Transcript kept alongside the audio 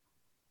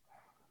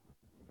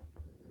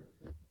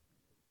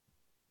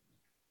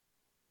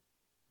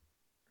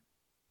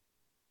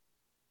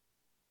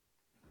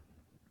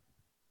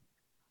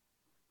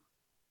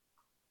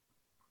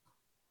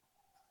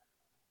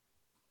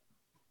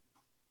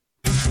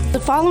The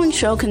following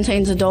show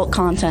contains adult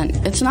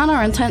content. It's not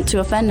our intent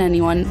to offend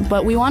anyone,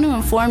 but we want to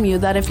inform you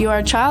that if you are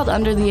a child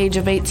under the age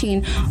of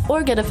 18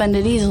 or get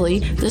offended easily,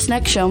 this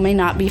next show may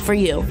not be for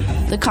you.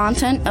 The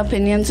content,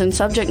 opinions, and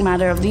subject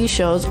matter of these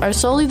shows are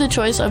solely the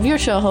choice of your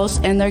show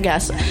hosts and their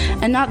guests,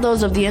 and not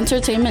those of the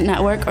Entertainment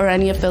Network or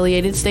any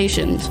affiliated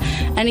stations.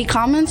 Any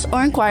comments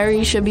or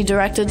inquiries should be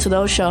directed to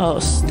those show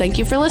hosts. Thank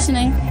you for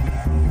listening.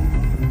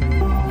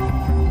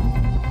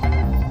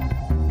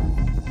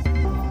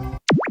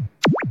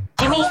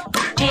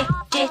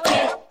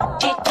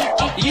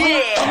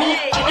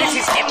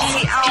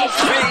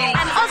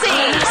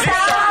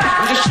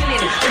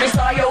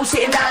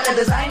 Sitting down and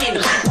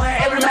designing, where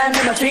every man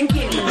in my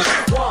thinking,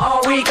 what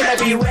are we gonna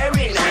be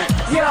wearing?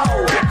 Yo,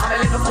 I'm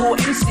a Liverpool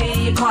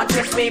MC, you can't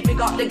test me. Big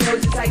up the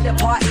girls inside the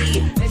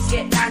party, let's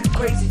get down to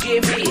crazy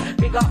Jimmy.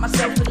 Big up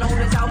myself and known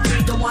as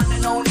Alfie, the one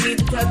and only,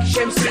 the Turkish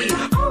MC.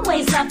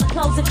 Always love the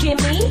clothes of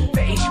Jimmy.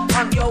 Bitch,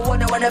 I'm your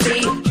one I wanna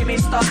be, Jimmy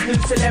Star's new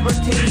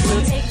celebrity.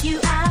 We'll take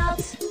you out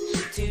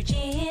to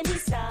Jimmy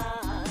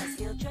Star's.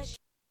 He'll dress.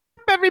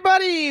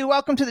 Everybody,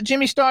 welcome to the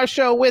Jimmy Star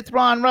Show with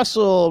Ron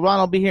Russell. Ron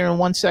will be here in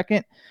 1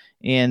 second.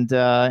 And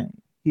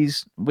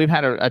we've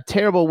had a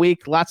terrible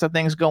week, lots of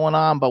things going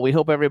on, but we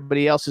hope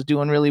everybody else is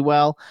doing really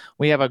well.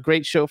 We have a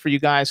great show for you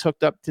guys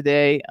hooked up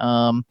today.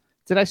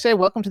 Did I say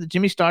welcome to the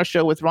Jimmy Star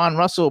Show with Ron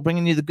Russell,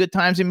 bringing you the good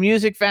times in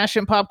music,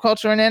 fashion, pop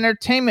culture, and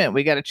entertainment.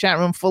 We got a chat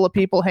room full of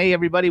people. Hey,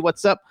 everybody,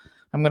 what's up?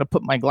 I'm going to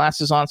put my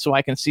glasses on so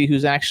I can see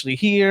who's actually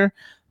here.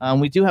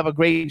 We do have a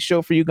great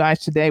show for you guys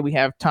today. We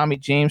have Tommy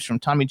James from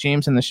Tommy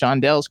James and the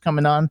Shondells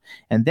coming on.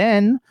 And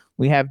then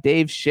we have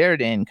Dave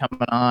Sheridan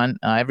coming on.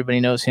 Everybody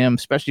knows him,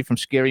 especially from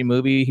Scary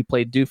Movie. He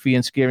played Doofy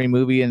in Scary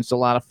Movie, and it's a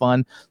lot of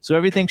fun. So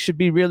everything should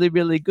be really,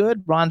 really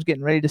good. Ron's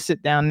getting ready to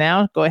sit down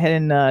now. Go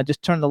ahead and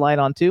just turn the light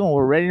on, too, and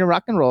we're ready to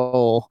rock and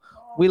roll.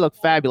 We look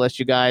fabulous,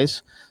 you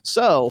guys.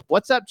 So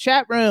what's up,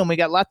 chat room? We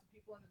got lots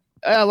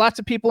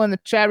of people in the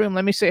chat room.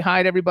 Let me say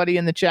hi to everybody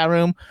in the chat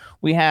room.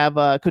 We have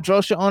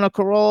Kadrosha Ona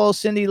Carol,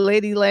 Cindy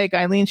Lady Lake,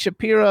 Eileen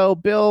Shapiro,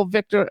 Bill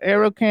Victor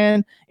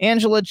Aerocan,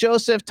 Angela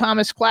Joseph,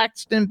 Thomas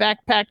Claxton,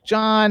 Backpack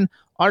John,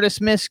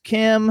 Artist Miss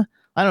Kim.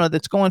 I don't know,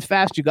 that's going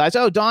fast, you guys.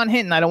 Oh, Don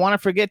Hinton. I don't want to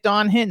forget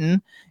Don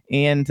Hinton.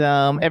 And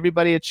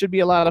everybody, it should be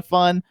a lot of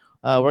fun.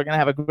 We're going to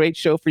have a great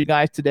show for you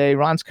guys today.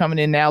 Ron's coming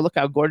in now. Look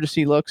how gorgeous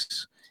he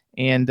looks.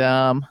 And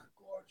oh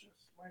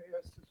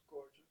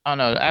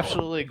no,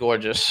 absolutely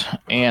gorgeous,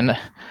 and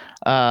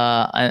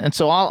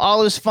so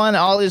all is fun,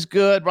 all is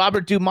good.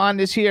 Robert Dumont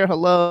is here.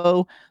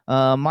 Hello,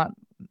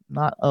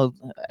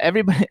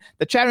 everybody.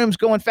 The chat room's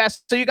going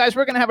fast, so you guys,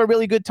 we're gonna have a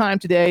really good time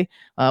today.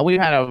 We've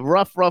had a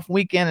rough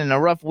weekend and a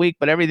rough week,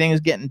 but everything is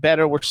getting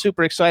better. We're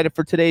super excited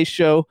for today's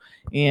show,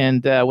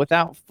 and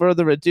without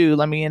further ado,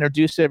 let me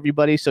introduce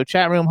everybody. So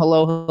chat room,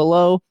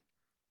 hello.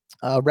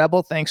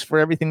 Rebel, thanks for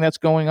everything that's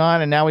going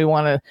on, and now we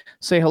want to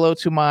say hello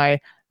to my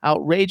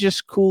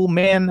outrageous cool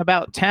man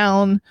about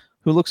town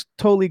who looks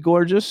totally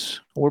gorgeous.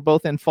 We're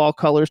both in fall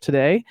colors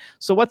today.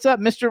 So what's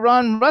up, Mr.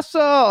 Ron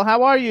Russell?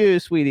 How are you,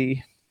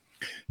 sweetie?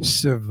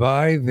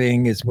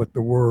 Surviving is what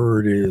the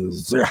word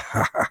is.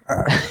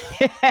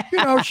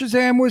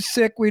 Shazam was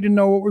sick. We didn't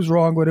know what was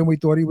wrong with him. We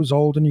thought he was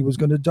old and he was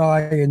going to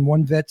die. And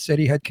one vet said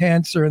he had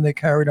cancer, and they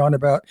carried on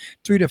about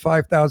 $3,000 to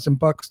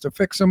 $5,000 to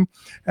fix him.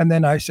 And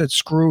then I said,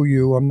 screw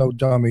you. I'm no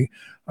dummy.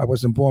 I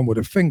wasn't born with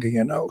a finger,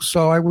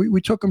 So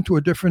we took him to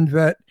a different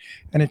vet,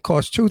 and it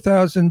cost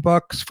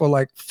 $2,000 for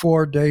like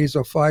 4 days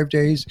or 5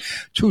 days,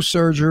 2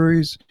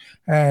 surgeries,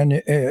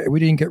 and we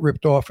didn't get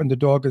ripped off, and the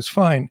dog is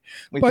fine.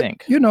 We but,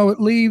 think. It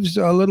leaves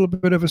a little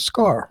bit of a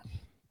scar.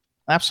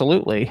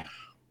 Absolutely.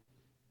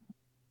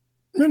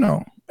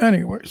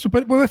 Anyway,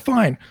 but we're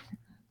fine.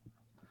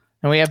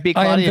 And we have B.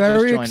 I am Claudia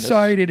very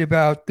excited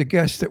about the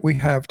guest that we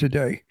have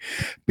today,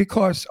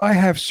 because I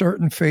have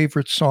certain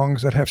favorite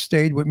songs that have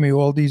stayed with me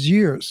all these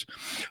years.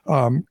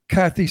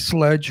 Kathy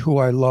Sledge, who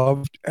I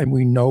loved and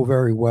we know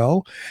very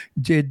well,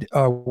 did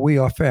We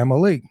Are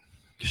Family.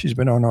 She's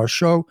been on our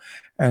show,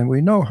 and we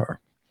know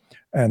her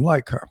and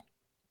like her.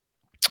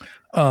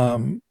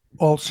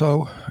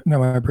 Also, now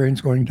my brain's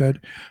going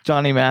dead.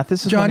 Johnny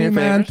Mathis. Johnny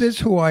Mathis,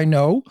 who I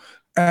know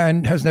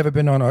and has never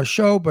been on our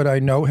show, but I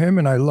know him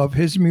and I love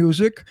his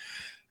music.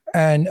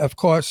 And of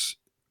course,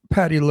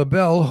 Patti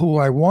LaBelle, who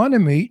I want to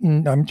meet,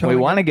 and I'm telling you,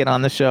 we want to get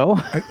on the show.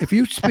 If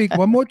you speak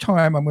one more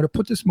time, I'm going to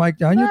put this mic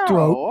down your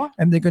throat,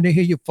 and they're going to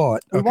hear you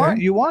fart. Okay?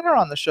 You want her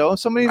on the show.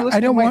 Somebody listening. I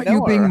don't want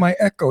you being my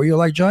echo. You're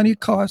like Johnny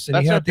Carson.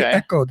 That's he had okay. the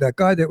echo. That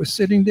guy that was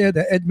sitting there,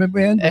 the Edmund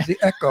man, was the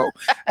echo.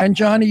 And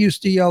Johnny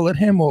used to yell at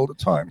him all the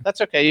time.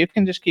 That's okay. You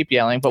can just keep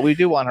yelling, but we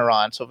do want her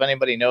on. So if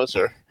anybody knows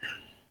her.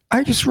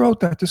 I just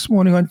wrote that this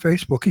morning on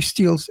Facebook. He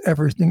steals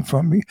everything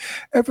from me.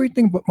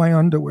 Everything but my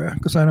underwear,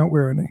 because I don't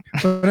wear any.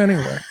 But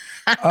anyway.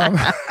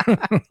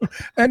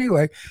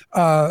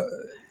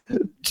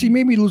 She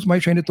made me lose my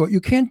train of thought.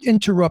 You can't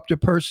interrupt a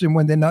person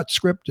when they're not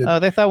scripted. Oh,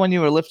 they thought when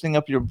you were lifting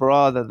up your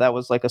bra that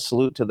was like a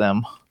salute to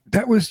them.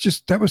 That was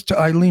to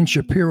Eileen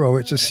Shapiro.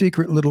 It's a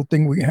secret little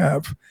thing we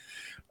have.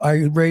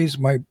 I raise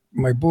my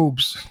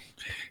boobs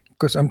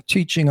because I'm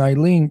teaching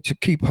Eileen to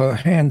keep her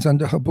hands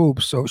under her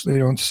boobs so they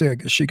don't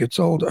sag as she gets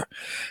older.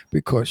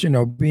 Because,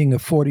 being a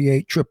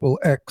 48 triple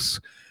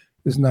X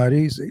is not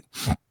easy.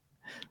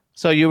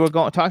 So you were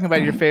talking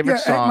about your favorite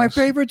songs. My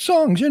favorite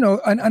songs,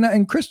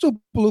 and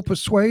Crystal Blue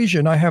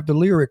Persuasion, I have the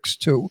lyrics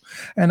to,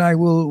 and I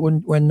will,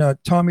 when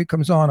Tommy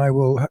comes on, I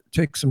will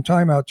take some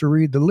time out to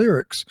read the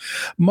lyrics.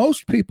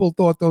 Most people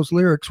thought those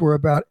lyrics were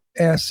about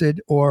acid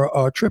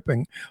or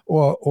tripping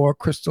or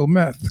crystal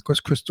meth, because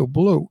crystal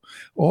blue.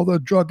 All the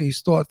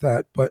druggies thought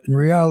that, but in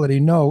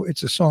reality, no,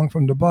 it's a song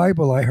from the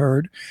Bible I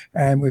heard,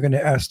 and we're going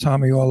to ask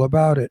Tommy all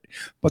about it.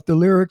 But the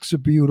lyrics are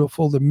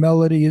beautiful, the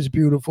melody is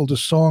beautiful, the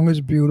song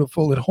is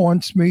beautiful, it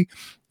haunts me.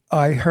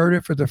 I heard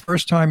it for the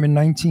first time in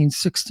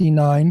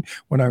 1969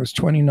 when I was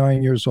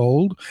 29 years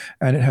old,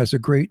 and it has a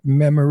great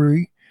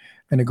memory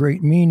and a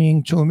great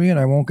meaning to me, and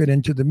I won't get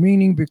into the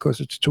meaning because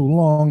it's too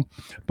long,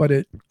 but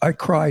I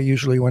cry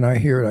usually when I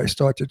hear it. I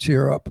start to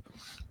tear up.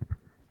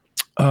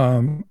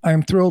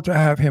 I'm thrilled to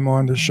have him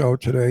on the show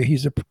today.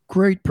 He's a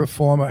great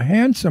performer,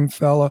 handsome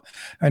fella,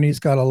 and he's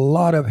got a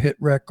lot of hit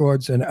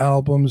records and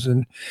albums,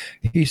 and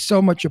he's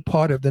so much a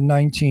part of the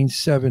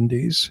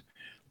 1970s.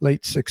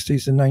 Late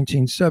 60s and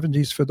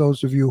 1970s, for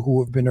those of you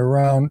who have been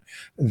around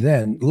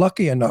then,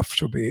 lucky enough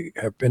to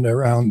have been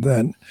around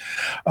then.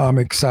 I'm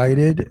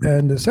excited.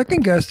 And the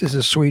second guest is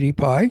a sweetie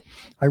pie.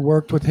 I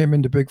worked with him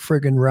in The Big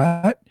Friggin'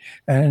 Rat,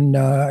 and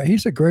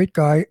he's a great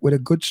guy with a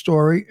good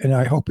story, and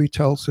I hope he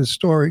tells his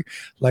story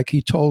like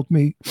he told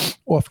me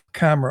off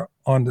camera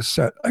on the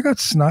set. I got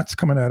snots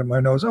coming out of my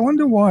nose. I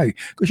wonder why.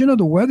 Because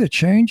the weather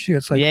changed here.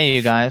 It's like, yeah,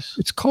 you guys.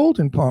 It's cold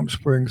in Palm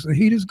Springs. The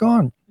heat is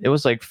gone. It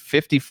was like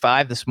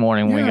 55 this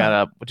morning when we got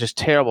up, which is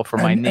terrible for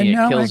my knee. And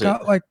now it kills I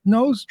got like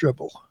nose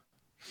dribble.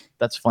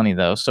 That's funny,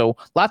 though. So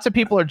lots of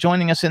people are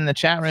joining us in the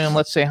chat room.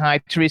 Let's say hi.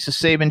 Teresa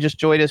Sabin just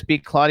joined us. B.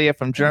 Claudia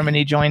from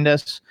Germany joined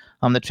us.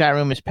 The chat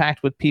room is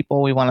packed with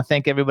people. We want to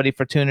thank everybody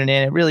for tuning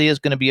in. It really is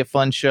going to be a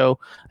fun show.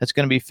 It's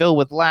going to be filled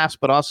with laughs,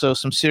 but also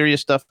some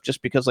serious stuff,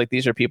 just because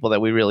these are people that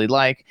we really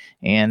like.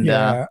 And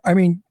I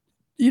mean,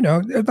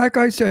 like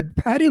I said,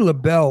 Patti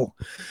LaBelle,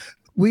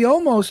 I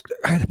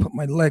had to put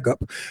my leg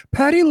up.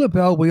 Patti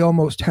LaBelle, we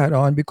almost had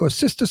on because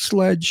Sister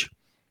Sledge,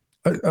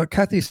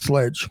 Kathy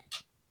Sledge,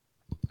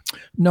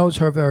 knows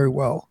her very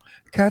well.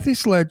 Kathy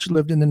Sledge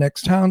lived in the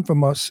next town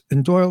from us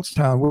in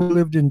Doylestown. We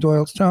lived in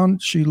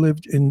Doylestown. She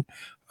lived in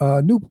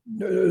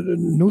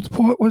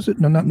Newport, was it?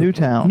 No, not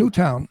Newtown.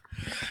 Newtown.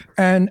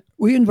 And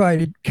we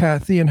invited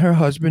Kathy and her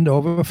husband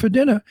over for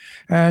dinner.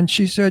 And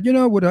she said,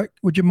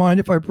 would you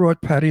mind if I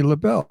brought Patti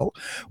LaBelle?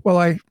 Well,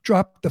 I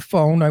dropped the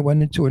phone. I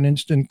went into an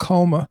instant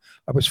coma.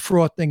 I was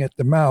frothing at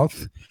the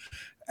mouth.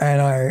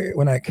 And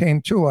when I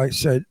came to, I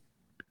said,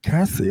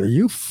 Kathy, are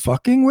you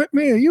fucking with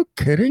me? Are you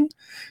kidding?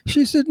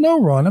 She said,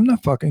 no, Ron, I'm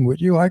not fucking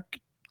with you. I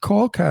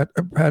call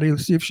Patti to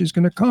see if she's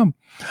going to come.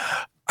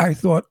 I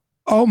thought,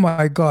 oh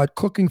my God,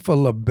 cooking for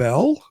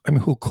LaBelle? I mean,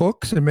 who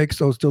cooks and makes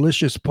those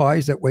delicious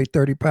pies that weigh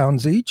 30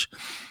 pounds each?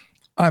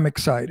 I'm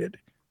excited.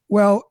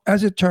 Well,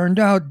 as it turned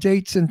out,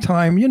 dates and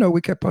time,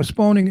 we kept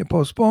postponing it.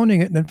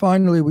 And then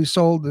finally we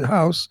sold the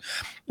house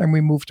and we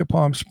moved to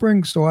Palm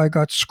Springs. So I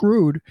got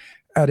screwed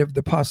out of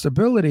the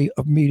possibility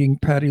of meeting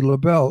Patti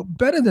LaBelle.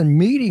 Better than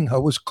meeting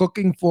her was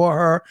cooking for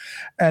her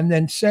and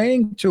then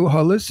saying to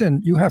her, listen,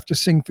 you have to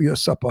sing for your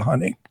supper,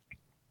 honey.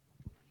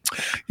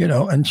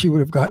 And she would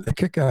have gotten a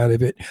kick out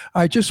of it.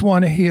 I just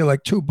want to hear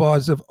like 2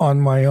 bars of On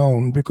My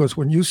Own, because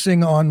when you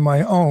sing On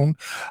My Own,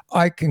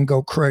 I can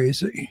go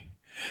crazy.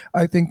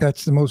 I think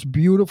that's the most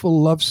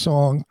beautiful love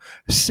song,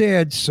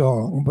 sad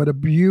song, but a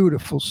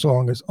beautiful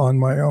song is On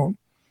My Own.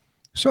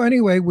 So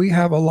anyway, we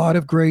have a lot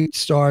of great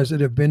stars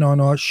that have been on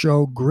our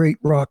show, great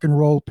rock and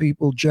roll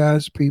people,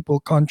 jazz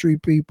people, country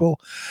people.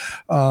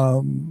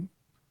 We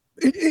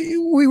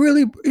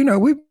really,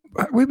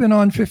 we've been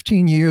on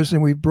 15 years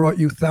and we've brought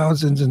you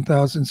thousands and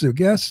thousands of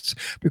guests,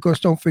 because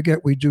don't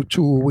forget, we do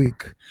 2 a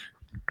week.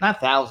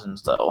 Not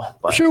thousands, though.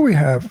 But... Sure we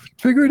have.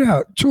 Figure it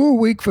out. 2 a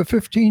week for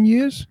 15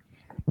 years?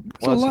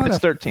 It's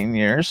 13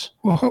 years.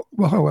 Well,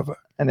 however.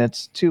 And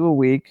it's 2 a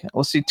week.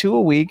 Well, see, 2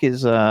 a week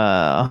is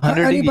 100 a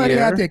year. Anybody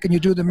out there, can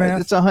you do the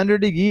math? It's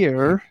 100 a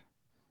year.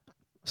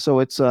 So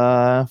it's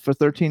for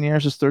 13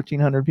 years, it's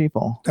 1,300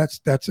 people.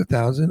 That's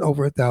 1,000,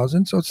 over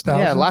 1,000. So it's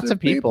thousands. Yeah, lots of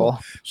people.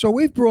 So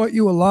we've brought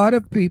you a lot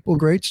of people,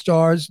 great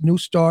stars, new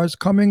stars,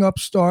 coming up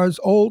stars,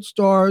 old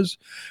stars,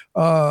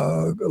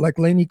 like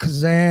Lainey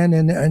Kazan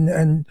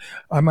and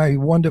my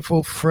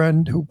wonderful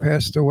friend who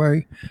passed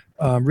away,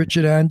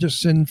 Richard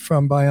Anderson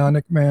from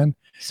Bionic Man.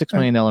 $6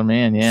 million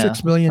man, yeah.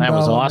 $6 million. That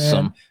was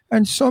awesome. Man.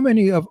 And so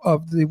many of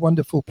the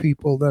wonderful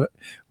people that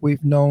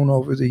we've known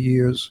over the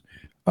years.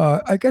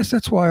 I guess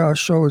that's why our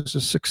show is a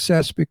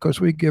success,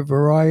 because we give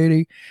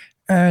variety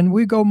And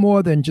we go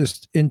more than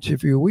just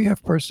interview. We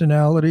have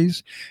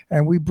personalities,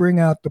 and we bring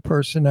out the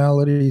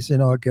personalities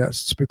in our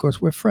guests because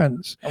we're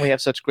friends. And we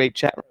have such great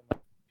chat room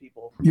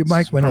people. Your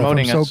mic went off.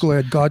 I'm so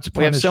glad. God's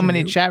punishing you. We have so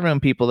many chat room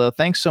people, though.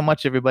 Thanks so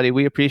much, everybody.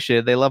 We appreciate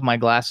it. They love my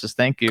glasses.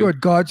 Thank you.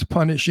 Good. God's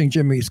punishing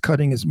Jimmy. He's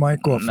cutting his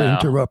mic off for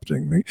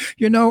interrupting me.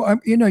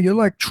 You're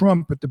like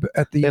Trump at the.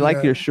 They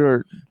like your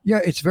shirt. Yeah,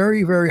 it's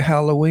very, very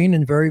Halloween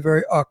and very,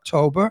 very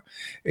October.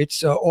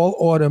 It's all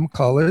autumn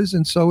colors,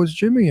 and so is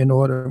Jimmy in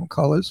autumn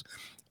colors.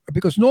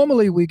 Because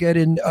normally we get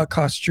in a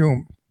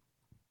costume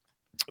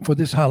for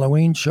this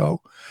Halloween show,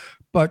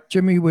 but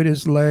Jimmy with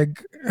his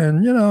leg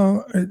and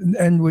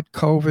with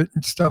COVID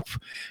and stuff,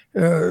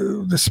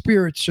 the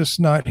spirit's just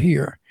not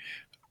here.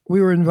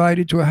 We were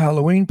invited to a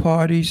Halloween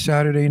party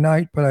Saturday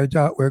night, but I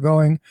doubt we're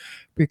going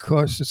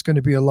because it's going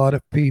to be a lot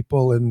of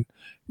people and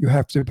you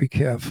have to be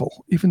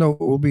careful, even though it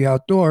will be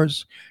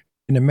outdoors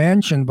in a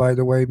mansion, by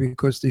the way,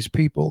 because these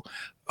people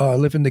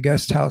live in the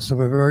guest house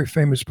of a very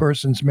famous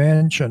person's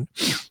mansion,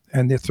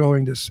 and they're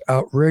throwing this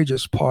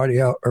outrageous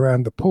party out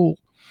around the pool.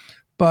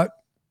 But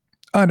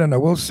I don't know.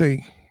 We'll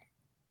see.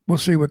 We'll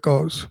see what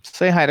goes.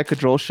 Say hi to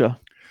Kadrolsha.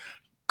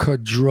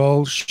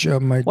 Kadrolsha,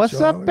 my What's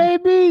darling. up,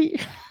 baby?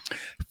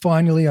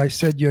 Finally, I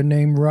said your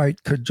name right,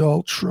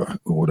 Kadrolsha,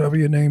 or whatever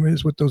your name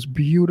is, with those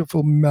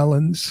beautiful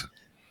melons.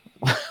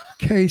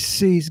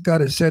 KC's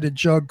got a set of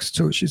jugs,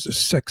 too. She's a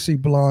sexy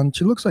blonde.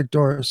 She looks like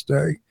Doris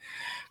Day.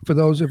 For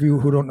those of you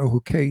who don't know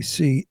who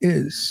KC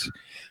is,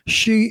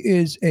 she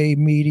is a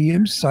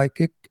medium,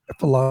 psychic,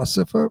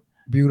 philosopher,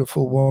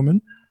 beautiful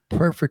woman,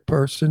 perfect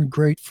person,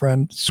 great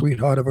friend,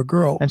 sweetheart of a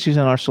girl. And she's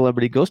in our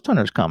Celebrity Ghost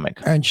Hunters comic.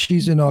 And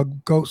she's in our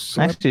Ghost.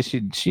 Actually, she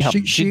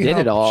did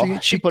it all.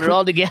 She put it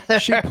all together.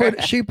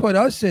 She put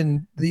us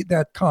in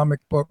that comic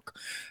book,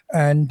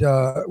 and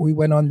we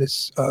went on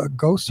this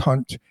ghost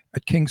hunt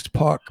at Kings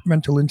Park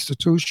Mental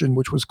Institution,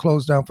 which was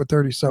closed down for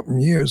 30-something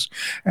years,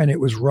 and it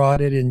was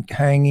rotted and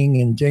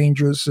hanging and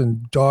dangerous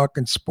and dark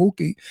and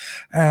spooky.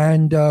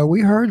 And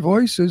we heard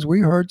voices,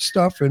 we heard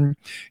stuff, and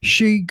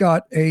she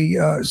got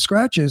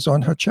scratches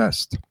on her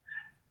chest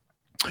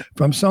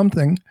from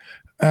something.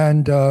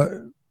 And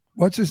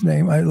what's his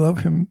name? I love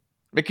him.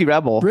 Ricky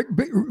Rebel.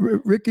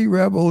 Ricky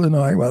Rebel and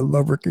I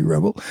love Ricky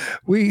Rebel.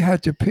 We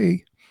had to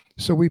pee.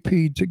 So we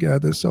peed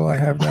together. So I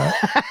have that.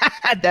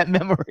 That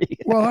memory.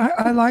 Well,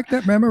 I like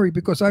that memory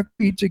because I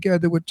peed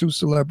together with two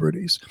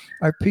celebrities.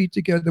 I peed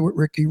together with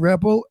Ricky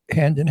Rebel,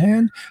 hand in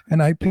hand,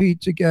 and I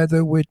peed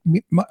together with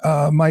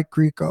Mike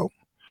Grieco.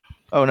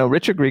 Oh, no,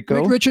 Richard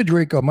Grieco. Richard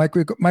Grieco. Mike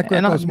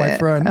Grieco is my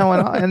friend.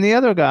 And the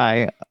other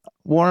guy,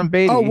 Warren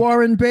Beatty. Oh,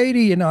 Warren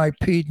Beatty and I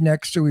peed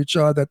next to each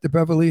other at the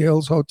Beverly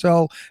Hills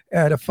Hotel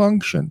at a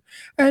function.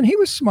 And he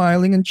was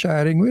smiling and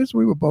chatting.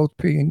 We were both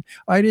peeing.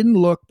 I didn't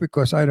look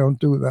because I don't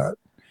do that.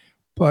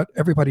 But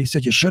everybody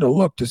said, you should have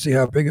looked to see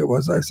how big it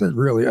was. I said,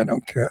 really, I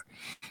don't care.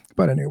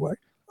 But anyway.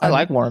 I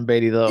like Warren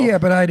Beatty, though. Yeah,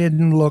 but I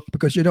didn't look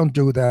because you don't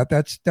do that.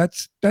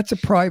 That's a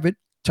private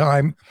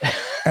time.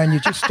 And you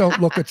just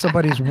don't look at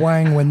somebody's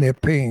wang when they're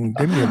peeing.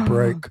 Give me a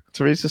break.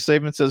 Teresa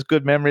Saban says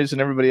good memories,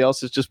 and everybody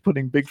else is just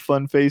putting big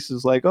fun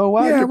faces like, oh,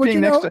 wow, you're peeing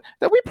next to...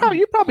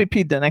 You probably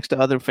peed next to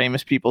other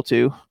famous people,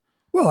 too.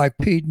 Well, I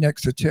peed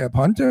next to Tab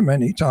Hunter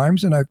many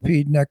times, and I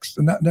peed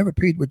never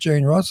peed with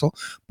Jane Russell,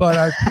 but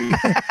I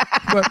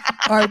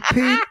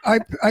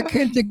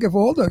can't think of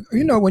all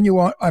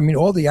the,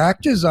 all the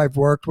actors I've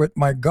worked with,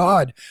 my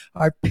God,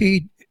 I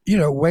peed,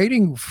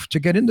 waiting to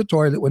get in the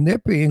toilet when they're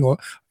peeing, or,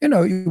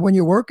 when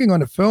you're working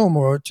on a film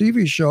or a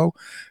TV show,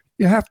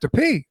 you have to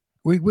pee.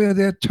 We're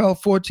there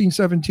 12, 14,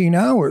 17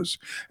 hours,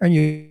 and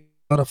you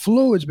a lot of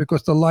fluids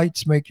because the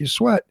lights make you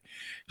sweat.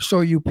 So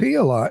you pee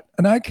a lot.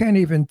 And I can't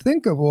even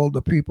think of all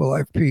the people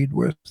I've peed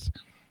with.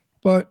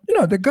 But,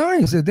 the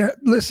guys,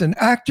 listen,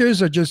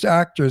 actors are just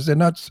actors. They're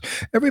not,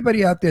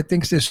 everybody out there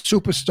thinks they're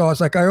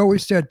superstars. Like I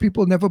always said,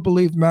 people never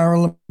believed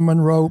Marilyn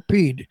Monroe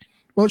peed.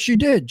 Well, she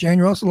did.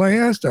 Jane Russell, I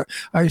asked her.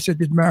 I said,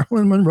 did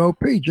Marilyn Monroe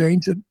pee?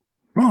 Jane said,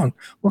 Ron,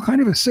 what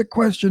kind of a sick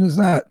question is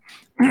that?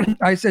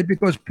 I said,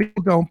 because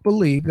people don't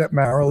believe that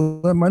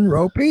Marilyn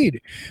Monroe peed.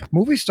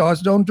 Movie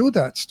stars don't do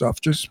that stuff.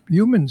 Just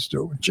humans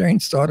do. And Jane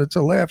started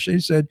to laugh. She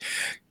said,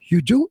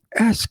 you do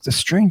ask the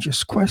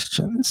strangest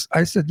questions.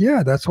 I said,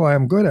 yeah, that's why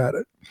I'm good at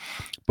it.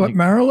 But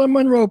Marilyn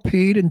Monroe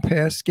peed and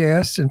passed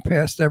gas and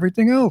passed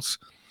everything else.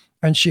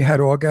 And she had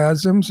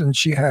orgasms and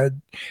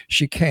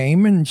she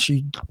came and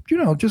she,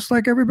 just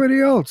like everybody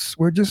else.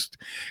 We're just,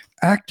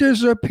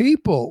 actors are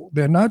people.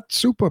 They're not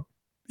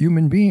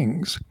superhuman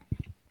beings.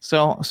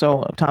 So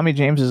Tommy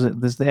James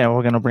is there.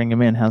 We're going to bring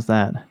him in. How's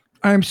that?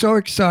 I'm so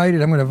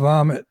excited. I'm going to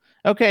vomit.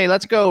 Okay,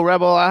 let's go,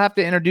 Rebel. I'll have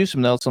to introduce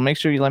him, though, so make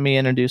sure you let me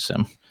introduce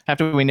him.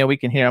 After we know we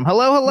can hear him.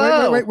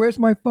 Hello. Wait. Where's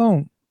my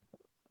phone?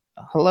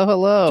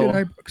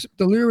 Hello.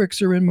 The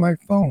lyrics are in my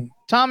phone.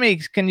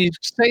 Tommy, can you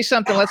say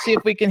something? Let's see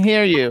if we can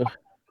hear you.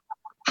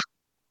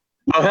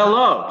 Oh,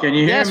 hello. Can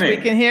you hear Yes, me? we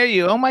can hear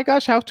you. Oh my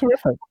gosh, how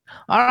terrific.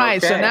 All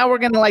right, so Okay. now we're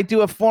going to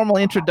do a formal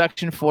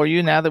introduction for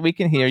you now that we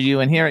can hear you,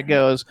 and here it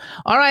goes.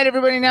 All right,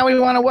 everybody, now we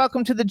want to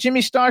welcome to the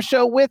Jimmy Star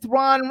Show with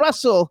Ron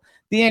Russell,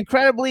 the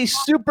incredibly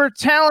super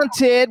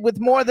talented with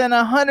more than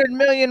 100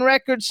 million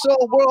records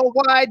sold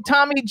worldwide,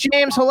 Tommy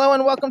James. Hello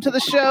and welcome to the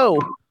show.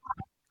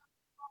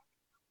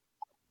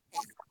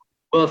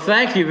 Well,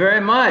 thank you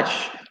very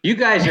much. You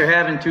guys are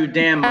having too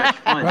damn much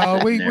fun.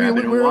 Well, we're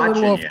we're a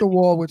little off the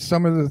wall with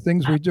some of the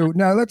things we do.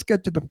 Now let's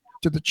get to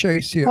the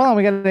chase here. Hold on,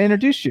 we got to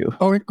introduce you.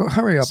 Oh,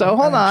 hurry up! So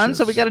hold on.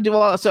 So we got to do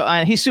all. So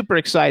he's super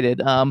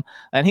excited.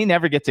 And he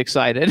never gets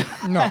excited.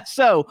 No.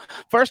 So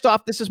first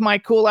off, this is my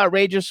cool,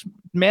 outrageous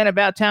man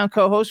about town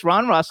co-host,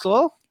 Ron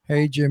Russell.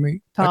 Hey,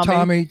 Jimmy.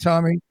 Tommy.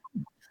 Tommy.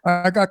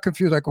 I got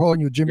confused. I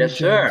calling you Jimmy Yes, James.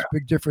 sir.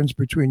 Big difference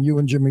between you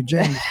and Jimmy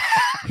James.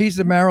 He's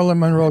the Marilyn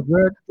Monroe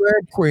drag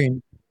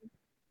queen.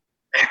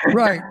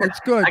 Right, it's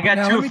good. I got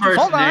now, two first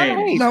Hold on,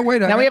 names. wait. No,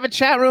 wait. Now we have a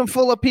chat room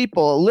full of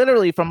people,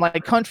 literally from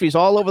countries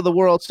all over the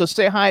world. So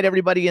say hi to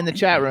everybody in the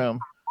chat room.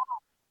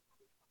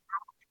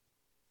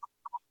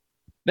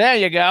 There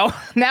you go.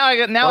 Now I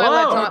let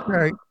Tom.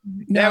 Okay.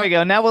 There we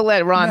go. Now we'll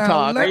let Ron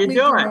talk. Let How you me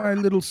doing? do my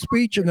little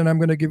speech, and then I'm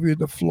going to give you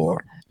the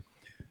floor.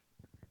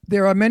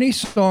 There are many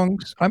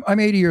songs. I'm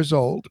 80 years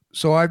old,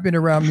 so I've been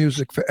around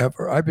music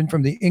forever. I've been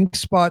from the Ink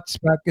Spots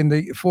back in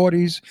the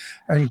 40s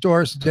and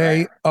Doris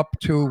Day up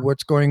to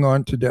what's going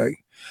on today.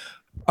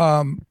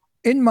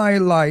 In my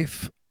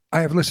life,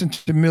 I have listened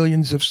to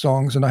millions of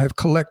songs, and I have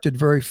collected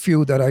very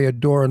few that I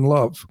adore and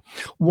love.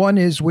 One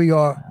is We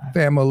Are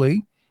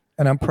Family,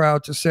 and I'm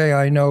proud to say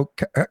I know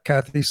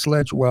Kathy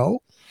Sledge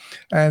well.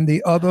 And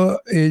the other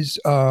is...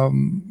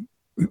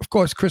 of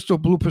course, Crystal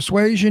Blue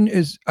Persuasion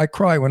I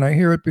cry when I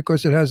hear it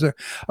because it has a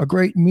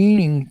great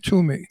meaning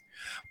to me.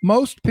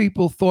 Most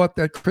people thought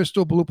that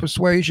Crystal Blue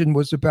Persuasion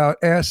was about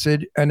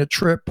acid and a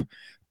trip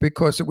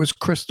because it was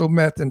crystal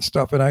meth and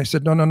stuff. And I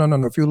said, no.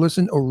 If you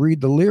listen or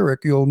read the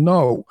lyric, you'll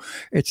know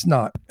it's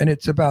not. And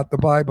it's about the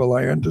Bible,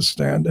 I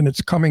understand. And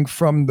it's coming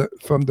from the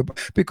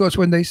because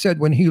when they said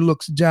when he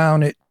looks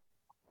down at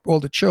all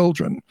the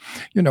children,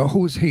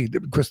 who's he?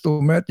 The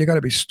crystal meth? You got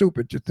to be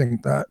stupid to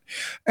think that.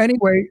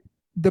 Anyway,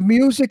 the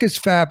music is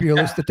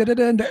fabulous.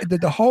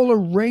 The whole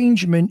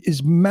arrangement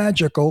is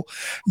magical.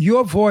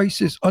 Your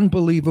voice is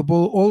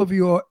unbelievable. All of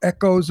your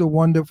echoes are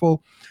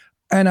wonderful.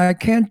 And I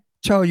can't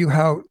tell you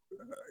how.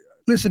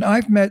 Listen,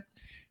 I've met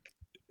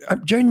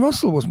Jane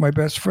Russell was my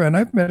best friend.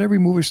 I've met every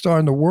movie star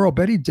in the world,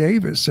 Betty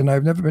Davis, and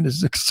I've never been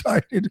as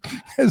excited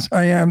as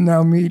I am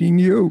now meeting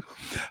you.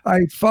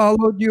 I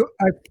followed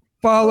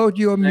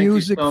your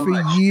music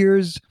for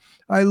years.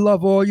 I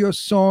love all your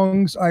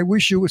songs. I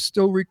wish you were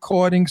still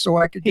recording so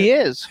I could. He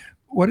is.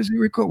 What is he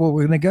record? Well,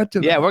 we're going to get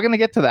to that. Yeah, we're going to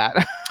get to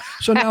that.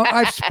 So now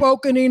I've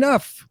spoken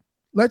enough.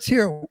 Let's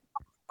hear.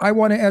 I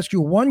want to ask you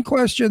one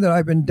question that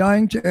I've been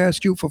dying to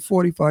ask you for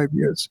 45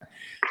 years.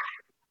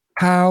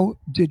 How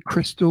did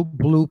Crystal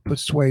Blue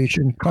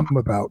Persuasion come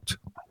about?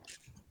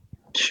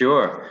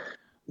 Sure.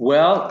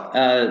 Well,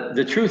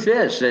 the truth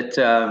is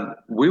that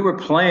we were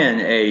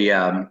playing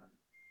a.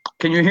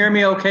 Can you hear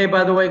me okay,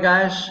 by the way,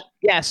 guys?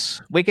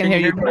 Yes, we can hear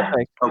you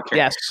perfect. Okay.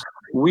 Yes.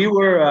 We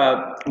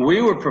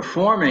were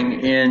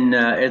performing in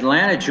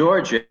Atlanta,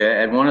 Georgia,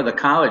 at one of the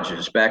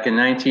colleges back in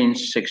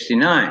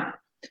 1969,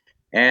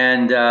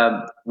 and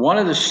one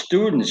of the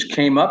students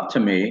came up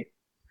to me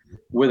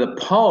with a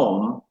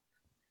poem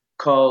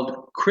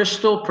called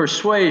 "Crystal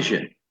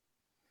Persuasion,"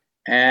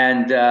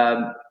 and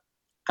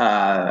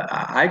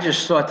I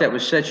just thought that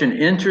was such an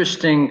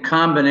interesting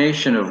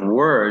combination of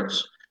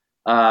words.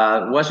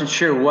 Wasn't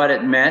sure what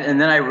it meant, and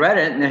then I read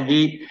it, and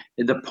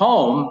the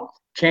poem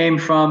came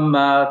from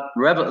the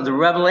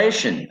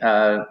Revelation,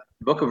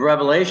 book of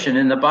Revelation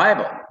in the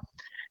Bible,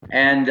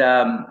 and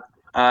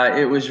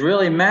it was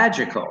really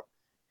magical.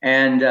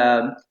 And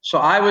so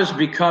I was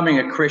becoming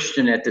a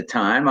Christian at the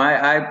time.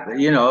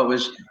 It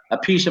was a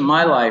piece of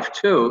my life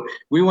too.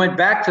 We went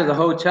back to the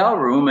hotel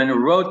room and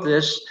wrote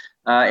this.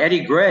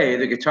 Eddie Gray,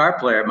 the guitar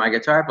player, my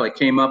guitar player,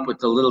 came up with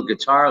the little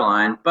guitar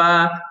line,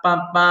 bam, bam,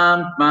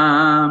 bam,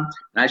 bam.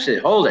 And I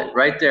said, hold it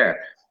right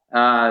there.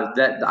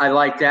 That I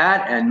like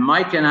that. And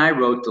Mike and I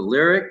wrote the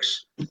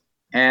lyrics.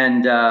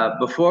 And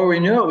before we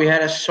knew it, we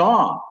had a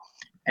song.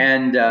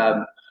 And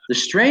the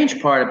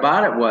strange part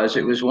about it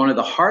was one of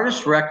the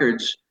hardest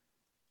records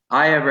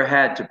I ever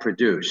had to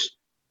produce.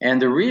 And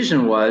the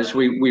reason was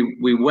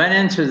we went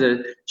into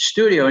the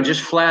studio and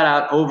just flat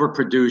out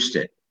overproduced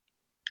it.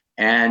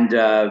 And,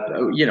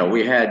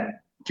 we had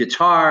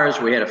guitars,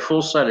 we had a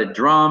full set of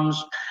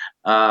drums.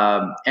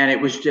 And it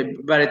was,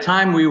 by the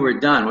time we were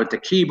done with the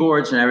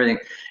keyboards and everything,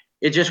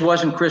 it just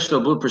wasn't Crystal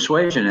Blue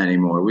Persuasion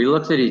anymore. We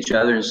looked at each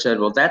other and said,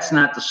 well, that's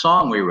not the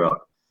song we wrote.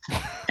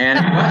 And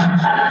it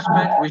wasn't.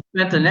 So we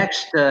spent the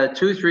next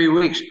 2-3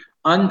 weeks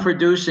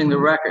unproducing the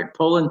record,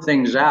 pulling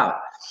things out.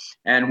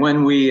 And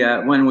when we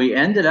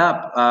ended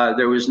up,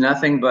 there was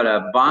nothing but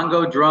a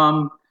bongo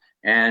drum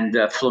and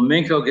a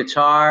flamenco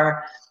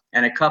guitar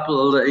and a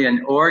couple of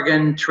an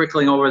organ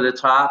trickling over the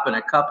top and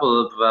a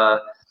couple of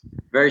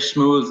very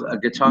smooth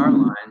guitar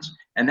lines.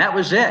 and that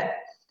was it.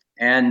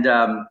 And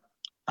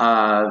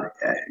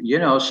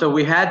so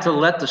we had to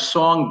let the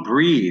song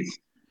breathe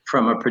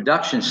from a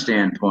production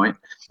standpoint,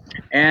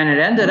 and it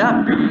ended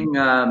up being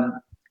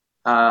on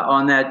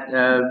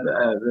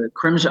that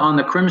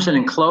Crimson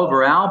and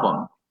Clover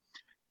album,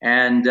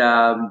 and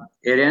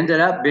it ended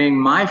up being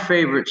my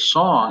favorite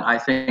song, I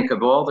think,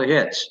 of all the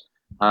hits.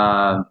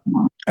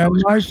 And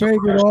my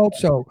favorite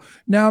also.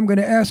 Now I'm going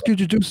to ask you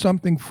to do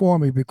something for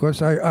me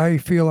because I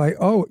feel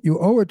you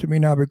owe it to me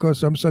now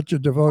because I'm such a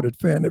devoted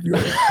fan of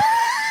yours.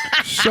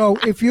 So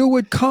if you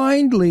would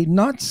kindly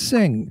not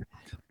sing,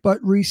 but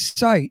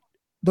recite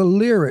the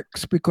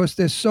lyrics because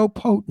they're so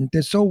potent,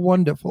 they're so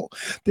wonderful,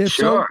 they're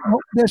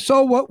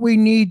so what we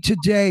need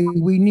today.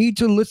 We need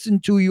to listen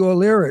to your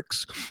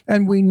lyrics,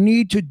 and we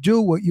need to do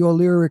what your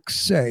lyrics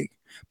say.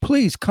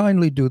 Please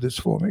kindly do this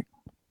for me.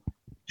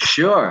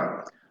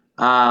 Sure.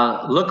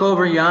 Look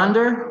over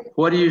yonder.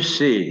 What do you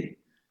see?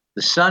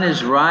 The sun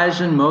is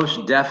rising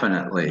most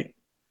definitely.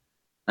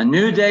 A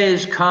new day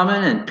is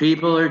coming and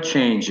people are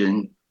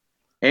changing.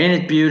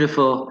 Ain't it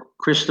beautiful?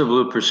 Crystal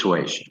blue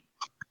persuasion.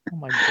 Oh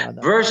my God.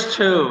 Verse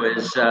 2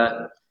 is,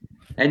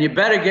 and you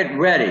better get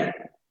ready.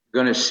 You're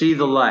going to see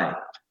the light.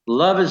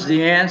 Love is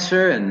the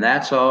answer, and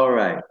that's all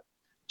right.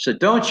 So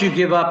don't you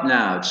give up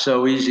now. It's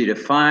so easy to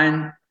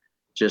find.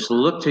 Just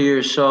look to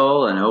your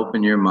soul and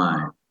open your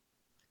mind.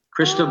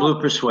 Crystal blue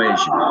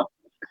persuasion.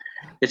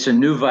 It's a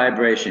new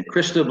vibration.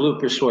 Crystal blue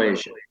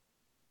persuasion.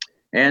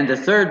 And the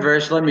third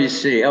verse, let me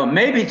see. Oh,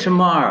 maybe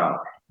tomorrow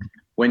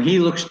when he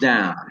looks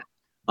down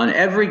on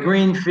every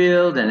green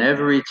field and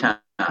every town,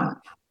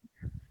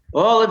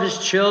 all of his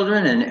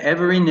children and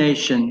every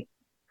nation,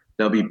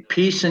 there'll be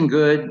peace and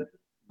good,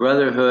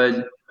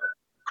 brotherhood,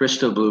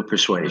 crystal blue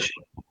persuasion.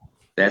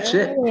 That's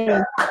it.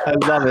 I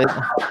love it.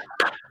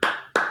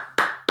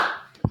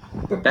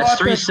 That's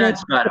 3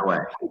 cents, by the way.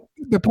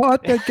 The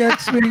part that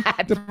gets me,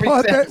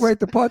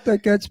 the part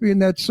that gets me in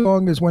that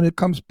song is when it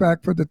comes back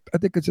I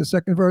think it's the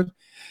second verse.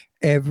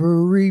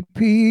 Every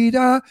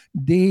P-da,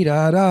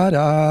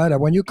 dee-da-da-da-da.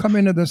 When you come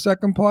into the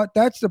second part,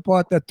 that's the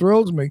part that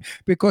thrills me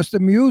because the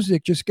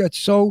music just gets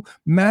so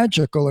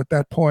magical at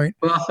that point.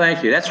 Well,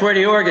 thank you. That's where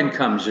the organ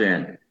comes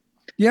in.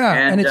 Yeah,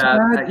 and it's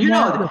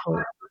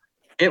magical.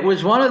 It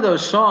was one of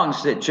those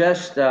songs that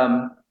just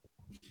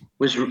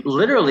was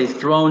literally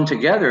thrown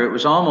together. It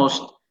was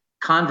almost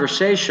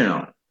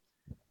conversational.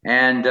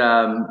 And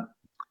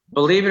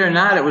believe it or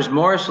not, it was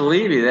Morris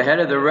Levy, the head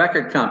of the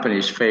record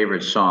company's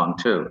favorite song,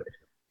 too.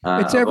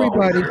 It's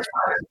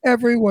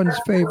everyone's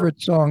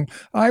favorite song.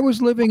 I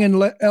was living in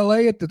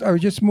L.A. I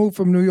just moved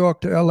from New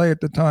York to L.A.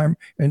 at the time.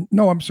 And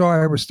no, I'm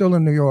sorry, I was still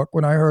in New York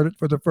when I heard it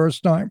for the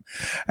first time.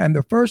 And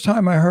the first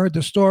time I heard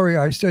the story,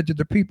 I said to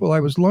the people I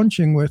was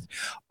lunching with,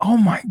 "Oh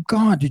my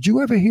God, did you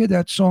ever hear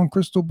that song,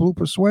 Crystal Blue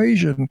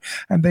Persuasion?"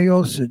 And they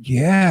all said,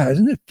 "Yeah,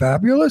 isn't it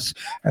fabulous?"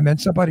 And then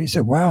somebody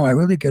said, "Wow, I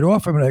really get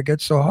off of it. I get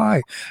so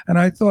high." And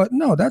I thought,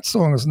 no, that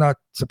song is not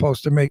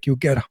supposed to make you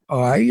get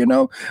high,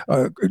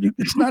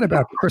 it's not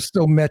about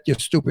crystal meth, you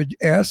stupid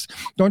ass.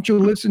 Don't you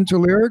listen to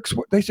lyrics?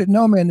 They said,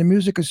 "No, man, the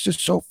music is just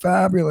so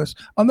fabulous."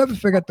 I'll never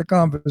forget the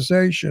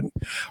conversation.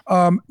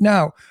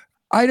 Now,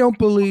 I don't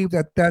believe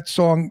that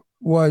song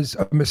was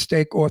a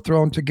mistake or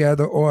thrown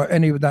together or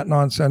any of that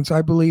nonsense.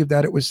 I believe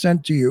that it was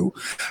sent to you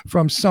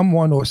from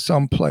someone or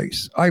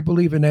someplace. I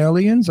believe in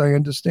aliens. I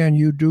understand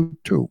you do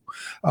too.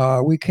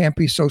 We can't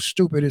be so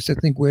stupid as to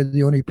think we're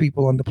the only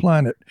people on the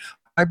planet.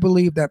 I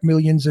believe that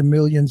millions and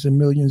millions and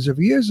millions of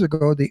years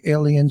ago, the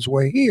aliens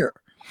were here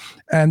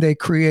and they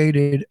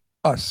created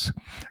us.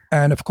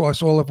 And of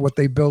course, all of what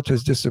they built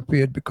has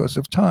disappeared because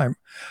of time.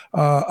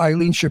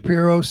 Eileen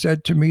Shapiro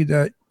said to me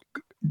that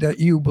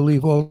you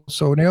believe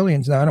also in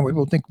aliens now. And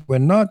people think we're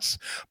nuts.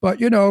 But,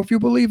 if you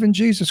believe in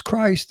Jesus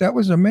Christ, that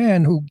was a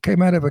man who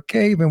came out of a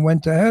cave and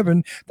went to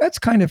heaven. That's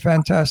kind of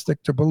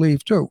fantastic to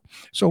believe, too.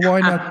 So why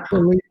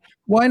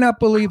not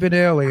believe in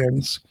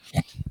aliens?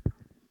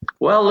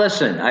 Well,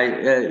 listen,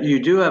 you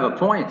do have a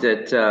point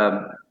that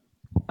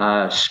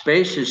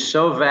space is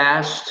so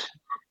vast,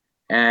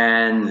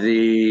 and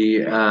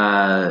the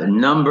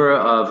number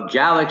of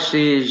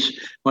galaxies.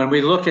 When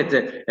we look at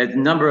the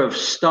number of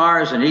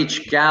stars in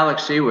each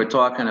galaxy, we're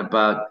talking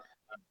about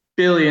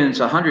billions,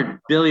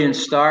 100 billion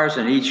stars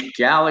in each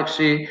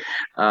galaxy.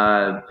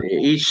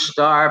 Each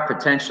star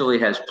potentially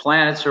has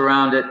planets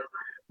around it.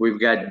 We've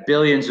got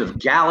billions of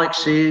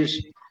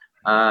galaxies.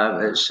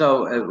 So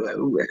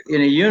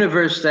in a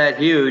universe that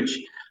huge,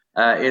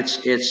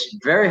 it's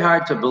very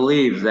hard to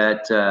believe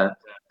that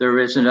there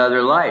is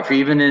another life.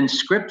 Even in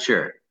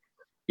scripture,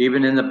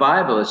 even in the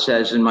Bible, it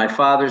says, "In my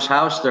Father's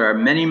house there are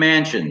many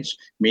mansions,"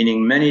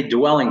 meaning many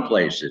dwelling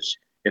places.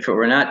 If it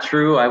were not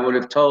true, I would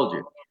have told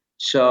you.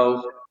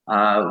 So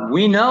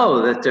we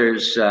know that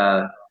there's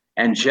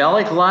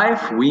angelic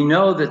life. We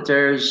know that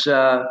there's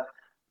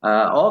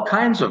all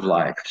kinds of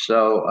life.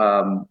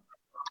 So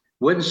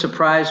wouldn't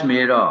surprise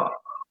me at all.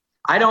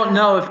 I don't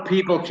know if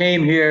people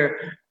came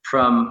here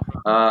from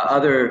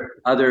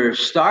other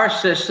star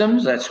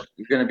systems. That's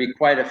going to be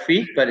quite a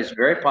feat, but it's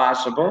very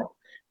possible.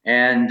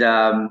 And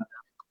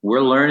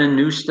we're learning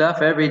new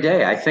stuff every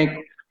day. I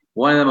think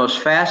one of the most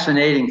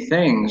fascinating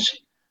things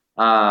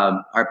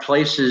are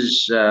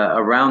places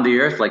around the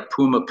earth like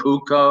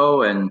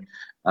Pumapuco and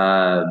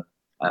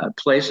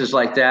places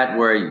like that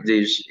where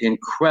these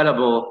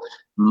incredible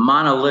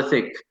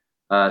monolithic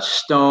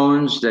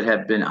stones that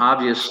have been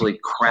obviously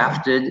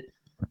crafted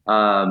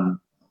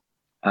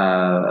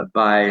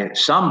by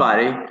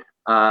somebody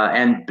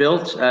and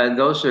built.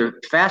 Those are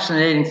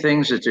fascinating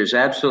things that there's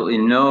absolutely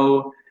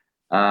no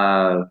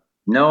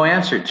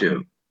answer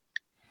to.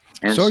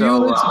 And So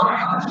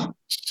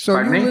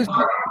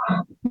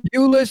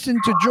you listen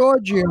to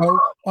Giorgio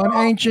on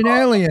Ancient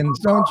Aliens,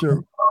 don't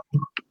you?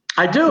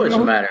 I do, as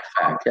a matter of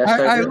fact. Yes,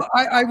 I do.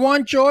 I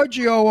want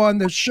Giorgio on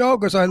the show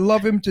because I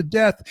love him to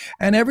death,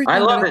 and everything. I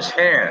love his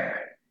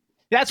hair.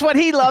 That's what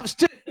he loves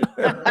too.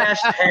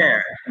 Best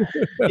hair.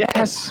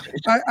 Yes.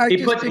 I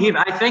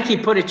think he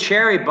put a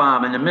cherry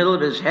bomb in the middle of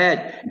his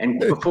head, and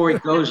before he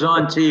goes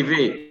on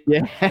TV.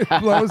 Yeah. It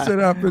blows it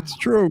up. It's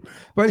true.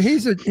 But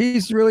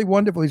he's really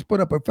wonderful. He's put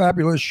up a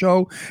fabulous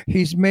show.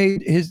 He's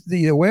made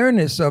the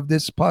awareness of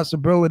this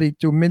possibility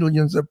to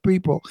millions of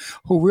people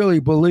who really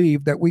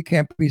believe that we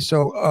can't be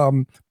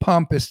so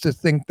pompous to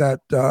think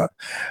that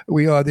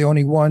we are the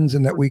only ones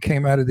and that we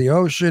came out of the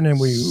ocean and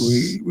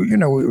we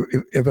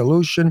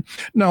evolution.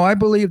 No, I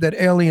believe that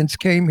aliens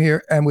came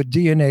here and with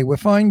DNA. We're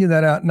finding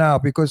that out now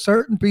because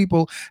certain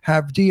people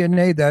have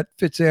DNA that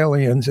fits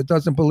aliens. It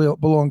doesn't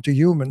belong to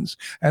humans,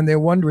 and they're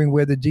wondering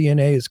where the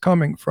DNA is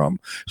coming from.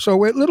 So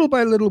little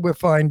by little, we're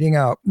finding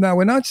out. Now,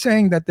 we're not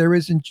saying that there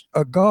isn't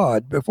a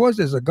God. Before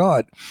there's a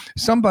God,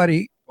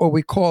 somebody, or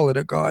we call it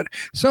a God,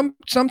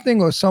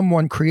 something or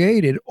someone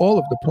created all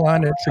of the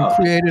planets and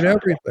created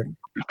everything.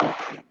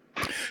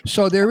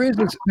 So there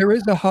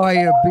is a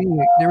higher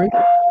being.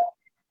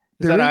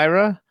 Is that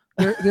Ira?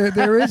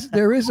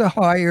 There is a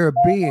higher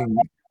being.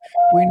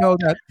 We know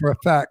that for a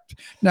fact.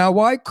 Now,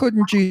 why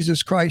couldn't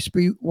Jesus Christ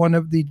be one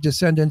of the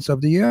descendants of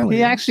the aliens?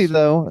 He actually,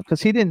 though,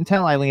 because he didn't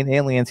tell Eileen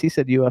aliens, he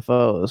said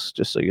UFOs,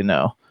 just so you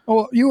know.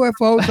 Oh,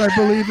 UFOs I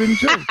believe in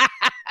too.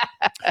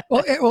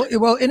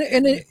 Well, in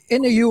a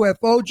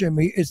UFO,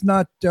 Jimmy, it's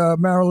not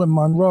Marilyn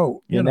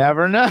Monroe. You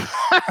never know.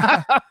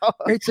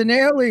 It's an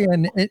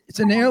alien. It's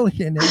an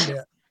alien in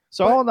there.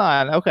 So hold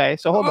on. Okay,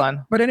 so hold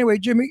on. But anyway,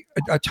 Jimmy,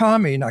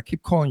 Tommy, and I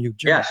keep calling you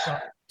Jimmy. Yes.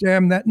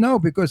 Damn that. No,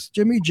 because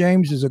Jimmy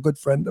James is a good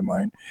friend of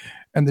mine,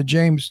 and the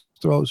James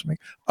throws me.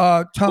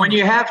 When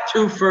you have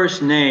two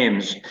first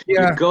names,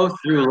 you go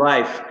through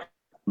life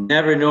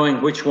never knowing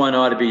which one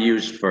ought to be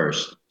used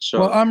first.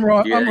 So well, I'm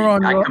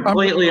Ron. I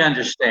completely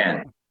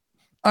understand.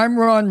 I'm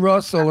Ron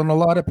Russell, and a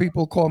lot of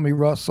people call me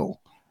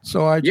Russell.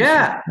 So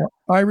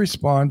I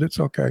respond. It's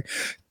okay.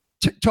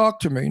 Talk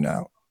to me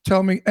now.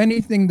 Tell me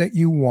anything that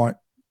you want.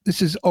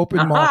 This is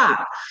open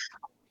market.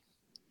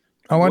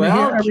 I want to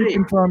hear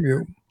everything from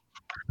you.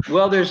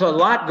 Well, there's a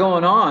lot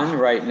going on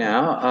right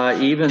now,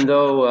 even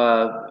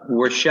though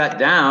we're shut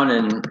down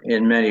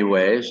in many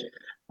ways.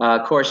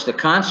 Of course, the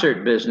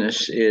concert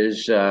business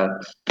is,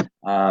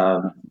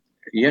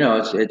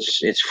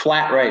 it's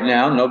flat right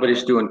now.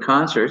 Nobody's doing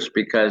concerts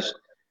because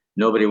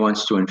nobody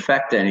wants to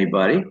infect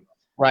anybody.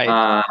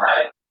 Right.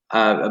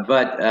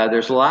 But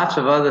there's lots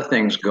of other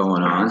things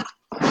going on.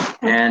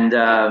 And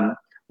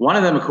one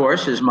of them, of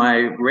course, is my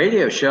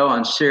radio show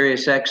on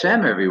Sirius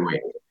XM every week.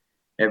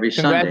 Every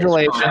Sunday.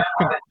 Congratulations.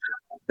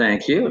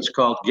 Thank you. It's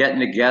called Getting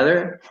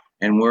Together,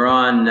 and we're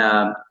on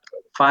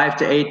 5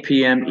 to 8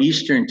 p.m.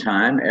 Eastern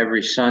Time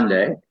every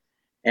Sunday.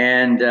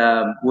 And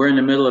we're in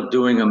the middle of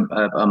doing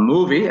a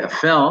movie, a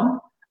film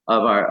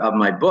of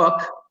my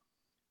book.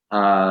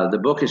 The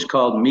book is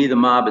called Me, the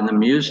Mob, and the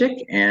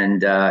Music,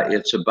 and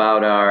it's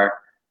about our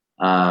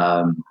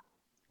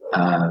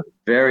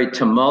very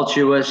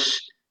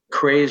tumultuous,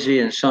 crazy,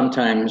 and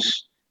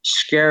sometimes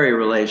scary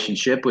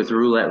relationship with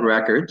Roulette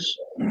Records,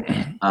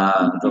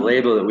 the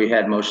label that we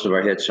had most of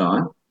our hits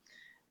on.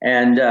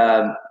 And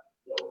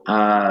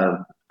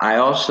I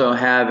also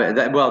have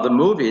the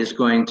movie is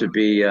going to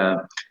be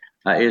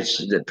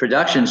the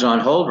production's on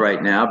hold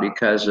right now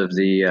because of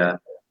the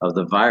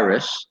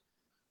virus,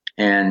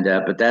 and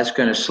but that's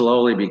going to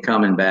slowly be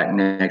coming back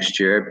next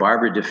year.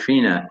 Barbara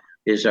DeFina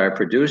is our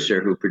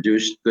producer, who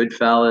produced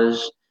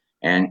Goodfellas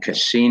and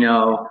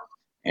Casino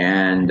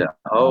and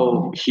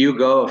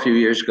Hugo a few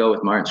years ago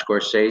with Martin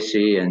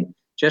Scorsese, and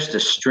just a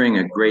string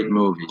of great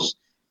movies.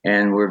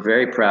 And we're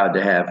very proud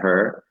to have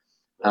her.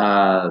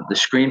 The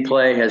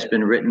screenplay has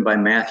been written by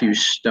Matthew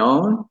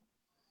Stone,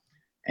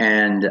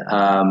 and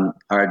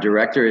our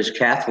director is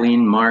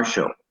Kathleen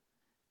Marshall.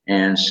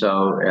 And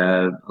so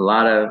a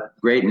lot of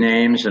great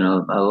names, and a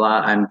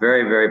lot. I'm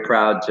very, very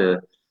proud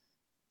to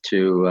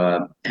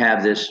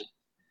have this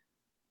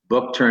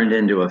book turned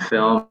into a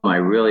film. I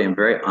really am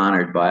very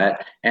honored by it,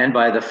 and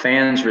by the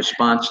fans'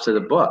 response to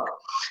the book.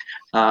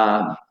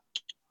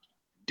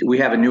 Do we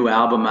have a new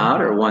album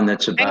out, or one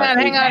that's about?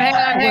 Hang on.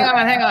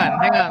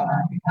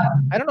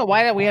 I don't know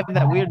why we have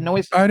that weird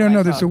noise. I don't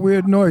know. There's a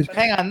weird noise. But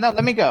hang on. No,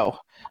 let me go.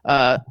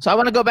 So I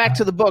want to go back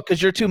to the book because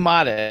you're too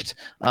modest.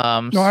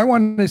 No, I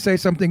want to say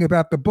something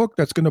about the book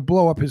that's going to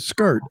blow up his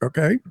skirt.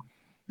 Okay.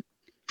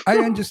 I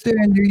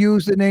understand you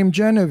use the name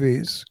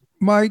Genovese.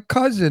 My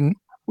cousin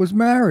was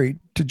married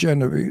to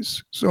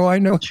Genovese, so I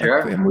know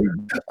Sure. that family.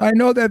 I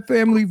know that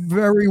family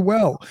very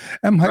well.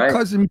 And my Right.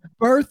 cousin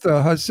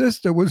Bertha, her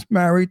sister, was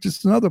married to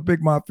another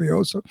big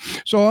mafioso.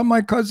 So on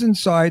my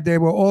cousin's side, they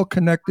were all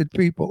connected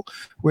people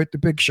with the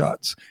big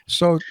shots.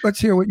 So let's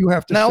hear what you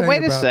have to No, say.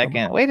 wait a about second.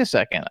 them. Wait a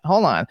second.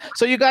 Hold on.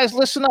 So you guys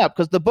listen up,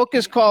 because the book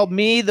is called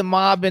Me, the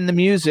Mob, and the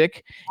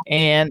Music,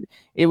 and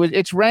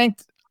it's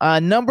ranked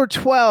number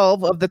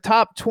 12 of the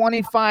top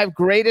 25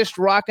 greatest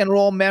rock and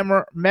roll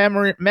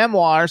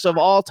memoirs of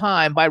all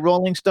time by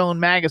Rolling Stone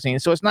magazine.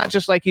 So it's not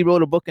just like he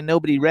wrote a book and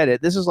nobody read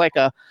it. This is like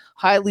a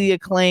highly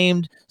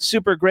acclaimed,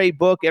 super great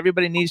book.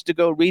 Everybody needs to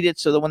go read it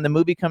so that when the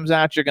movie comes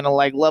out, you're gonna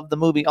love the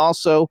movie.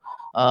 Also,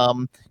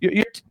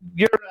 you're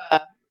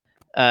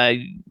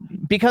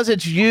because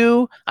it's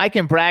you, I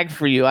can brag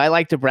for you. I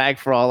like to brag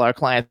for all our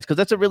clients because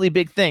that's a really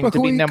big thing But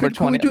to be number 20.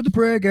 Can we do the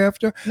brag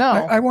after? No.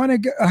 I want to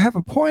get. I have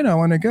a point I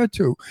want to get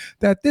to.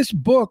 That this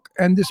book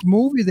and this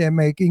movie they're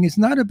making is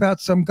not about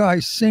some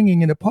guy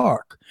singing in a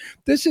park.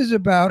 This is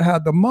about how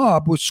the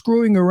mob was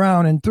screwing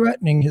around and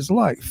threatening his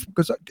life.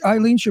 Because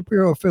Eileen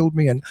Shapiro filled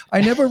me in.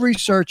 I never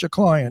research a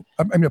client.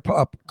 I mean,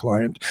 a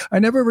client. I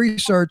never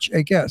research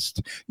a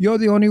guest. You're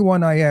the only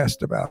one I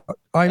asked about.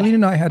 Eileen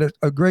and I had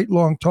a great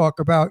long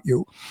talk about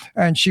you,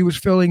 and she was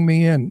filling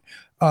me in.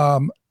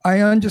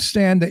 I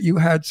understand that you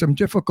had some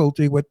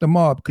difficulty with the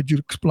mob. Could you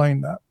explain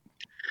that?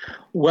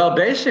 Well,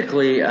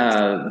 basically,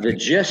 the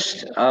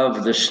gist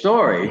of the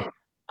story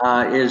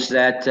is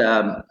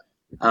that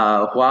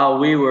while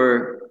we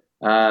were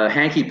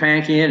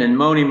hanky-pankying and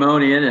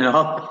money-moneying and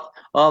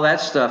all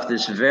that stuff,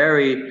 this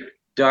very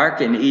dark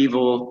and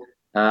evil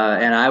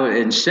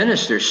and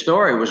sinister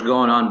story was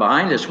going on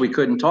behind us we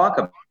couldn't talk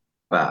about.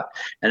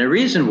 And the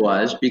reason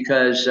was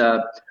because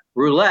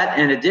Roulette,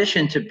 in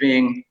addition to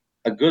being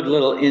a good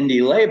little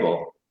indie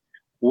label,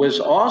 was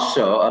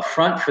also a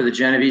front for the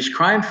Genovese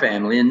crime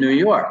family in New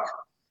York.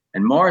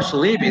 And Morris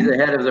Levy, the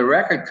head of the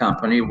record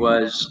company,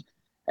 was,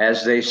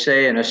 as they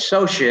say, an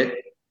associate,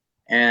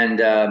 and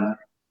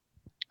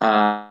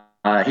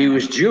he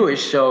was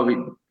Jewish,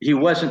 so he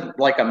wasn't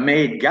like a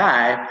made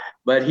guy,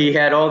 but he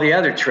had all the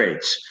other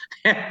traits.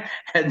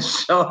 And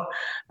so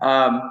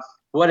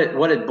what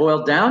it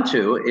boiled down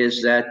to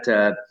is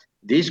that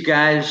these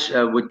guys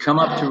would come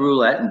up to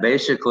Roulette and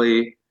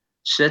basically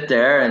sit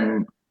there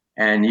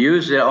and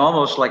use it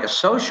almost like a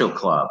social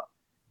club.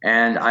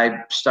 And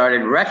I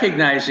started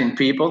recognizing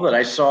people that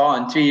I saw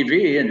on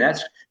TV, and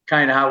that's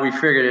kind of how we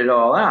figured it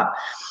all out.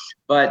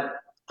 But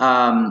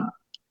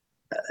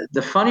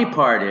the funny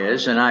part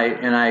is, and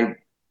I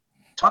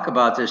talk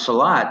about this a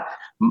lot,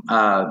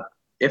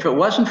 if it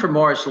wasn't for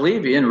Morris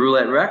Levy and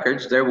Roulette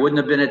Records, there wouldn't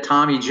have been a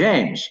Tommy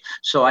James.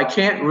 So I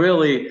can't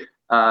really,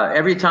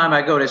 every time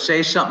I go to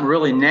say something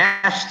really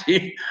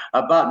nasty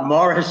about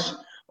Morris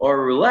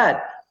or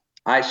Roulette,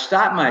 I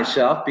stop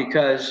myself,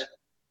 because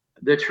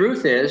the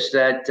truth is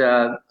that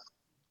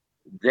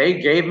they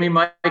gave me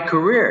my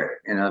career,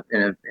 and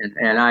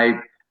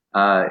I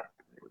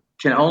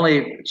can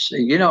only,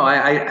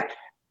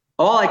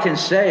 all I can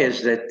say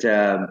is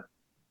that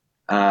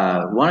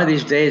one of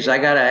these days I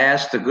got to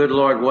ask the good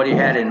Lord what he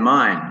had in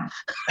mind.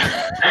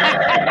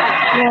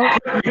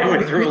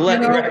 With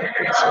Roulette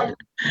Records.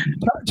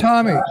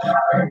 Tommy,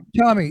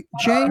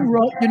 Jane,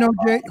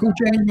 who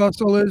Jane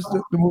Russell is,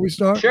 the movie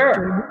star?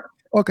 Sure.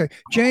 Okay,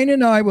 Jane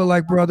and I were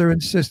like brother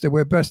and sister.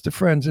 We're best of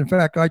friends. In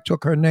fact, I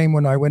took her name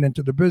when I went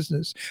into the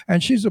business,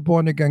 and she's a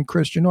born-again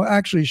Christian. Or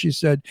actually, she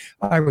said,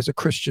 I was a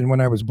Christian when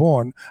I was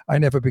born. I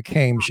never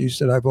became. She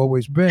said, I've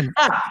always been.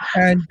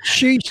 And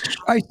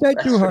I said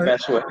to her,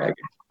 That's the best way.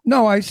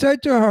 no, I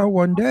said to her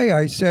one day,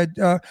 I said,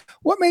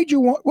 what made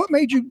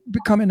you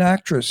become an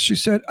actress? She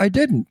said, I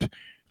didn't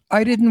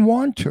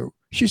want to.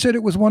 She said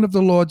it was one of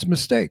the Lord's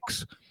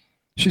mistakes.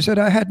 She said,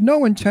 I had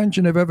no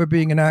intention of ever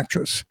being an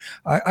actress.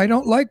 I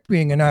don't like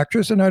being an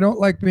actress, and I don't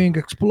like being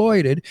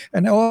exploited.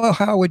 And all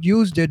Howard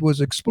Hughes did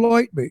was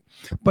exploit me.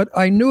 But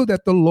I knew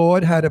that the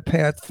Lord had a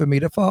path for me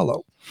to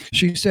follow.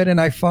 She said,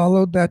 and I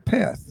followed that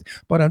path.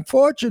 But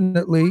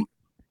unfortunately,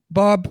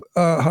 Bob,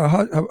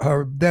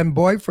 her then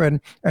boyfriend,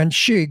 and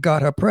she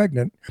got her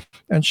pregnant,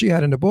 and she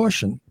had an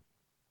abortion.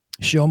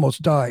 She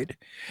almost died,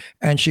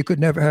 and she could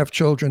never have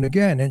children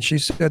again. And she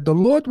said, the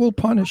Lord will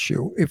punish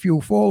you if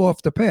you fall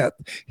off the path.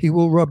 He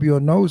will rub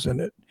your nose in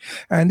it.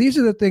 And these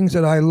are the things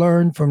that I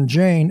learned from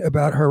Jane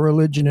about her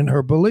religion and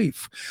her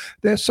belief.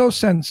 They're so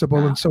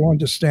sensible and so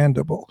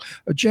understandable.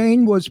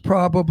 Jane was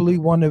probably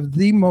one of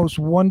the most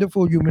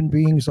wonderful human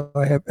beings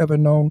I have ever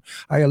known.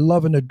 I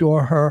love and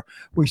adore her.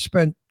 We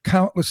spent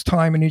countless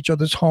time in each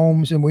other's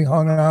homes, and we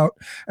hung out,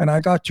 and I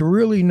got to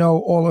really know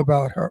all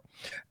about her.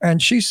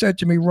 And she said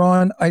to me,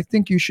 Ron, I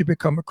think you should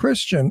become a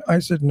Christian. I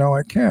said, no,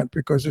 I can't,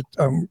 because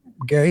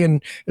gay,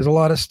 and there's a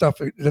lot of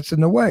stuff that's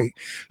in the way.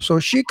 So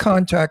she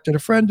contacted a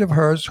friend of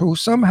hers who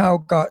somehow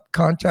got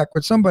contact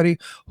with somebody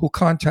who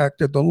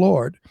contacted the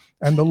Lord.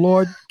 And the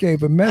Lord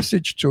gave a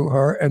message to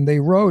her, and they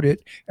wrote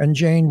it, and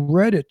Jane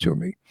read it to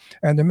me.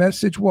 And the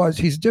message was,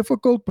 he's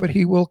difficult, but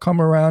he will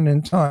come around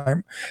in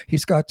time.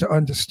 He's got to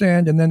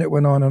understand. And then it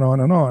went on and on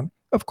and on.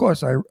 Of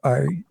course, I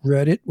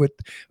read it with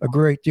a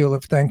great deal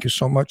of thank you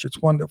so much.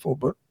 It's wonderful.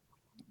 But,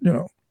 you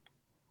know.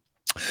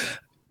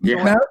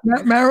 Yeah.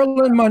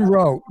 Marilyn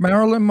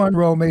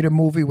Monroe made a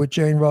movie with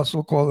Jane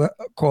Russell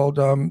called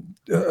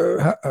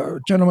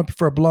Gentlemen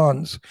Prefer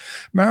Blondes.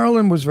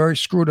 Marilyn was very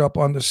screwed up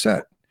on the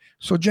set.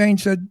 So Jane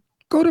said,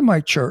 go to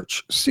my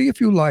church, see if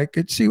you like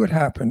it, see what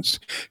happens.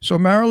 So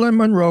Marilyn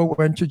Monroe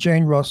went to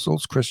Jane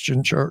Russell's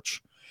Christian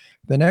church.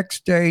 The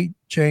next day,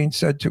 Jane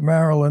said to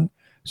Marilyn,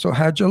 so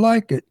how'd you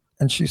like it?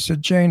 And she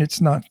said, Jane, it's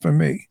not for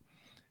me.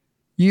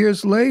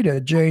 Years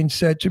later, Jane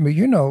said to me,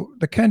 you know,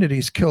 the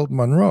Kennedys killed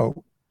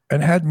Monroe.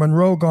 And had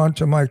Monroe gone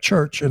to my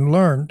church and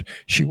learned,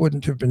 she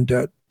wouldn't have been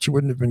dead. She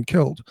wouldn't have been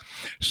killed.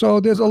 So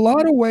there's a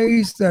lot of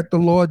ways that the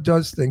Lord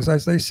does things.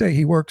 As they say,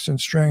 he works in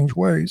strange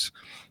ways.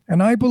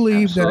 And I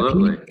believe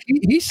Absolutely. that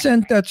he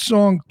sent that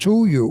song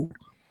to you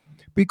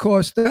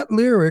because that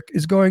lyric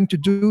is going to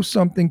do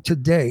something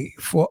today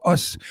for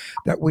us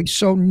that we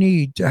so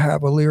need to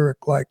have a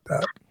lyric like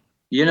that.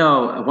 You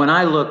know, when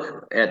I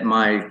look at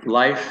my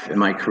life and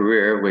my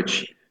career,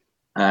 which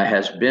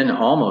has been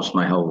almost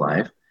my whole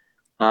life,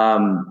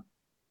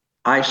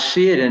 I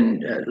see it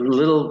in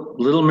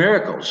little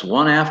miracles,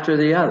 one after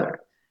the other.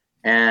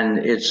 And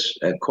it's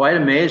quite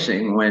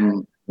amazing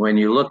when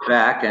you look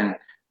back and,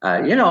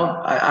 you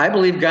know, I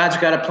believe God's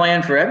got a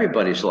plan for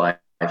everybody's life.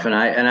 And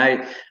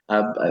I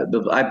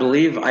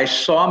believe I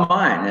saw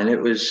mine, and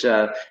it was,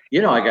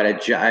 you know,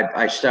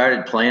 I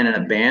started playing in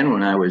a band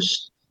when I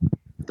was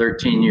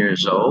 13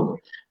 years old,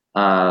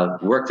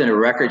 worked in a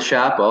record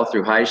shop all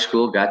through high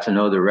school, got to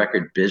know the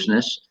record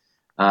business,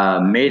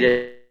 made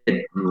it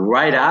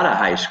right out of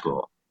high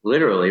school,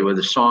 literally, with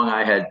a song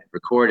I had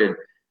recorded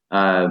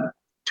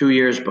 2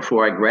 years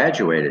before I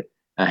graduated,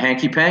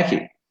 Hanky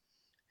Panky.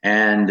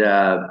 And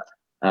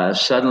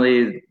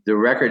suddenly the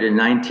record in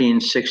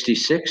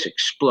 1966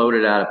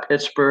 exploded out of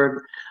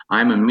Pittsburgh.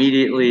 I'm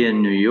immediately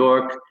in New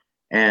York.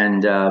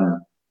 And,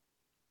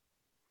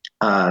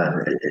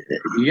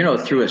 you know,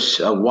 through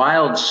a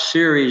wild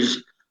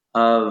series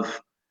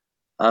of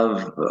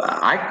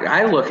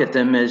I look at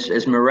them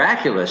as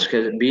miraculous,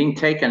 because being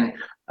taken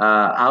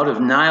out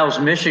of Niles,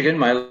 Michigan,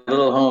 my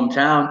little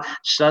hometown,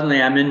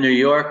 suddenly I'm in New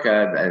York.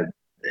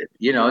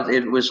 You know,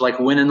 it was like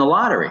winning the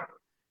lottery.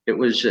 It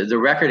was the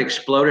record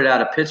exploded out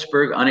of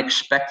Pittsburgh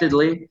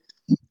unexpectedly,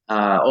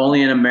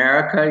 only in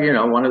America, you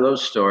know, one of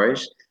those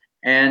stories.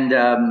 And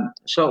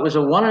so it was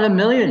a 1 in a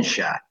million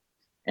shot.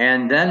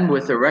 And then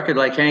with a record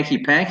like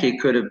Hanky Panky,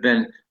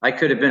 I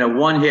could have been a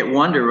one-hit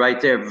wonder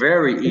right there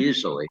very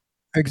easily.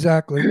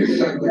 Exactly.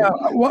 Now,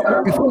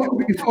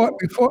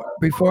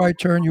 before I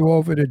turn you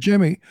over to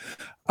Jimmy,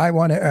 I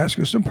want to ask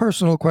you some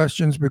personal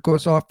questions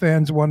because our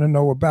fans want to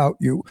know about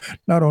you,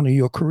 not only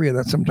your career,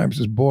 that sometimes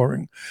is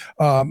boring.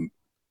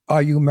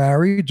 Are you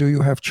married? Do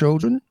you have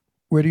children?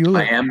 Where do you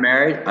live? I am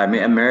married.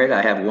 I'm married.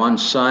 I have one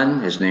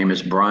son. His name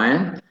is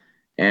Brian,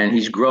 and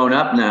he's grown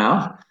up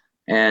now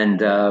and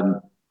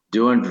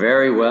doing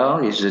very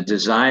well. He's a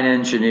design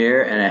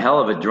engineer and a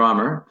hell of a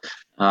drummer.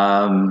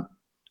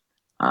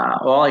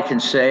 All I can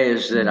say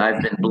is that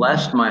I've been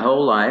blessed my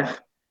whole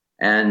life.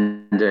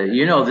 And,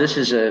 you know, this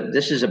is a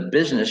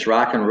business,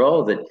 rock and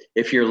roll, that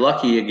if you're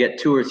lucky, you get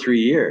 2 or 3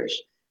 years.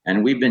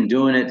 And we've been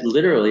doing it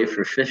literally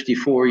for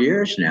 54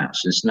 years now,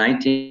 since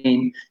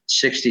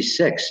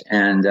 1966.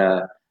 And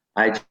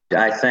I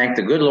thank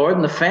the good Lord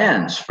and the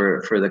fans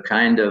for the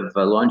kind of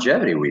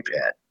longevity we've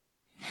had.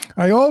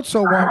 I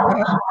also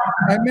want,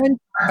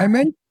 I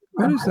meant,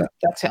 what is that?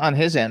 That's on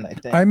his end, I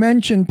think. I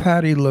mentioned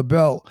Patti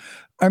LaBelle.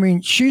 I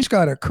mean, she's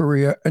got a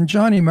career, and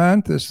Johnny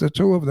Mathis, the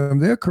two of them,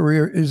 their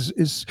career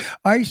is.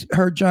 I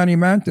heard Johnny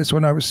Mathis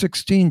when I was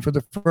 16 for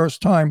the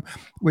first time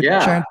with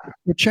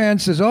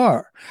Chances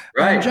Are.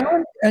 Right.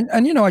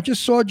 And you know, I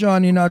just saw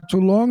Johnny not too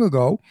long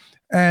ago,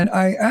 and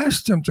I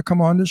asked him to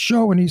come on the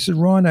show, and he said,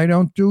 Ron, I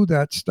don't do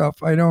that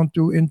stuff. I don't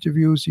do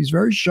interviews. He's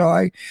very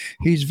shy.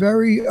 He's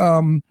very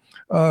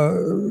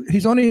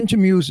he's only into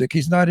music.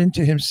 He's not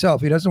into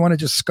himself. He doesn't want to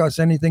discuss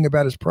anything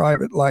about his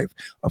private life.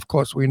 Of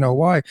course, we know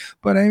why.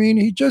 But I mean,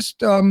 he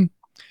just,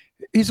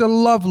 he's a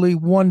lovely,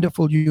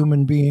 wonderful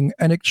human being,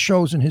 and it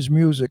shows in his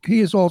music. He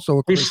is also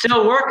a Christian. He's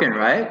still working,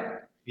 right?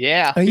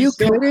 Yeah. Are you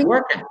kidding?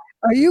 Working.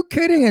 Are you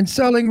kidding? And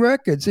selling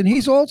records. And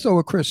he's also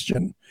a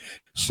Christian.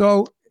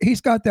 So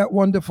he's got that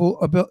wonderful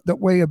that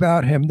way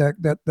about him,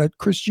 that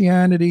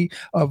Christianity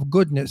of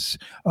goodness.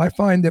 I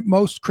find that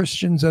most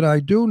Christians that I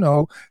do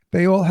know,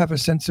 they all have a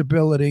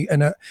sensibility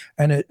and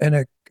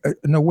an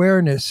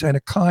awareness and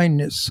a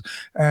kindness,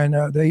 and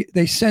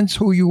they sense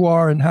who you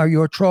are and how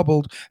you're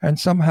troubled, and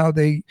somehow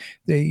they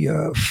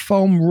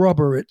foam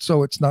rubber it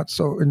so it's not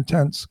so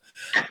intense.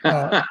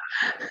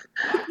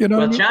 You know,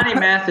 well, Johnny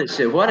Mathis,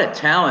 what a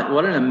talent!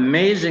 What an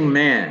amazing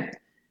man!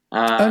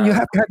 And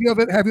have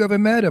you ever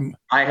met him?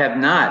 I have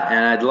not,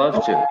 and I'd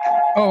love to.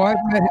 Oh,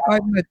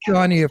 I've met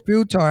Johnny a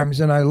few times,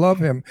 and I love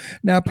him.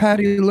 Now,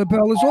 Patti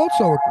LaBelle is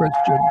also a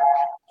Christian.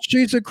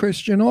 She's a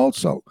Christian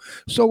also.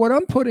 So what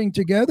I'm putting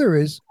together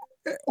is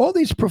all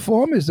these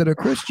performers that are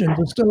Christians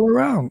are still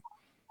around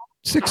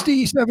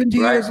 60, 70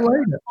 years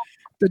later.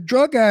 The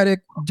drug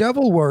addict,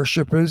 devil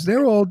worshippers,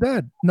 they're all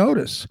dead.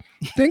 Notice.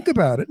 Think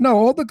about it. No,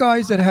 all the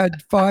guys that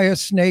had fire,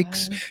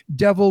 snakes,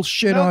 devil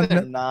shit on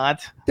they're them.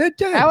 not. They're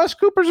dead. Alice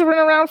Cooper's been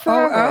around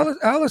forever.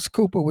 Alice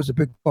Cooper was a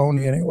big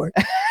phony anyway.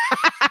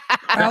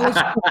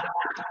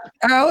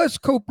 Alice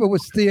Cooper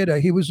was theater.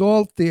 He was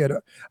all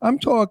theater. I'm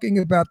talking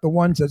about the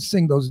ones that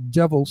sing those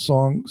devil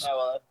songs.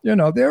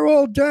 They're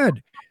all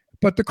dead.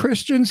 But the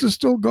Christians are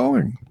still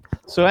going.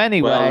 So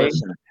anyway. Well,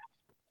 listen.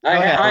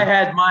 I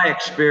had my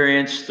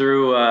experience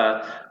through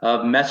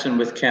of messing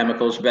with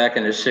chemicals back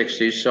in the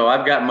 60s, so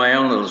I've got my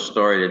own little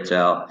story to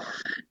tell,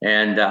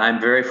 and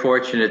I'm very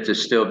fortunate to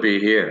still be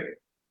here.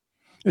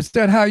 Is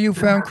that how you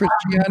found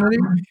Christianity?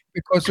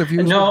 Because of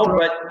you? No,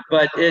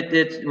 but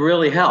it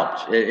really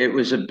helped. It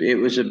was a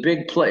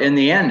big plus. In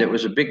the end, it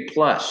was a big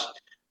plus.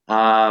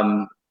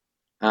 I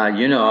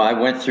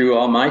went through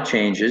all my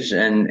changes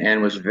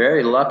and was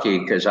very lucky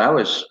because I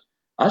was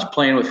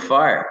playing with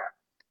fire.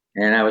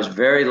 And I was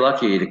very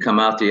lucky to come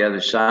out the other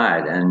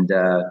side. And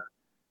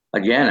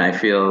again, I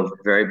feel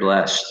very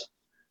blessed.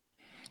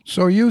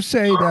 So you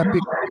say that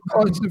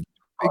because of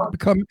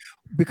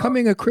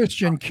becoming a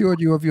Christian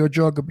cured you of your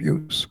drug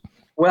abuse?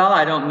 Well,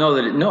 I don't know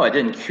that it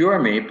didn't cure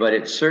me, but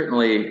it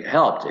certainly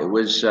helped. It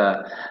was,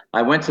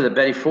 I went to the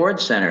Betty Ford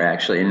Center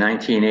actually in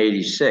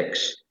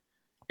 1986.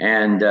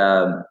 And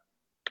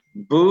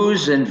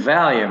booze and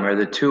Valium are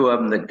the two of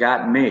them that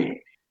got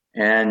me.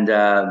 And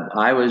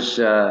I was,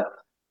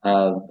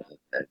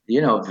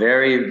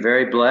 very,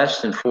 very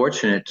blessed and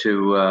fortunate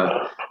to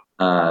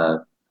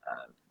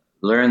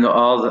learn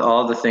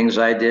all the things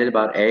I did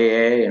about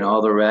AA and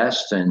all the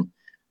rest. And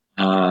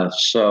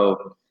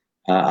so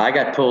I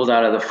got pulled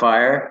out of the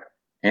fire,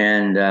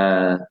 and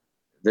the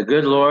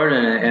good Lord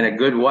and a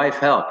good wife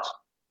helped.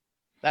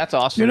 That's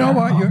awesome. You know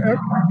what? You're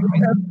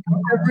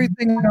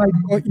everything I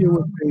thought you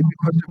would be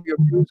because of your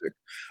music.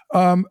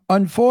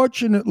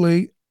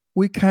 Unfortunately,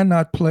 we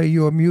cannot play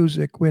your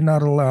music. We're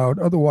not allowed.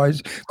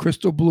 Otherwise,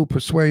 Crystal Blue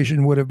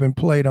Persuasion would have been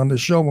played on the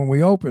show when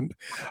we opened.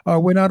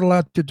 We're not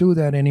allowed to do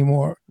that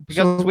anymore.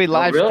 Because we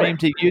live stream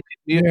to YouTube.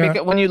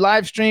 Because when you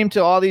live stream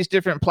to all these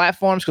different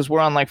platforms, because we're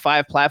on like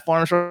 5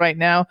 platforms right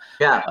now,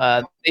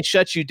 they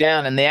shut you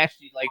down, and they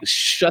actually like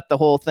shut the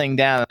whole thing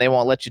down, and they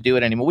won't let you do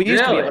it anymore. We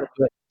used to be able to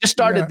do it. Just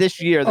started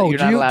this year that you're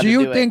not allowed to do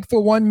it. Do you think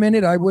for 1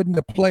 minute I wouldn't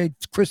have played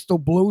Crystal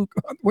Blue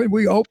when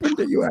we opened?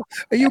 Are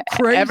you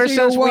crazy? Ever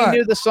since we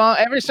knew the song,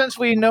 ever since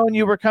we known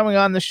you were coming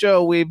on the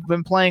show, we've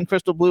been playing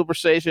Crystal Blue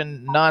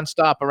Persuasion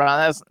nonstop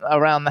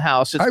around the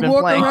house. It's been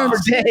playing for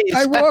days.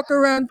 I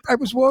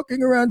was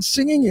walking around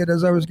singing it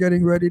as I was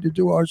getting ready to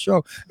do our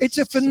show. It's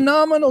a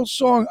phenomenal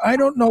song. I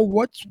don't know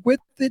what's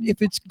with it,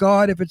 if it's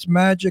God, if it's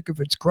magic,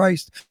 if it's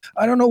Christ.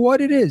 I don't know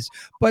what it is,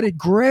 but it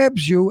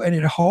grabs you and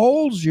it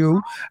holds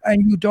you,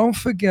 and you don't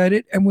forget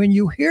it. And when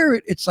you hear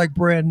it, it's like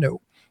brand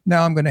new.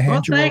 Now I'm going to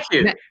hand you over. Thank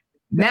you.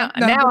 Now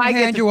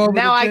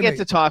I get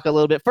to talk a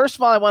little bit. First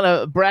of all, I want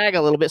to brag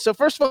a little bit. So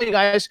first of all, you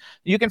guys,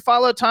 you can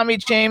follow Tommy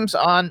James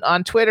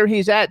on Twitter.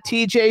 He's at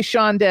TJ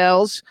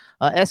Shondells,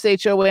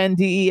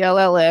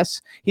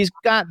 SHONDELLS. He's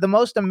got the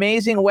most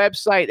amazing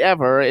website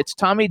ever. It's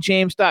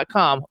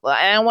TommyJames.com.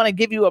 I want to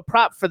give you a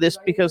prop for this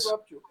because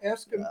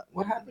ask him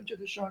what happened to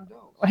the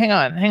Shondells. Hang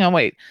on,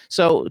 wait.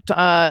 So it's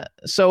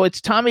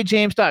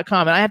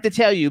TommyJames.com, and I have to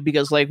tell you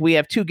because like we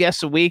have 2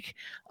 guests a week.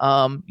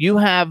 You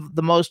have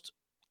the most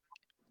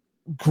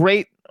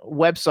great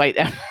website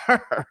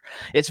ever.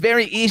 It's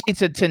very easy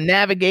to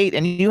navigate,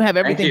 and you have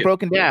everything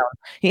broken down.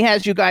 He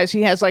has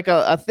like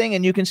a thing,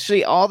 and you can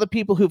see all the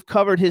people who've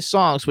covered his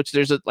songs, which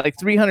there's like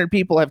 300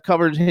 people have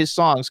covered his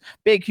songs.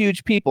 Big,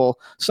 huge people,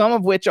 some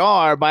of which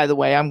are, by the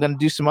way, I'm going to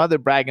do some other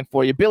bragging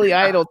for you. Billy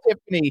Idol,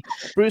 Tiffany,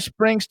 Bruce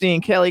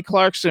Springsteen, Kelly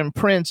Clarkson,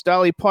 Prince,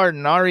 Dolly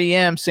Parton,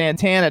 REM,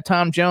 Santana,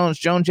 Tom Jones,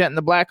 Joan Jett and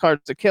the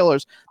Blackhearts, The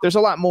Killers. There's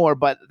a lot more,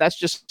 but that's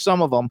just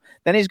some of them.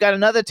 Then he's got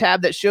another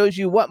tab that shows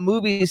you what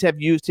movies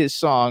have used his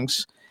songs.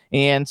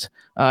 And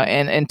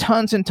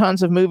tons and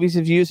tons of movies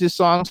have used his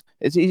songs.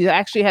 He's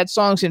actually had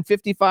songs in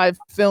 55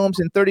 films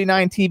and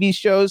 39 TV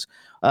shows.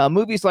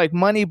 Movies like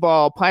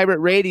Moneyball, Pirate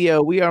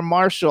Radio, We Are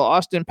Marshall,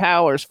 Austin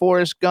Powers,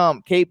 Forrest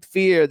Gump, Cape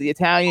Fear, The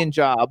Italian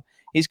Job.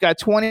 He's got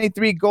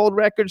 23 gold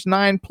records,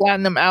 9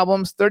 platinum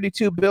albums,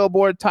 32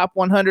 Billboard Top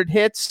 100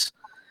 hits.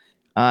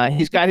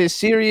 He's got his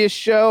Sirius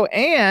show,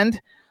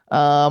 and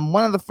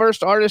one of the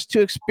first artists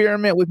to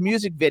experiment with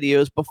music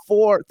videos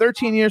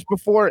 13 years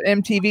before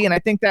MTV, and I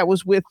think that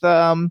was with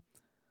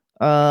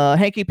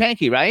Hanky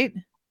Panky, right?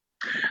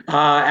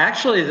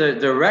 Actually,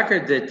 the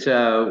record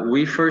that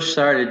we first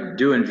started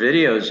doing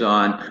videos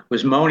on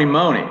was Moni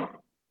Moni.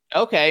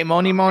 Okay,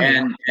 Moni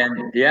Moni.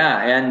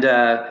 And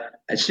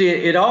see,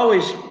 it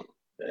always,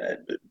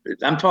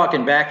 I'm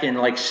talking back in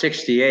like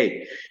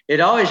 68, it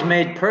always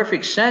made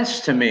perfect sense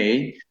to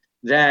me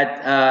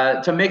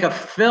that to make a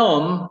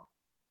film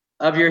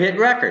of your hit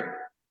record.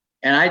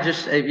 And I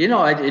just,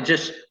 it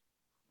just,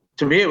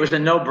 to me, it was a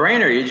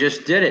no-brainer. You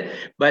just did it.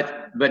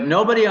 But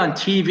nobody on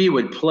TV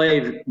would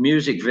play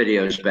music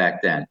videos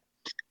back then.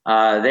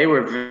 They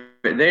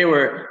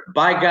were,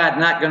 by God,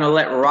 not going to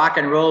let rock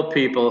and roll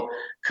people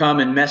come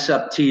and mess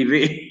up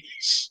TV.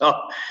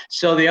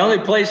 So the only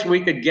place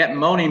we could get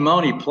Moni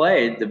Moni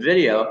played, the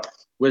video,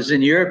 was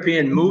in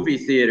European movie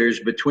theaters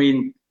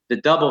between the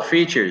double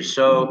features.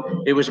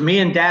 So it was me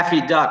and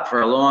Daffy Duck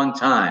for a long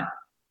time.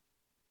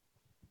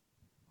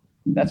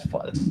 That's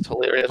fun. It's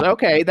hilarious.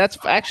 Okay, that's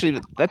actually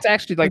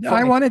like.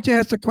 I wanted to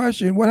ask a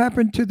question. What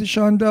happened to the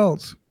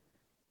Shondells?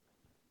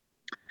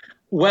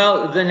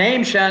 Well, the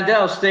name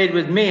Shondell stayed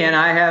with me, and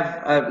I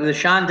have the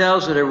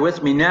Shondells that are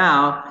with me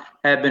now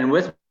have been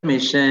with me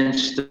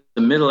since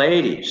the middle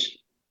 80s.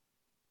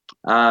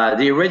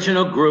 The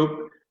original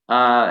group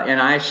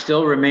and I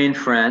still remain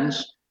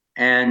friends,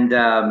 and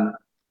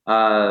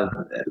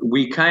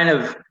we kind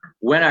of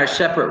went our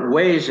separate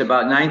ways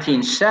about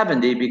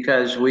 1970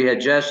 because we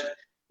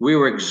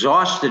were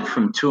exhausted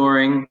from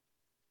touring,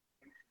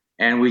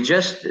 and we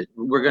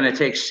were going to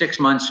take 6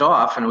 months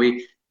off, and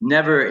we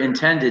never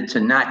intended to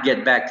not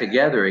get back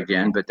together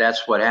again, but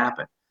that's what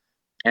happened.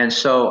 And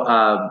so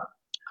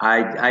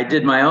I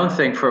did my own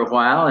thing for a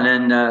while, and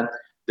then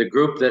the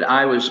group that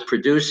I was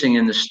producing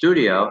in the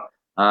studio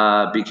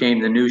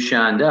became the New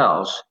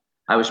Shondells.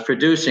 I was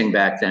producing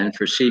back then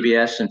for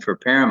CBS and for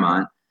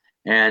Paramount,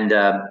 and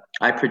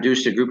I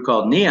produced a group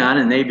called Neon,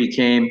 and they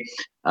became,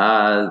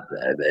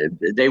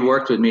 they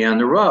worked with me on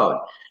the road.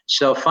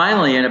 So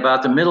finally, in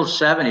about the middle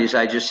 70s,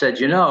 I just said,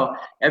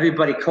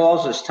 everybody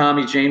calls us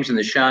Tommy James and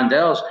the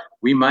Shondells.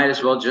 We might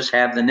as well just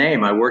have the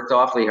name. I worked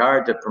awfully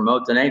hard to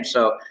promote the name.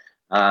 So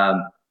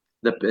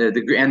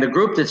the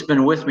group that's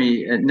been with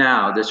me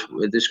now, this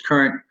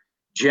current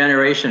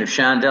generation of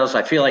Shondells,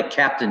 I feel like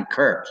Captain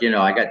Kirk.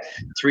 I got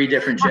 3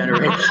 different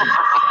generations of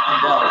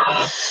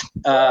Shondells,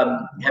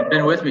 have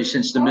been with me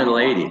since the middle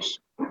 80s.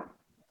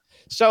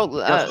 So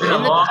it's been a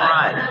long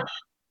ride.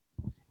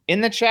 In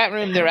the chat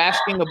room, they're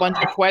asking a bunch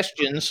of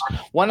questions.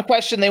 One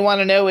question they want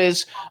to know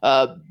is,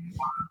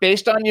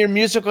 based on your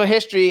musical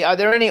history, are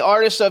there any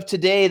artists of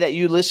today that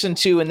you listen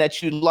to and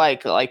that you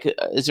like? Like,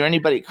 is there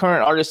anybody,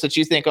 current artists that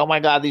you think, oh my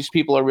God, these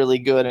people are really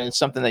good, and it's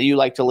something that you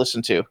like to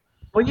listen to?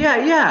 Well,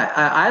 yeah.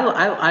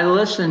 I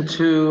listen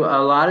to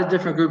a lot of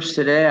different groups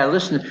today.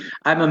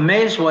 I'm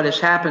amazed what has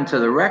happened to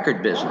the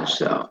record business,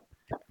 though.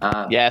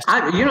 Yes.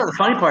 The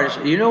funny part is,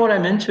 what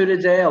I'm into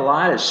today a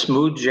lot is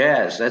smooth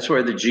jazz. That's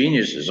where the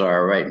geniuses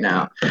are right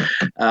now.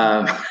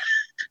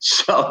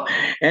 So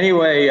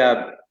anyway,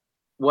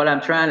 what I'm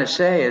trying to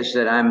say is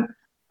that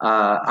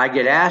I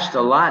get asked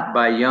a lot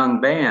by young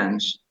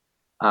bands,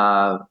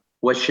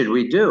 what should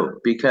we do?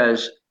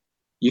 Because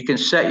you can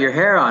set your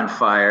hair on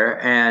fire,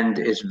 and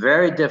it's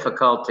very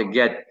difficult to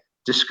get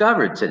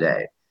discovered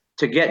today.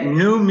 To get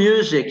new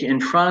music in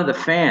front of the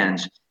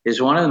fans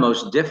is one of the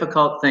most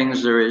difficult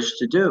things there is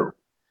to do.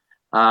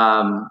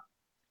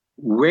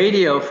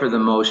 Radio, for the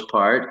most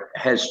part,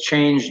 has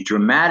changed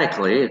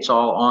dramatically. It's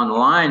all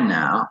online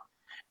now.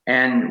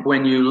 And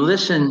when you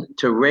listen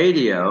to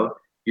radio,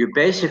 you're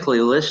basically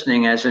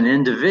listening as an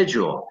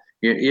individual.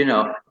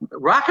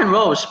 Rock and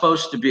roll is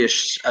supposed to be a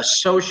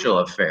social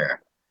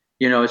affair.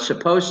 It's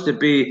supposed to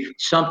be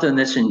something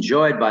that's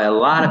enjoyed by a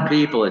lot of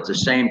people at the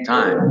same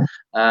time,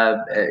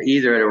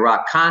 either at a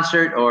rock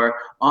concert or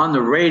on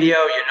the radio,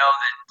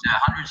 that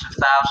hundreds of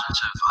thousands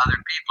of other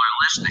people are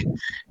listening.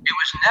 It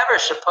was never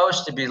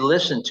supposed to be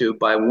listened to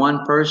by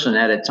one person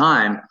at a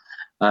time,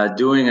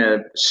 doing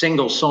a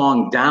single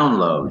song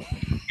download.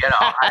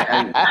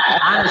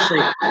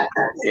 Honestly,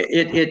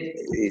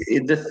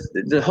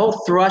 the whole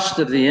thrust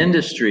of the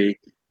industry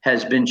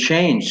has been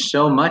changed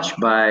so much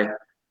by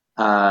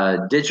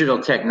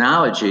digital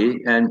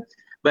technology,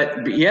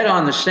 but yet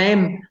on the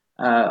same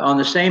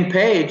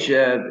page,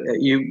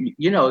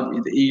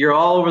 you're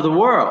all over the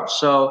world.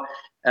 So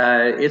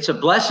it's a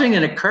blessing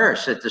and a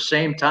curse at the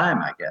same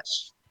time, I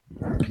guess.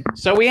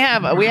 So we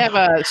have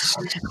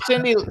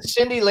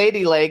Cindy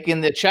Lady Lake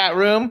in the chat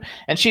room,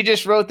 and she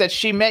just wrote that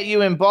she met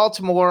you in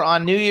Baltimore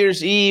on New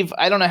Year's Eve.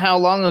 I don't know how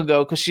long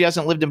ago, because she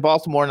hasn't lived in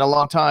Baltimore in a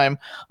long time.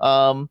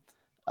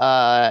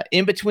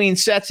 In between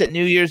sets at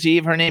New Year's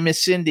Eve. Her name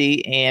is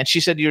Cindy, and she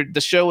said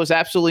the show was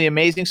absolutely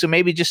amazing. So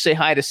maybe just say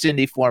hi to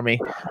Cindy for me.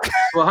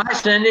 Well, hi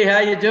Cindy, how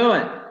you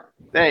doing?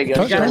 There you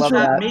go. You gotta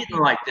stop meeting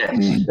like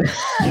this.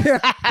 Yeah,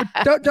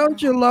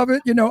 don't you love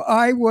it?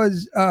 I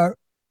was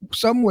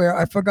somewhere,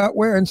 I forgot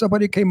where, and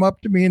somebody came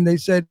up to me and they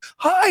said,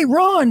 "Hi,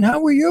 Ron,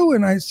 how are you?"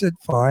 And I said,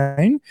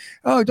 "Fine."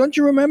 "Oh, don't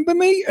you remember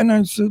me?" And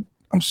I said,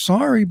 "I'm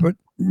sorry, but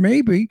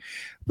maybe."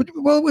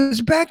 Well, it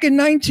was back in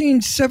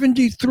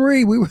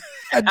 1973. We were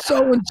at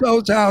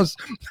so-and-so's house.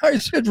 I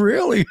said,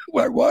 "Really?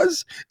 What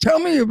was? Tell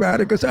me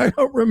about it, because I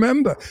don't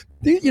remember."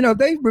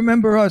 They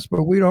remember us,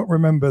 but we don't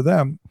remember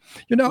them.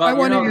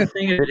 The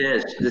thing of it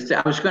is,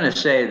 I was going to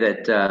say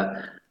that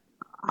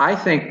I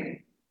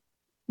think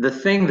the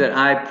thing that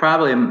I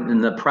probably am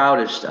the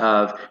proudest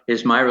of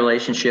is my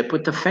relationship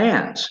with the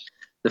fans.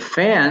 the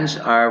fans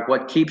are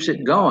what keeps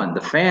it going.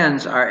 The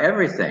fans are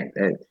everything.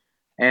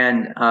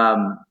 And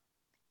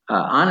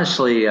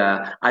honestly,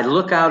 I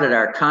look out at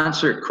our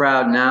concert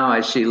crowd now.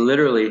 I see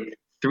literally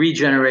 3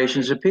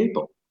 generations of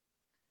people,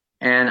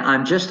 and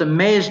I'm just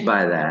amazed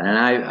by that. And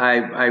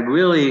I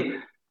really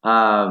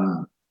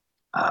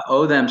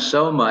owe them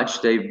so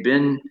much. They've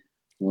been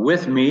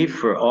with me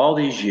for all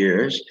these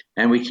years,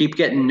 and we keep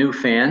getting new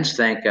fans,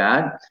 thank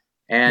God.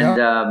 And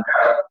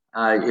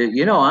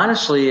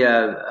honestly,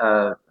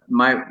 the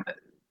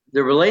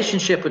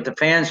relationship with the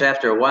fans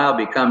after a while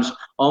becomes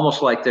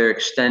almost like their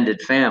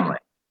extended family.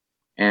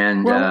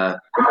 And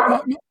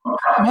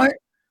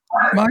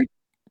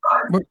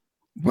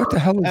what the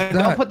hell is that?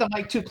 Don't put the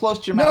mic too close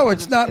to your mouth. No,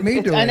 it's not me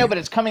doing it. I know, but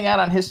it's coming out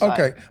on his side.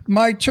 Okay.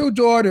 My 2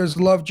 daughters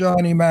love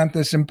Johnny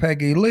Mathis and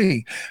Peggy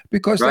Lee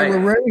because they were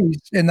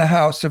raised in the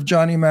house of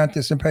Johnny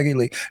Mathis and Peggy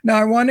Lee. Now,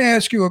 I want to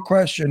ask you a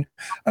question,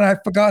 and I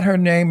forgot her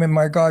name, and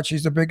my God,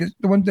 she's the biggest,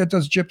 the one that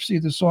does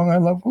Gypsy, the song I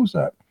love. Who's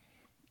that?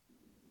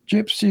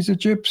 Gypsy's a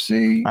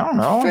Gypsy. I don't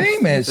know.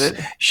 Famous.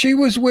 She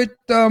was with,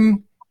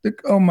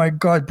 oh my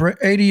God,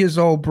 80 years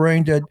old,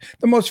 brain dead.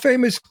 The most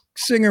famous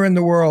singer in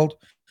the world.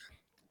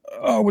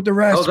 Oh, with the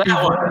raspy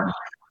voice.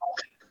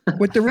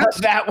 With the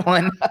that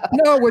one.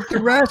 No, with the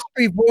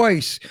raspy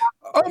voice.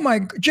 Oh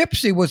my,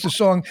 Gypsy was the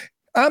song.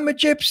 I'm a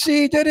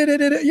gypsy,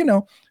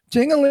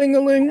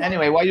 ting-a-ling-a-ling.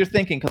 Anyway, while you're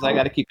thinking, because I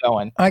got to keep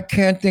going. I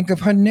can't think of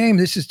her name.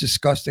 This is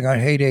disgusting. I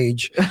hate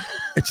age.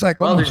 It's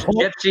like, well, there's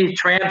gypsy,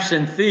 tramps,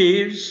 and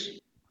thieves.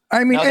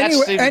 I mean,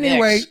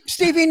 anyway,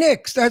 Stevie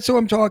Nicks. That's who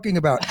I'm talking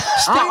about.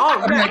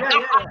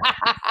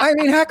 I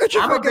mean, how could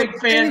you forget? I'm a big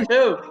fan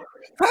too.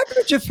 How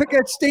could you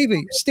forget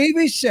Stevie?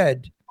 Stevie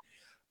said,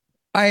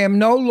 I am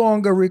no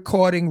longer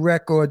recording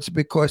records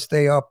because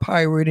they are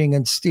pirating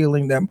and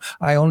stealing them.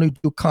 I only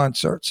do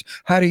concerts.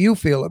 How do you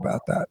feel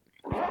about that?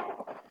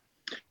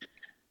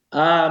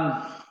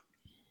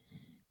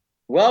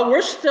 Well,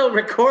 we're still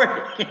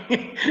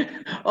recording.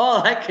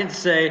 All I can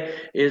say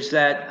is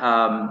that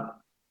I'm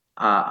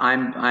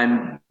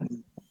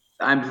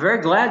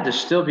very glad to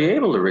still be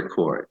able to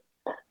record.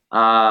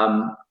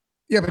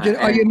 Yeah, but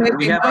are you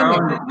making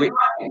money?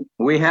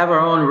 We have our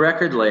own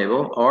record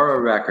label,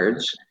 Aura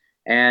Records,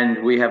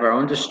 and we have our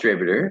own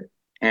distributor,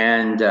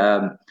 and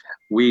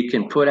we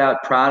can put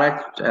out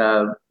product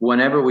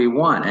whenever we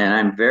want, and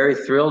I'm very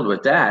thrilled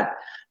with that.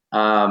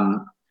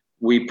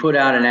 We put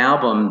out an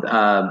album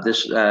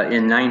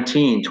in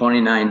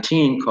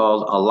 2019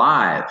 called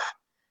Alive,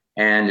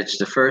 and it's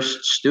the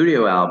first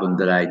studio album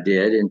that I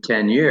did in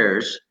 10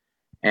 years,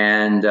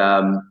 and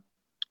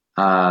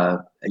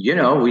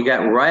we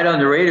got right on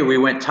the radio. We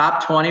went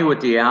top 20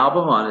 with the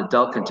album on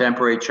adult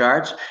contemporary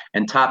charts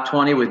and top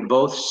 20 with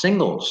both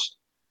singles.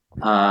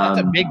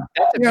 That's a big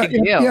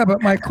deal. Yeah,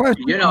 but my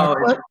question,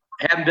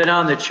 haven't been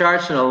on the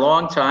charts in a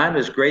long time.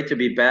 It's great to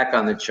be back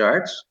on the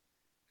charts.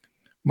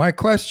 My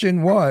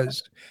question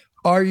was,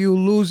 are you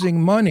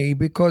losing money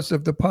because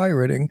of the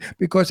pirating?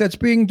 Because that's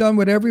being done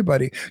with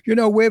everybody.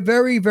 We're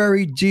very,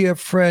 very dear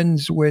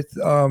friends with,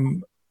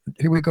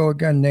 here we go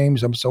again,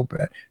 names, I'm so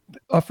bad.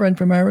 A friend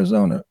from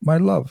Arizona, my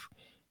love.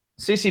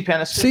 Cece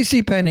Peniston.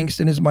 Cece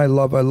Penningston is my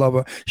love. I love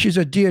her. She's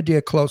a dear,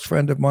 dear close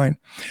friend of mine.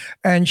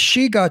 And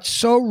she got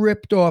so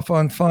ripped off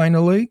on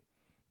Finally.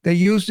 They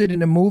used it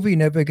in a movie,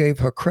 never gave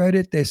her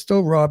credit. They're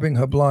still robbing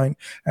her blind.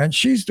 And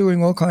she's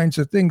doing all kinds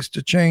of things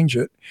to change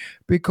it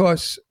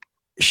because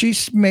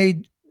she's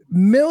made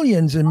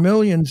millions and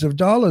millions of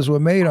dollars were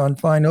made on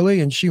Finally,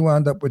 and she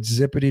wound up with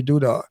zippity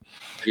doo-dah.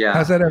 Yeah.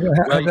 Has that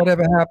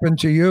ever happened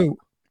to you?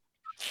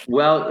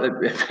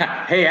 Well,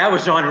 hey, I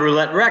was on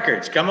Roulette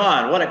Records. Come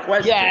on, what a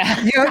question! Yeah.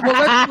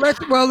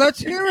 Let's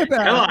hear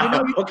about Come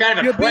on, what kind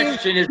of a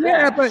question is that?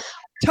 Yeah, but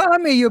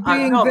Tommy, you're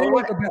being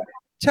vague about.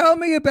 Tell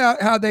me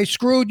about how they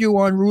screwed you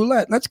on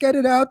Roulette. Let's get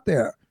it out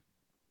there.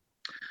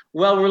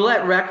 Well,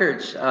 Roulette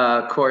Records,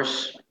 of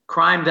course,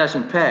 crime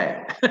doesn't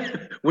pay.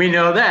 We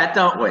know that,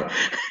 don't we?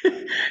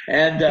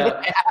 And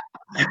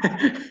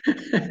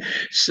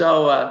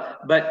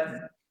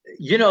but.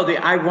 The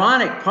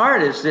ironic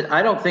part is that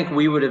I don't think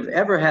we would have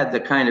ever had the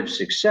kind of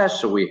success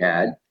that we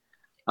had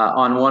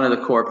on one of the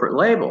corporate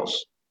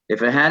labels.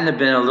 If it hadn't have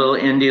been a little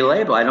indie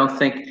label, I don't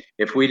think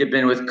if we'd have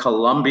been with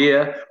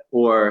Columbia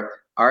or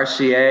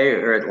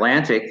RCA or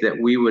Atlantic that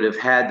we would have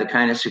had the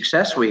kind of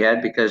success we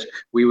had because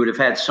we would have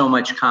had so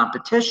much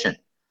competition.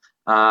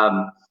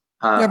 But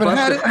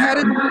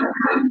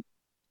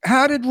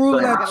how did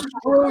Roulette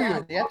screw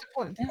you?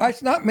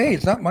 It's not me.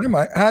 It's not my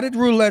mind. How did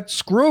Roulette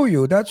screw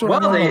you? That's what.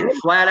 Well, they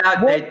flat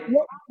out.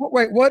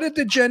 What did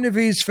the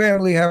Genovese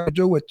family have to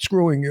do with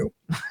screwing you?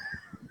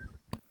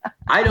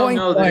 I don't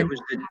know that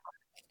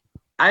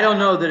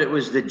it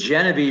was the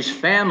Genovese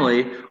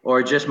family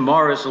or just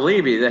Morris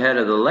Levy, the head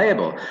of the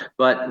label,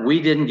 but we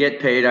didn't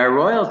get paid our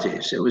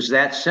royalties. It was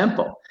that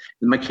simple.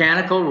 The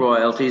mechanical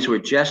royalties were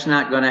just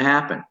not going to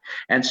happen,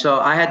 and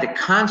so I had to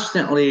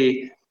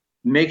constantly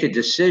make a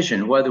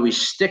decision whether we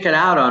stick it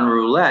out on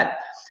Roulette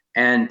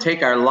and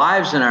take our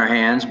lives in our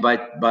hands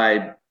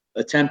by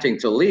attempting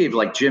to leave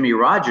like Jimmy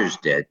Rogers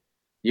did.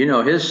 You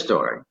know his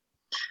story.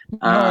 No,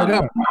 I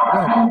don't.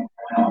 No.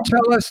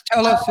 Tell us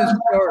his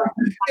story.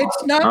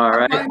 It's not All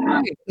right. my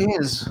night.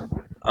 It is.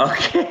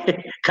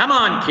 Okay, come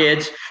on,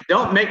 kids.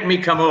 Don't make me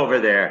come over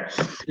there.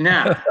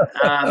 Now,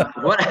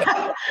 what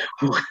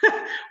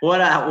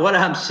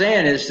I'm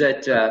saying is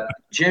that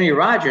Jimmy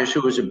Rogers,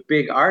 who was a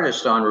big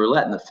artist on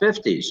roulette in the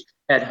 '50s,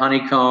 had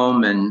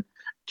Honeycomb and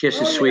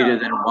Kisses Sweeter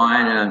Than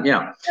Wine, and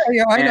Yeah,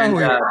 I know who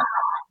he is.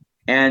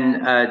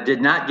 and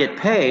did not get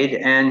paid,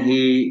 and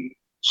he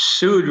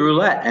sued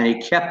roulette, and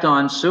he kept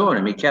on suing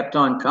him. He kept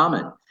on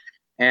coming,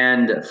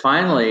 and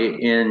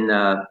finally, in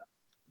I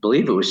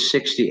believe it was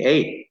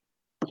 '68.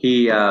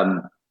 He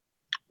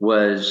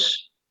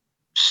was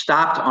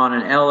stopped on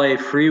an LA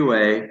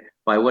freeway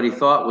by what he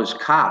thought was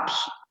cops,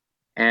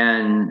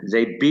 and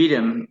they beat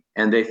him,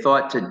 and they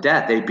thought to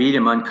death. They beat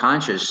him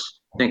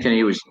unconscious, thinking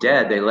he was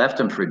dead. They left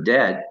him for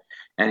dead,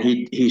 and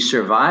he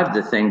survived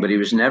the thing, but he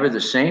was never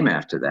the same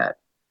after that.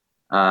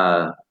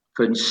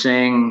 Couldn't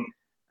sing,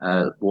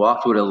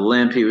 walked with a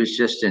limp. He was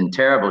just in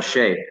terrible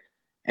shape,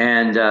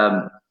 and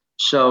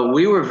so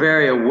we were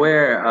very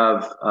aware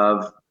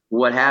of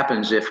what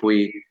happens if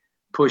we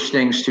push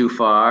things too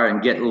far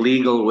and get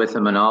legal with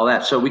them and all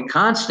that. So we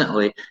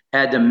constantly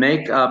had to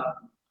make up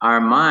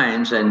our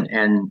minds, and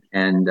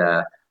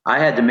I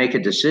had to make a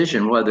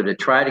decision whether to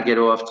try to get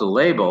off the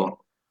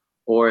label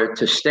or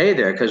to stay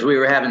there, because we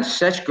were having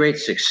such great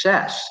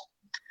success.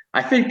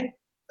 I think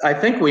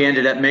we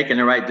ended up making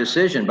the right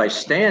decision by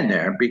staying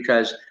there,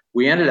 because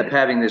we ended up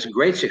having this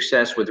great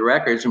success with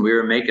records, and we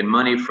were making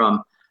money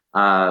from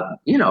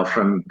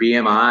from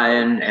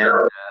BMI and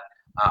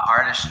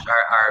artists,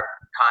 our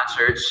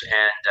concerts,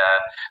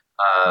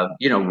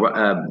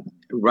 and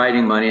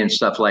writing money and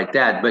stuff like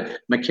that. But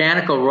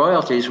mechanical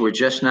royalties were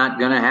just not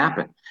going to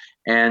happen,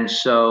 and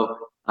so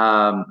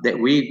that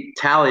we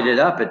tallied it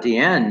up at the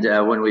end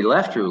when we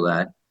left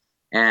roulette,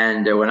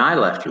 and when I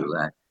left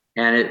roulette,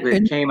 and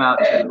it came out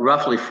to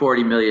roughly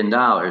 $40 million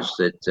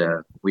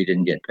that we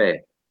didn't get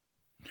paid.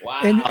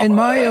 Wow.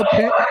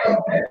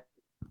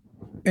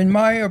 In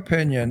my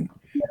opinion,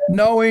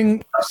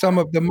 knowing some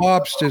of the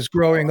mobsters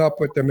growing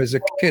up with them as a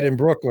kid in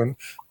Brooklyn,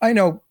 I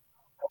know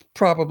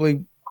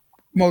probably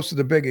most of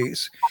the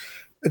biggies.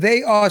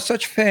 They are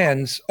such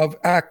fans of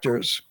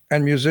actors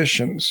and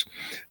musicians.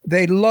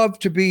 They love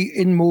to be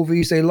in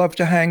movies. They love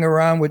to hang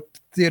around with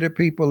theater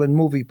people and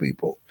movie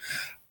people.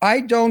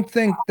 I don't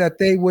think that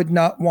they would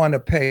not want to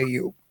pay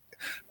you.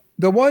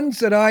 The ones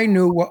that I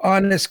knew were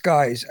honest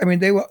guys. I mean,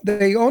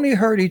 they only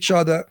hurt each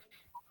other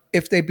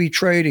if they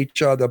betrayed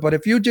each other. But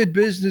if you did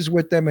business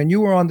with them and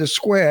you were on the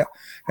square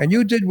and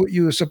you did what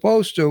you were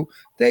supposed to,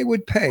 they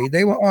would pay.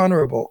 They were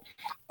honorable.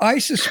 I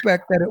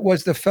suspect that it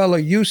was the fellow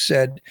you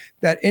said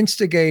that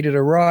instigated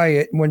a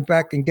riot and went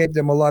back and gave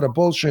them a lot of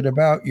bullshit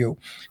about you.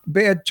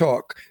 Bad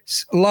talk,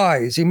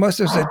 lies. He must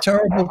have said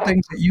terrible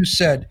things that you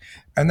said,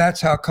 and that's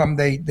how come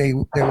they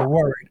were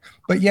worried.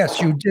 But yes,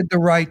 you did the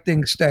right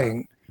thing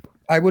staying.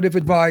 I would have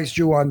advised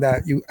you on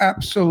that. You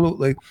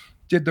absolutely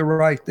did the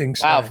right thing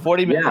staying. Wow,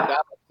 $40 million.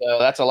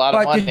 That's a lot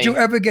of money. But did you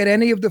ever get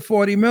any of the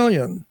 $40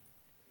 million?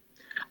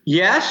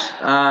 Yes,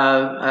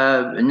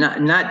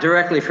 not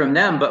directly from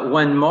them, but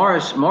when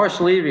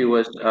Morris Levy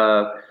was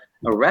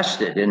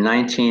arrested in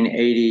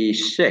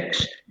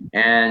 1986,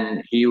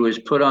 and he was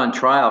put on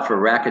trial for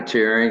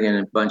racketeering and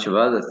a bunch of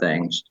other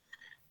things,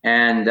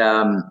 and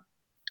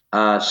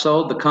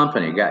sold the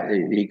company.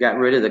 He got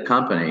rid of the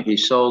company. He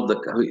sold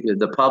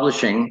the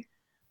publishing,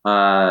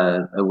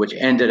 which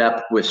ended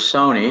up with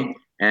Sony,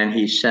 and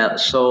he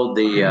sold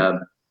the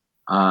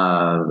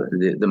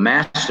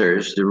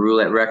masters, the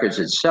Roulette Records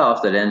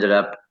itself, that ended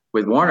up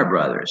with Warner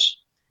Brothers.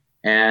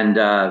 And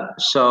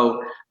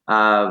so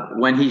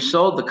when he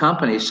sold the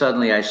company,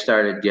 suddenly I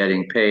started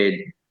getting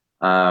paid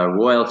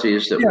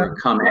royalties that were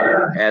coming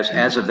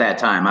as of that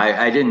time.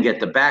 I didn't get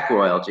the back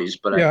royalties,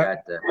 but I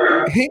got the.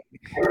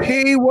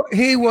 He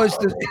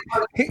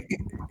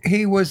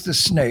was the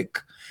snake.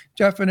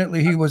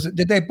 Definitely, he was.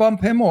 Did they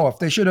bump him off?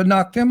 They should have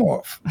knocked him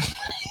off.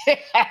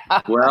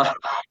 Well,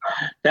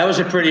 that was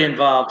a pretty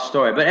involved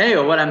story. But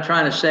anyway, what I'm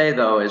trying to say,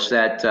 though, is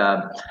that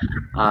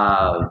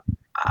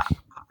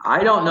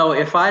I don't know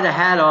if I'd have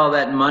had all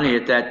that money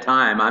at that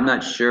time. I'm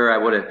not sure I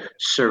would have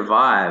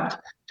survived,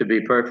 to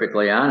be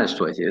perfectly honest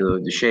with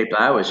you, the shape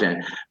I was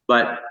in.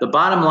 But the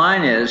bottom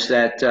line is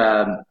that,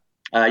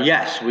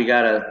 yes, we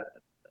got a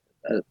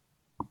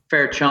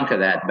fair chunk of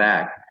that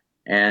back.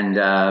 And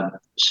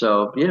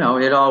so,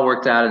 it all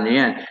worked out in the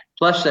end.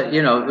 Plus that,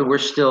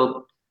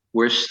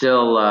 we're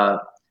still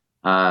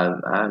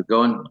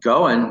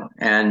going.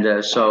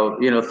 And so,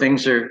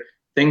 things are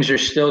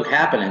still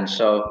happening.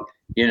 So,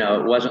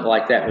 it wasn't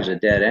like that was a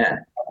dead end.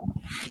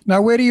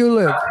 Now, where do you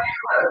live?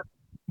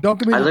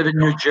 I live in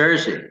New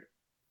Jersey.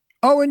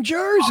 Oh, in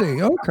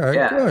Jersey.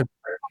 Okay, good.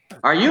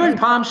 Are you in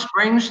Palm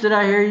Springs? Did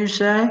I hear you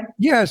say?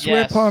 Yes,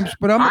 we're Palm Springs,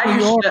 but I'm in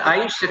New York.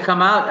 I used to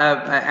come out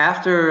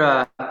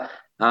after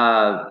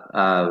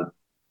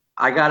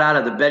I got out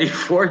of the Betty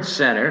Ford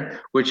Center,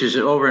 which is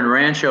over in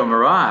Rancho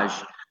Mirage.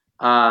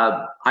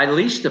 I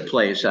leased a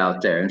place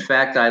out there. In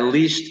fact, I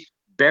leased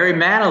Barry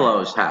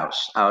Manilow's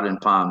house out in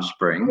Palm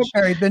Springs.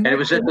 Okay, and it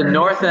was at the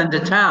north end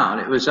of town.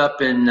 It was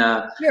up in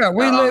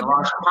we live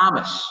Las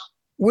Palmas.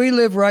 We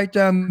live right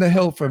down the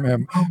hill from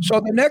him.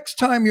 So the next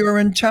time you're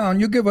in town,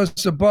 you give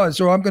us a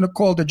buzz, or I'm going to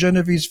call the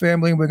Genovese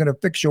family and we're going to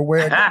fix your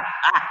wagon.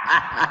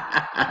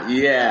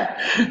 Yeah.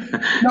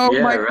 No,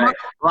 right. Well,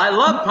 I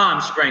love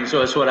Palm Springs, so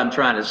that's what I'm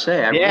trying to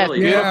say. I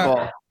really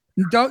beautiful.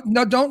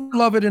 Don't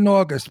love it in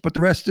August, but the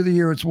rest of the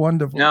year it's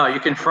wonderful. No, you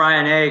can fry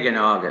an egg in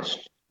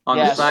August on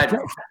the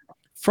sidewalk.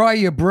 Fry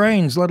your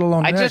brains, let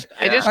alone I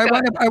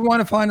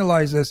want to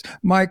finalize this.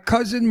 My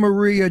cousin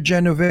Maria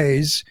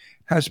Genovese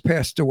has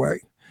passed away.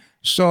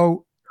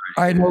 So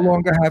I no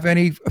longer have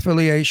any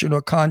affiliation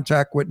or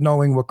contact with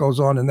knowing what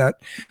goes on in that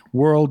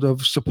world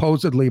of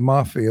supposedly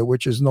mafia,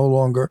 which is no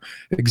longer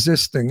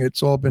existing.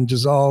 It's all been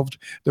dissolved.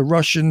 The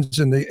Russians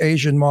and the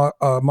Asian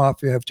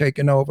mafia have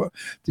taken over.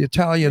 The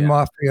Italian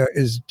mafia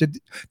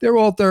they're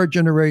all third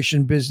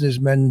generation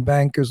businessmen,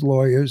 bankers,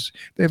 lawyers.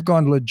 They've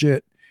gone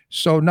legit.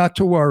 So not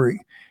to worry.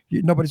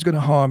 Nobody's going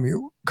to harm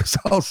you because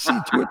I'll see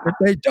to it that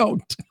they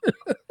don't.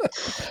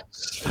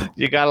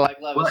 You got to love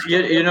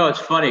it. It's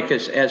funny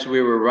because as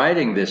we were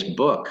writing this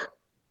book,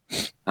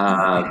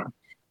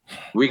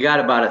 we got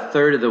about a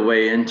third of the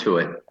way into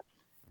it.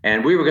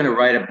 And we were going to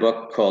write a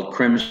book called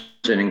Crimson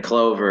and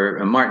Clover,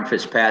 and Martin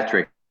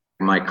Fitzpatrick,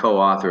 my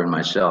co-author, and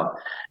myself.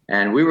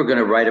 And we were going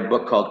to write a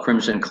book called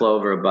Crimson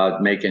Clover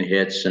about making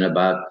hits and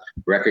about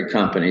record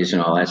companies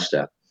and all that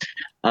stuff.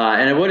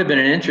 And it would have been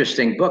an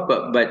interesting book,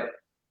 but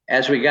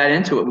as we got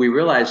into it, we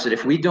realized that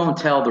if we don't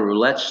tell the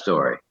roulette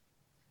story,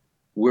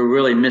 we're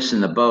really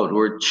missing the boat.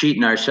 We're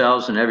cheating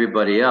ourselves and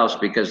everybody else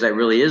because that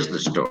really is the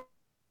story.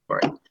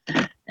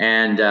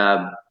 And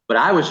but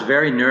I was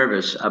very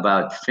nervous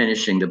about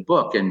finishing the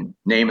book and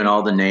naming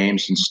all the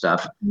names and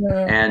stuff.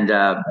 Yeah. And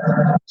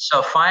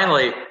so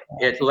finally,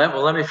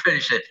 let me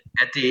finish it.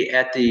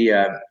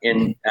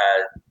 In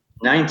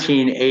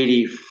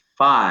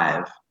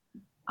 1985,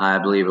 I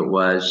believe it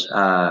was,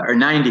 or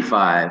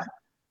 95.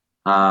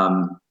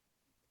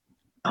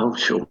 Oh,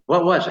 sure.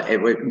 What was it?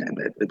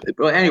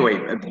 Well, anyway,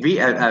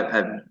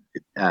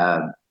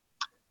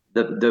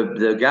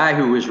 the guy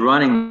who was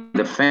running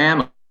the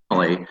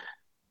family,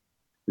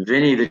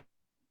 Vinny the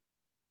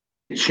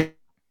Chin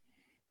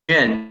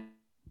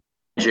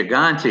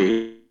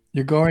Gigante.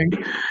 You're going,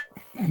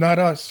 not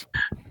us.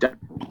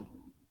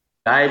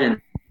 Died in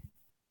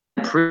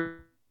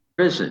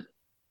prison,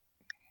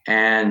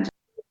 and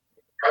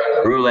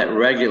roulette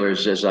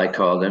regulars, as I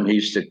call them, he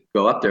used to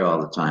go up there all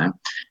the time.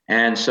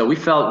 And so we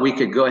felt we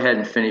could go ahead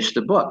and finish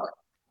the book.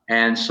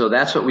 And so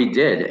that's what we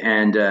did.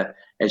 And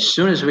as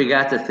soon as we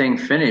got the thing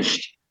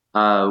finished,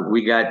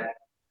 we got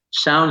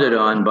sounded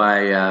on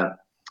by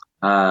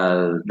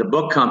the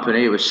book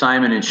company. It was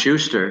Simon and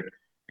Schuster.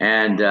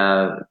 And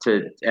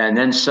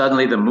then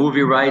suddenly the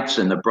movie rights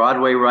and the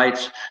Broadway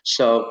rights.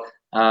 So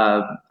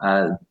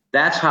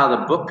that's how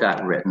the book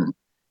got written.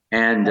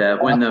 And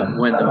when the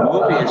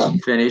movie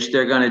is finished,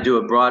 they're going to do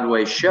a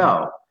Broadway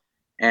show,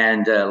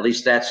 and at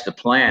least that's the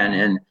plan.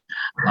 And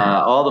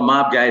all the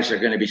mob guys are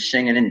going to be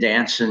singing and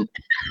dancing.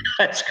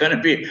 It's going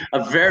to be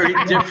very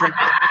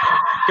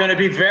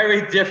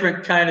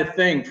different kind of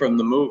thing from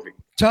the movie.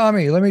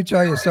 Tommy, let me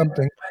tell you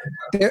something.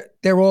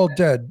 They're all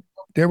dead.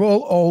 They're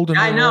all old and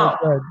I know.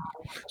 All dead.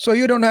 So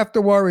you don't have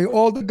to worry.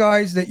 All the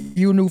guys that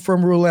you knew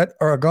from roulette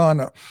are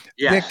gone.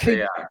 Yes,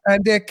 they are.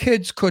 And their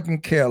kids couldn't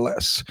care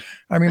less.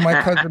 I mean,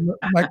 my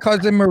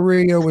cousin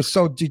Maria was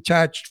so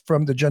detached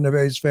from the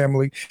Genovese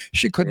family,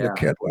 she couldn't have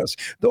cared less.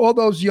 All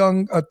those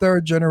young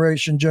third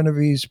generation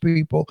Genovese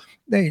people,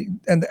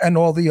 and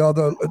all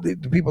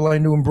the people I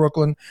knew in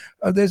Brooklyn,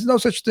 there's no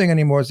such thing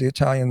anymore as the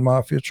Italian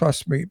mafia.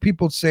 Trust me.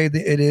 People say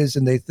that it is,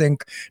 and they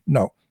think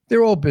no.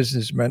 They're all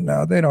businessmen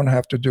now. They don't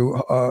have to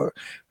do.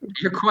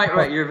 You're quite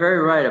right. You're very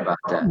right about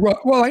that.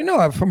 Well, I know.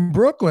 I'm from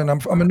Brooklyn. I'm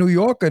a New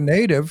Yorker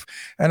native,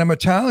 and I'm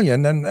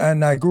Italian,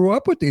 and I grew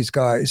up with these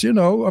guys.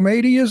 I'm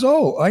 80 years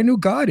old. I knew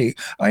Gotti.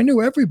 I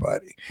knew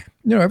everybody.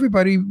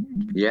 Everybody.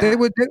 Yeah.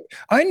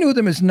 I knew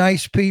them as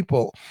nice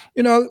people.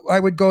 I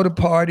would go to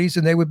parties,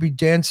 and they would be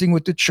dancing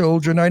with the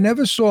children. I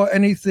never saw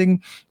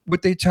anything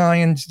what the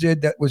Italians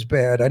did that was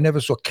bad. I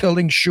never saw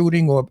killing,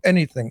 shooting, or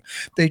anything.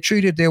 They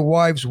treated their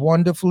wives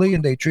wonderfully,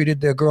 and they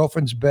treated their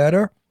girlfriends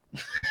better.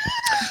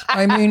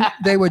 I mean,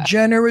 they were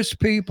generous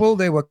people.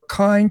 They were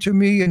kind to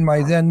me and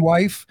my then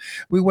wife.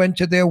 We went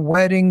to their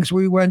weddings.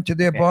 We went to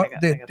their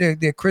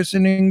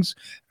christenings.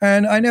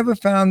 And I never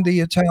found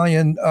the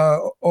Italian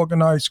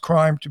organized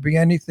crime to be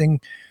anything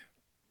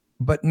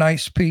but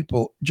nice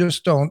people.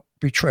 Just don't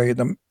betray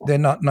them. They're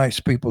not nice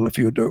people if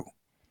you do.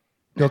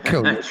 They'll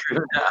kill you.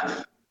 True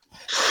enough.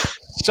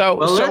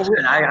 Listen,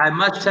 I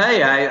must tell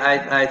you,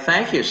 I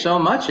thank you so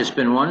much. It's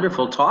been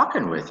wonderful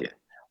talking with you.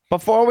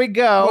 Before we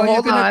go,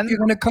 hold on. You're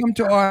going to come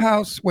to our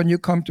house when you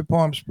come to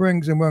Palm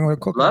Springs, and we're going to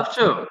cook. Love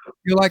to.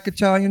 You like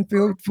Italian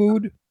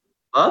food?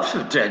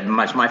 Love to.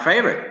 Much my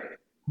favorite.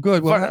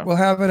 Good. We'll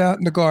have it out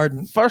in the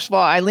garden. First of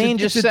all, Eileen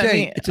just sent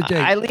me. It's a date.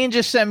 Eileen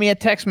just sent me a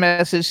text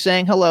message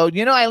saying hello.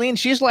 You know, Eileen,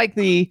 she's like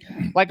a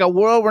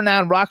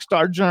world-renowned rock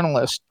star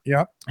journalist.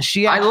 Yeah.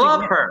 I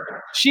love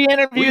her. She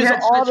interviews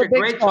all the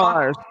big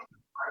stars.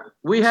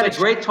 We had a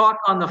great talk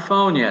on the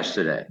phone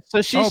yesterday.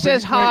 So she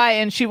says hi,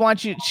 and she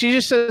wants you. She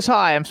just says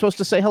hi. I'm supposed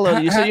to say hello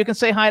to you, so you can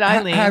say hi to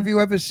Eileen. Have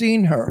you ever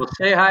seen her? Well,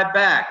 say hi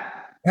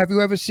back. Have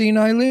you ever seen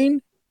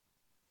Eileen?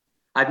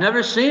 I've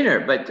never seen her,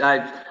 but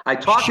I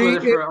talked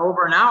with her for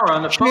over an hour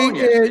on the phone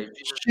yesterday.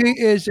 She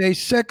is a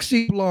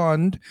sexy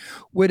blonde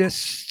with a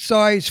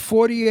size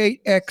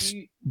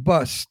 48X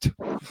bust.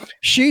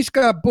 She's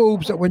got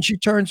boobs that when she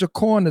turns a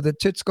corner, the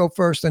tits go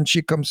first and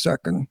she comes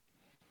second.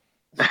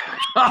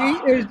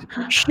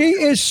 She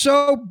is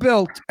so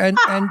built and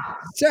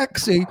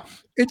sexy.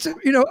 It's,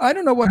 I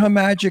don't know what her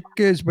magic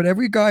is, but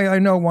every guy I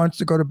know wants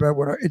to go to bed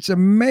with her. It's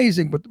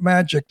amazing what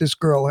magic this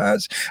girl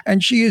has.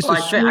 And she is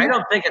I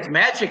don't think it's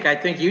magic. I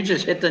think you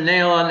just hit the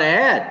nail on the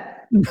head.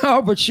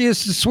 No, but she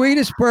is the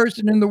sweetest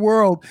person in the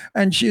world.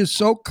 And she is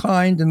so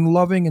kind and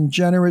loving and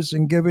generous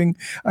and giving.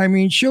 I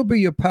mean, she'll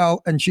be your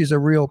pal, and she's a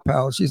real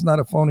pal. She's not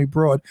a phony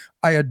broad.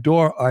 I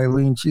adore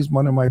Eileen. She's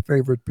one of my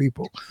favorite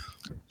people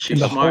in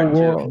the whole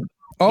world.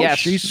 Oh, yes,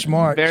 she's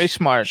smart. Very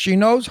smart. She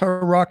knows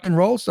her rock and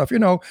roll stuff.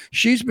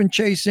 She's been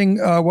chasing,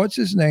 what's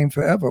his name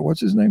forever?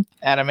 What's his name?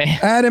 Adam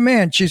Ant. Adam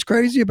Ant. She's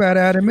crazy about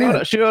Adam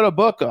Ant. She wrote a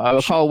book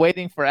called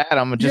Waiting for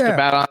Adam,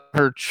 about on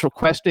her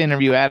quest to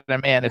interview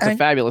Adam Ant. It's a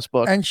fabulous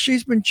book. And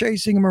she's been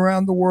chasing him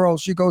around the world.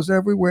 She goes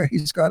everywhere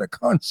he's got a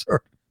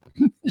concert.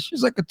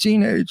 She's like a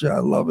teenager. I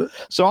love it.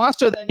 So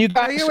also then you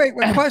guys... Wait,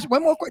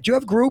 one more question. Do you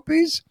have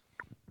groupies?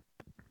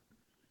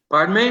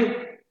 Pardon me?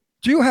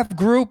 Do you have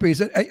groupies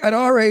at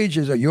our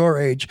ages, at your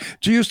age?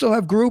 Do you still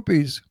have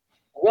groupies?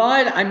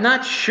 Well, I'm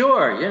not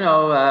sure. I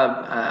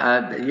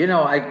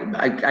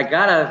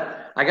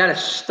gotta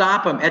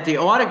stop them at the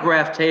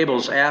autograph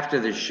tables after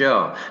the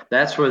show.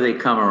 That's where they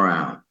come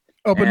around.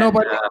 Oh, but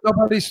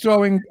nobody's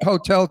throwing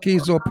hotel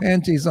keys or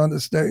panties on the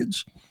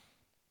stage.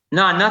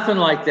 No, nothing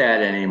like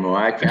that anymore.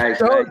 I keep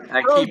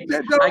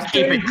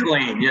it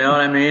clean. You know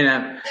what I mean?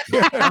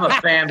 I'm a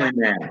family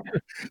man.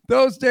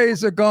 Those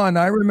days are gone.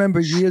 I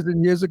remember years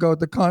and years ago at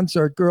the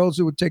concert, girls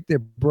who would take their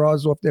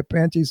bras off their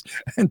panties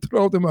and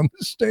throw them on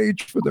the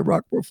stage for the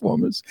rock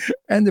performers.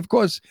 And of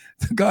course,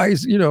 the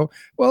guys, a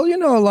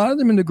lot of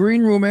them in the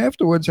green room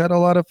afterwards had a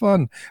lot of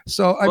fun.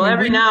 So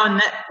every now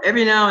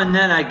and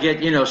then I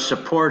get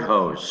support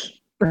hose.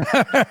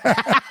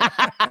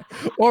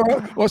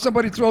 or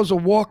somebody throws a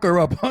walker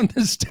up on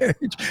the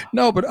stage.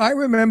 No, but I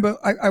remember,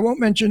 I won't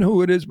mention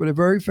who it is, but a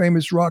very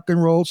famous rock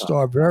and roll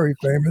star, very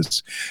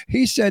famous.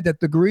 He said that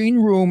the green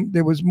room,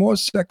 there was more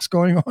sex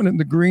going on in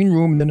the green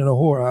room than in a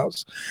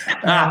whorehouse.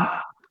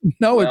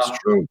 It's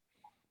true.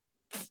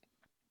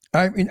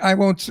 I mean, I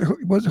won't. Who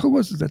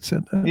was it that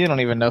said that? You don't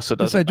even know. So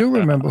yes, I do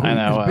remember. I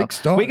know. Big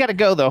star. We got to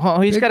go though.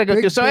 He's got to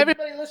go. So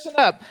everybody, listen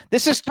up.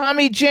 This is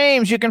Tommy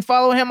James. You can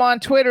follow him on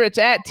Twitter. It's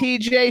at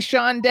TJ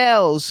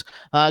Shondells.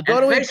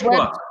 Go to his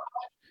Facebook.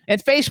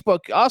 And Facebook.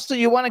 Also,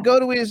 you want to go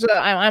to his.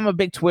 I'm a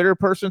big Twitter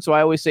person, so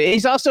I always say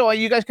he's also.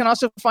 You guys can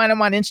also find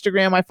him on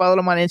Instagram. I followed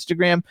him on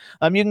Instagram.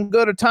 You can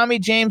go to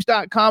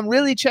TommyJames.com.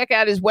 Really check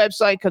out his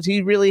website because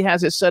he really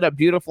has it set up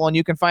beautiful, and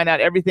you can find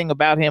out everything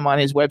about him on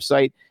his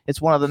website.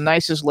 It's one of the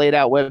nicest laid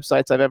out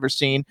websites I've ever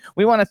seen.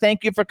 We want to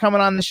thank you for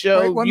coming on the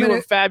show. You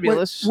were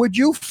fabulous. Would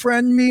you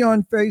friend me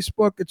on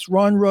Facebook? It's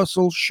Ron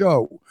Russell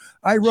Show.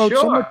 I wrote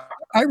so much.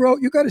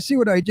 You got to see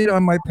what I did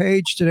on my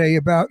page today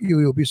about you.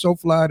 You'll be so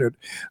flattered.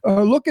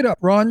 Look it up,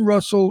 Ron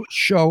Russell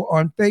Show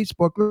on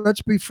Facebook.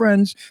 Let's be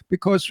friends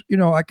because,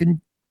 I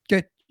can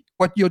get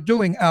what you're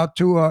doing out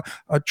to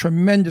a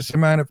tremendous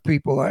amount of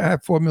people. I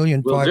have 4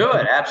 million. We'll do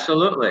it.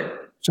 Absolutely.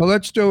 So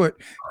let's do it.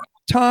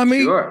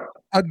 Tommy,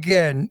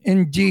 again,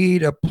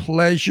 indeed, a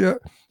pleasure,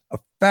 a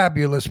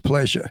fabulous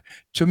pleasure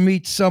to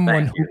meet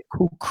someone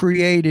who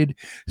created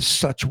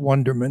such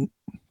wonderment.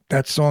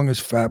 That song is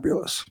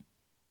fabulous.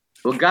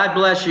 Well, God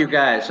bless you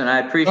guys, and I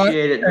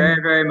appreciate it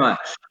very, very much.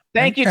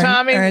 Thank you,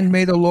 Tommy. And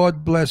may the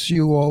Lord bless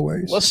you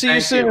always. We'll see you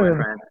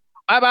soon.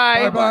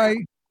 Bye-bye. Bye-bye.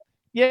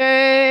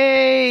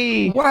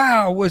 Yay.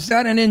 Wow. Was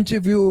that an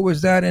interview?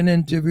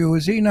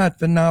 Is he not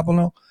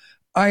phenomenal?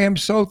 I am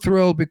so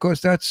thrilled because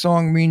that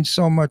song means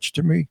so much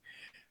to me.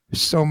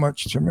 So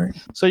much to me.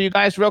 So you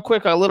guys, real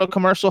quick, a little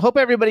commercial. Hope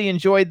everybody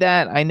enjoyed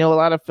that. I know a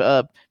lot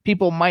of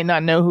people might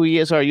not know who he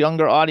is, our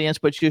younger audience,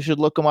 but you should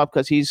look him up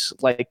because he's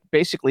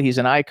he's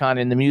an icon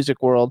in the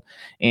music world,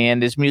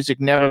 and his music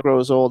never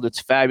grows old.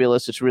 It's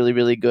fabulous. It's really,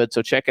 really good.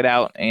 So check it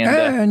out.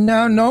 And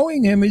now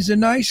knowing him, he's a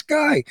nice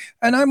guy,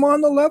 and I'm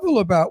on the level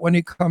about when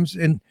he comes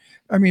in.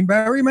 I mean,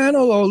 Barry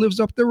Manilow lives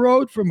up the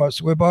road from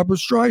us where Barbara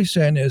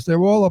Streisand is.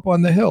 They're all up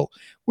on the hill.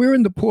 We're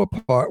in the poor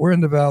part. We're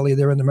in the valley.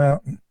 They're in the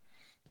mountain.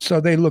 So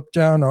they look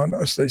down on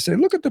us. They say,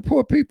 look at the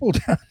poor people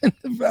down in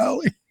the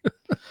valley.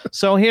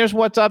 So here's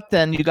what's up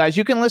then, you guys.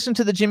 You can listen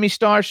to the Jimmy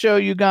Star Show,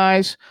 you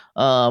guys,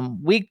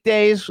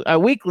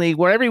 weekly.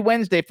 We're every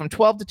Wednesday from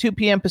 12 to 2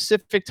 p.m.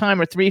 Pacific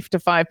time or 3 to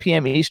 5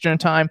 p.m. Eastern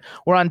time.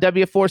 We're on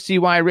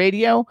W4CY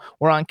Radio.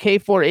 We're on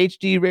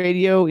K4HD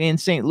Radio in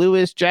St.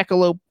 Louis,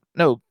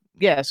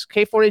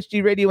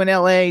 K4HD Radio in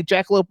LA,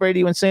 Jackalope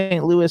Radio in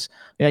St. Louis.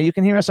 You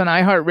can hear us on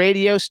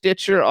iHeartRadio,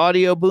 Stitcher,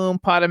 Audio Boom,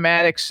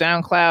 Podomatic,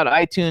 SoundCloud,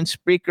 iTunes,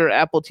 Spreaker,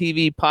 Apple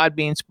TV,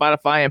 Podbean,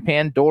 Spotify, and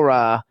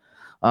Pandora.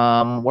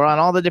 We're on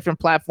all the different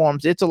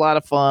platforms. It's a lot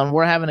of fun.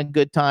 We're having a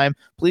good time.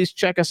 Please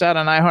check us out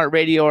on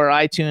iHeartRadio or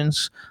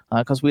iTunes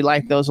because we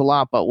like those a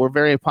lot, but we're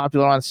very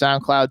popular on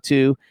SoundCloud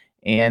too.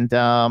 And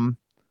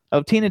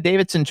Tina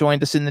Davidson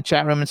joined us in the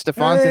chat room, and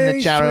Stefan's in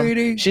the chat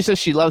room. She says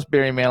she loves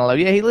Barry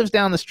Manilow. Yeah, he lives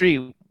down the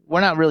street. We're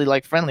not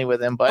really friendly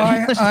with him, but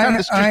he lives down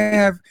the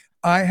street.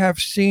 I have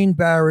seen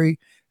Barry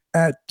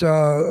at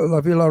La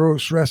Villa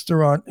Rose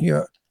restaurant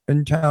here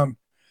in town,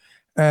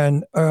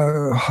 and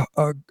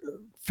a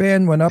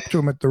fan went up to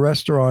him at the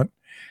restaurant,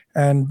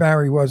 and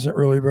Barry wasn't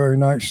really very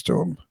nice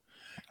to him.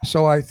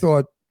 So I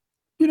thought,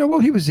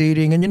 he was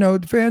eating, and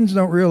the fans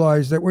don't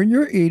realize that when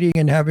you're eating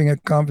and having a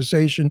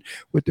conversation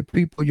with the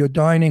people you're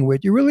dining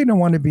with, you really don't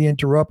want to be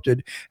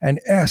interrupted and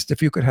asked if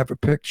you could have a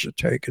picture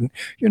taken.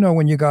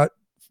 When you got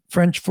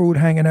French food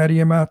hanging out of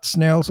your mouth,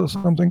 snails or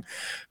something.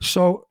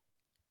 So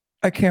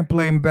I can't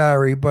blame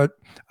Barry, but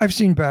I've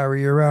seen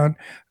Barry around.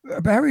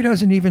 Barry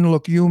doesn't even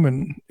look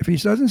human. If he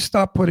doesn't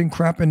stop putting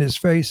crap in his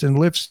face and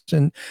lifts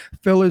and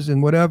fillers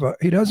and whatever,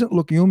 he doesn't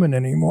look human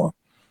anymore.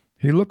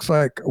 He looks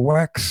like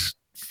wax.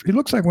 He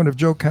looks like one of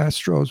Joe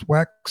Castro's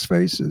wax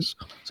faces.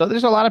 So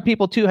there's a lot of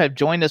people too have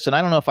joined us, and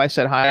I don't know if I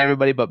said hi to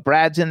everybody, but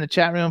Brad's in the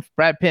chat room.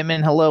 Brad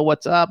Pittman, hello,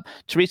 what's up?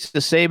 Teresa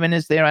Saban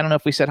is there. I don't know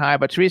if we said hi,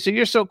 but Teresa,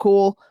 you're so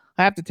cool.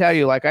 I have to tell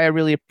you, I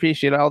really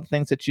appreciate all the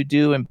things that you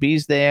do, and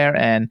B's there,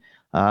 and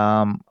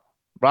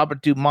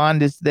Robert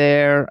Dumond is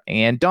there,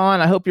 and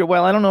Dawn, I hope you're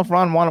well. I don't know if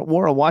Ron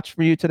wore a watch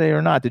for you today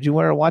or not. Did you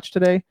wear a watch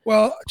today?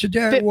 Well,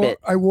 today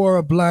I wore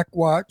a black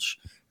watch,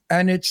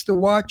 and it's the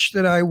watch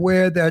that I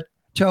wear that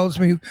tells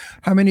me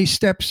how many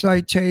steps I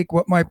take,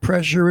 what my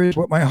pressure is,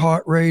 what my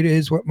heart rate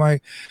is, what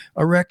my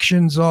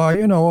erections are,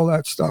 all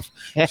that stuff.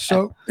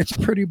 So it's a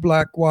pretty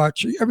black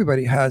watch.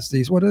 Everybody has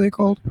these. What are they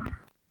called?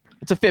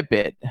 It's a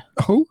Fitbit.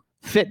 Who?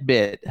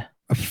 Fitbit.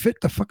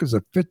 The fuck is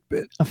a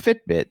Fitbit? A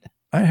Fitbit.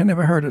 I had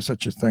never heard of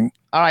such a thing.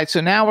 All right,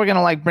 so now we're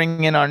going to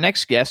bring in our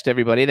next guest,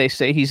 everybody. They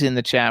say he's in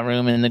the chat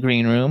room, in the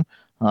green room.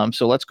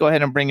 So let's go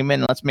ahead and bring him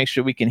in. Let's make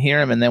sure we can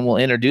hear him, and then we'll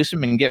introduce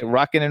him and get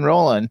rocking and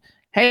rolling.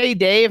 Hey,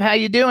 Dave, how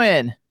you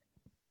doing?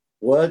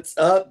 What's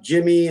up,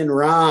 Jimmy and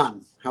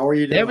Ron? How are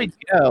you doing? There we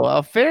go.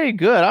 Oh, very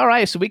good. All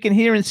right, so we can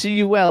hear and see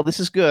you well. This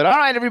is good. All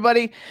right,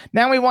 everybody.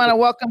 Now we want to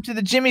welcome to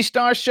the Jimmy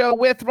Star Show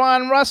with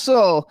Ron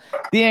Russell,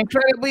 the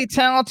incredibly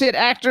talented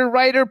actor,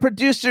 writer,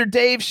 producer,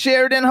 Dave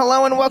Sheridan.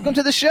 Hello, and welcome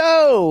to the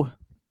show.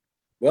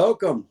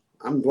 Welcome.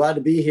 I'm glad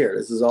to be here.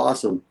 This is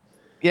awesome.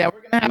 Yeah,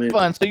 we're going to have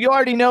fun. So you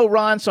already know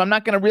Ron, so I'm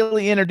not going to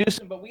really introduce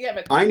him, but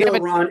I know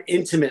Ron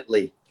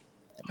intimately.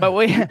 But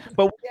we have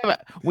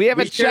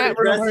a chat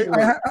room.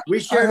 We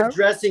share a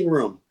dressing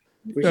room.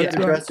 We share a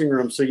dressing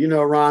room. So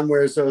Ron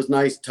wears those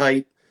nice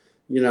tight,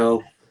 what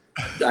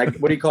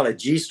do you call it,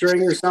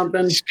 G-string or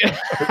something?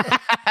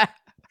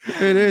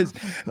 It is.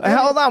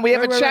 Hold on, we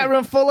have a chat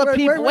room full of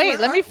people.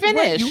 Wait, let me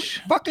finish. You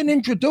fucking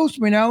introduce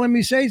me now. Let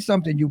me say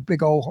something, you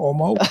big old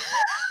homo.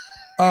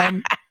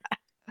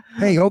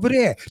 Hey, over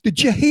there.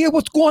 Did you hear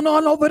what's going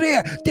on over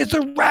there? There's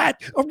a big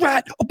rat.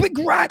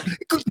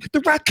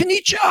 The rat can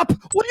eat you up.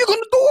 What are you going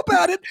to do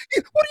about it?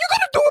 What are you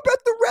going to do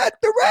about the rat?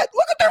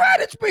 Look at the rat.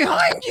 It's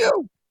behind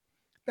you.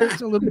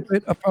 That's a little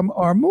bit from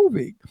our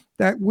movie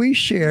that we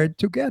shared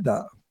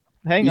together.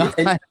 Hang on.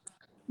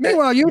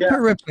 Meanwhile, you're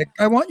terrific.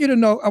 I want you to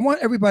know, I want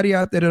everybody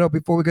out there to know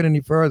before we get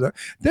any further,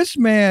 this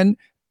man,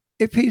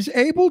 if he's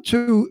able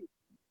to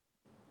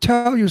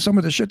tell you some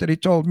of the shit that he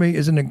told me,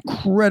 is an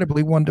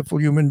incredibly wonderful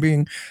human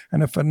being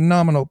and a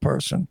phenomenal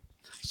person.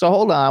 So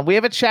hold on. We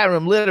have a chat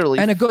room, literally.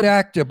 And a good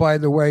actor, by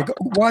the way.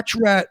 Watch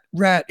Rat.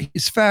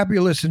 He's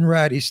fabulous in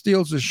Rat. He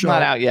steals the show.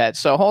 Not out yet.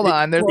 So hold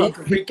on. There's a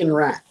freaking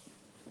Rat.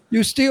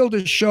 You steal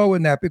the show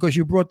in that because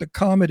you brought the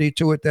comedy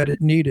to it that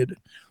it needed.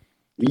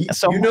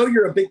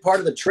 You're a big part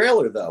of the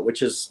trailer, though,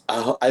 which is,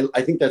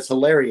 I think that's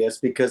hilarious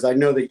because I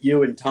know that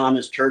you and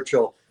Thomas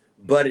Churchill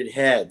butted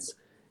heads.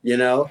 We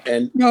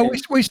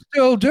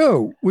still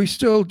do. We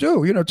still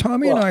do.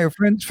 Tommy and I are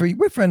friends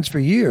we're friends for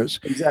years.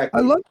 Exactly.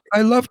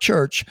 I love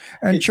Church,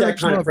 and it's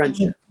Church that kind of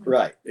friendship.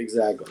 Right.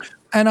 Exactly.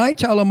 And I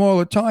tell him all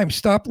the time,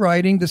 stop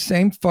writing the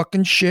same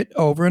fucking shit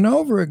over and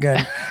over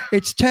again.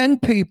 It's 10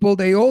 people.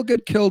 They all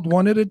get killed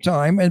one at a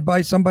time and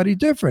by somebody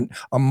different.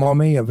 A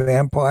mummy, a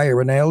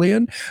vampire, an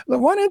alien.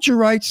 Why don't you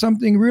write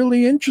something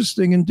really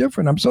interesting and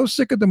different? I'm so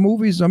sick of the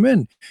movies I'm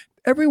in.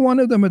 Every one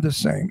of them are the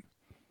same.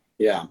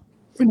 Yeah.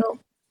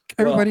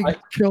 Everybody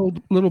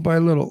killed little by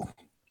little.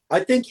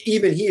 I think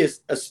even he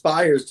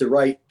aspires to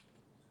write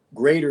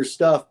greater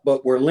stuff,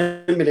 but we're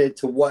limited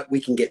to what we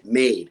can get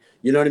made.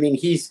 You know what I mean?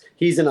 He's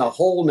in a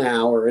hole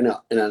now, or in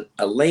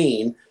a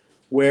lane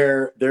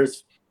where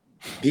there's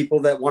people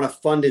that want to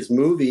fund his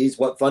movies,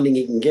 what funding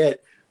he can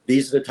get.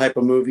 These are the type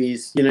of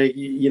movies, you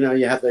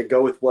have to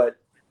go with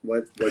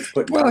what's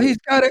put. Well, he's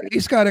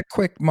got a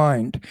quick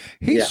mind.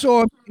 He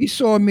saw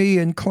me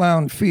in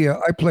Clown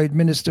Fear. I played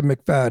Minister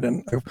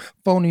McFadden, a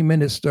phony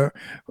minister,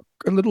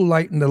 a little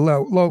light in the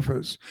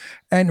loafers.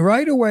 And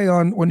right away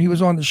when he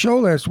was on the show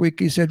last week,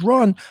 he said,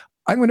 "Ron,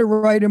 I'm going to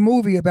write a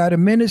movie about a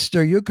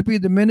minister. You could be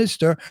the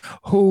minister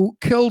who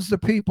kills the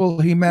people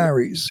he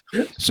marries."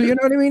 So you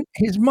know what I mean?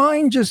 His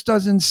mind just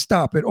doesn't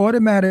stop. It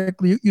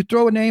automatically, you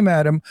throw a name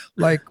at him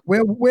like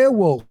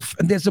werewolf,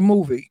 and there's a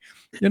movie,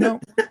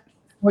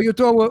 Or you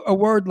throw a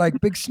word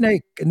like big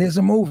snake, and there's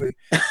a movie.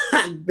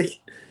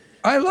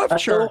 I love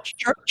church.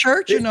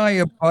 Church and I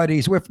are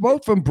buddies. We're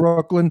both from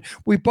Brooklyn.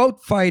 We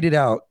both fight it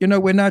out.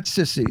 We're not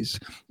sissies.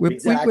 We're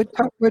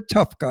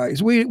tough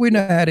guys. We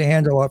know how to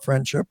handle our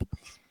friendship.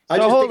 I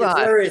just think it's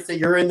hilarious that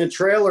you're in the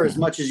trailer as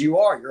much as you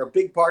are. You're a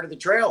big part of the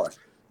trailer.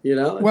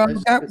 Well,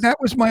 that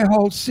was my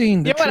whole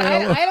scene. I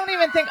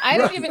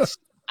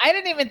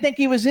didn't even think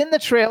he was in the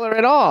trailer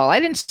at all.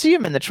 I didn't see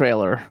him in the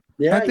trailer.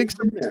 Yeah, I think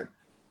some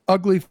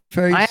ugly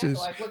faces.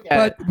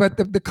 But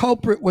the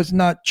culprit was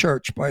not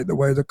Church, by the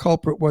way. The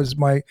culprit was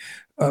my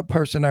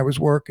person I was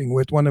working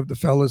with, one of the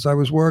fellas I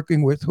was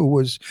working with, who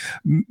was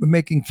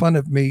making fun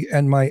of me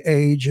and my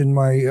age and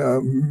my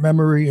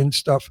memory and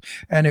stuff.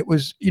 And it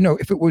was,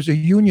 if it was a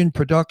union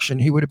production,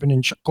 he would have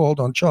been called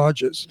on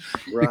charges,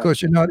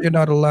 because you're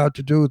not allowed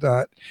to do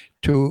that,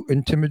 to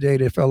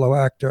intimidate a fellow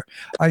actor.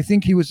 I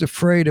think he was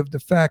afraid of the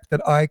fact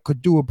that I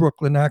could do a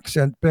Brooklyn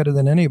accent better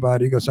than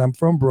anybody, because I'm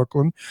from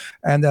Brooklyn,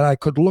 and that I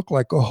could look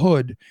like a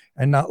hood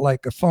and not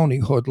like a phony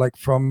hood, like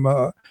from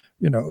a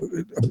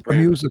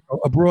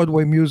musical, a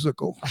Broadway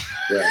musical.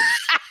 Yeah.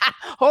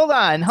 Hold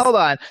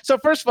on. So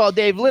first of all,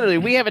 Dave, literally,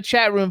 we have a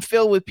chat room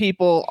filled with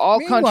people, all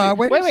countries.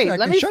 Wait,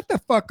 let me shut the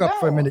fuck up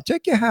for a minute.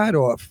 Take your hat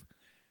off.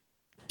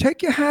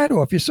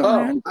 You're so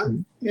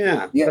handsome.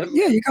 Yeah.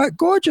 You got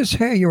gorgeous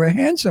hair. You're a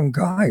handsome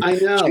guy. I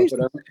know.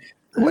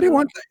 What do you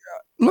want?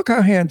 Look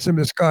how handsome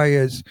this guy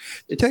is.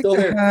 Take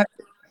the hat.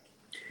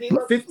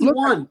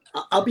 51.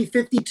 I'll be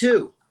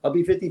 52. I'll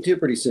be 52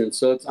 pretty soon.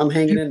 So I'm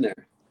hanging in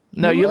there.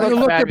 No, you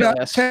look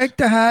fabulous. Take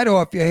the hat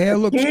off. Your hair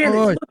looks good.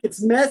 Look,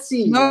 it's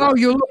messy. No,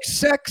 you look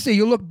sexy.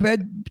 You look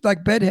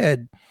like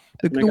bedhead.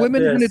 The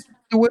women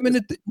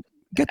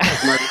get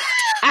that.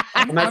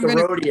 I'm at the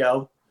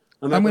rodeo.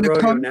 I'm at the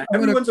rodeo now.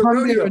 Everyone's a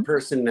rodeo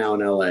person now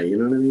in LA. You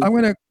know what I mean? I'm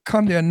going to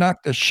come there and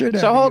knock the shit out of you.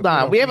 So hold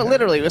on. We have it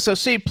literally. So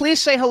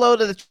please say hello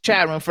to the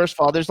chat room. First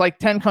of all, there's like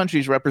 10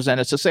 countries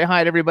represented. So say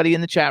hi to everybody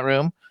in the chat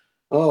room.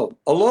 Oh,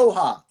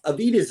 aloha,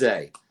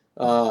 avidaze.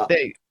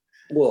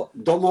 Well,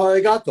 domo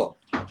arigato.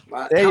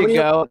 There you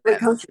go.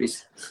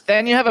 Countries?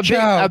 Then you have a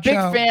big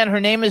fan. Her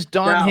name is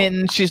Dawn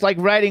Hinton. She's like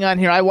writing on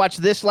here. I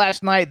watched this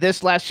last night.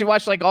 She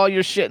watched like all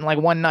your shit in like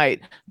one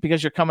night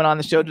because you're coming on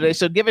the show today.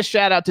 So give a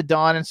shout out to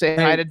Dawn and say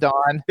hi to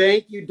Dawn.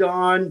 Thank you,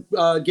 Dawn.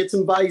 Get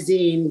some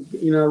Visine.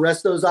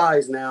 Rest those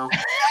eyes now.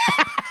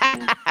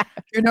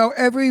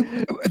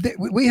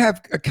 We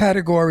have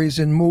categories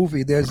in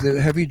movie. There's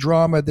the heavy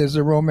drama. There's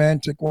the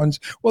romantic ones.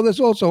 Well, there's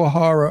also a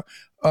horror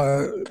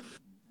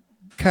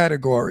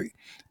category.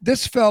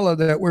 This fella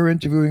that we're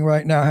interviewing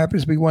right now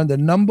happens to be one of the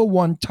number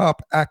one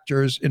top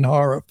actors in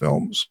horror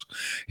films.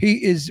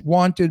 He is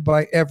wanted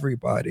by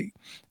everybody.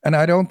 And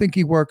I don't think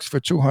he works for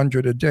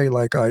 $200 a day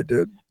like I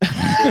did.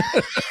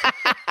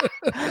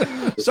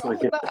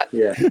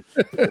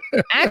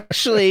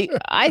 Actually,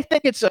 I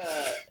think it's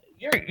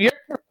you're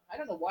I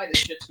don't know why this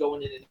shit's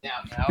going in and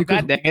out now.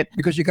 God dang it.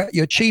 Because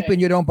you're cheap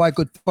and you don't buy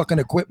good fucking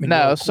equipment.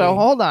 No, so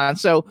hold on.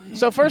 So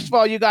first of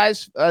all, you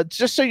guys,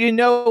 just so you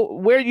know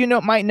where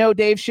might know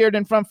Dave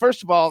Sheridan from,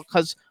 first of all,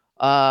 because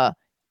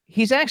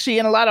he's actually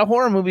in a lot of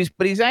horror movies,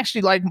 but he's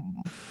actually like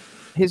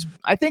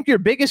I think your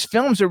biggest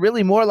films are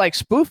really more like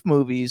spoof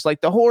movies,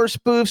 like the horror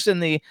spoofs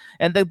and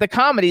the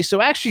comedy.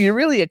 So actually, you're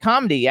really a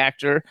comedy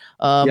actor.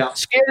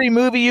 Scary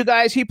Movie, you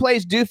guys. He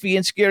plays Doofy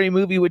in Scary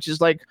Movie, which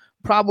is like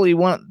probably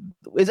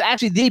is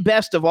actually the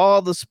best of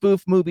all the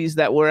spoof movies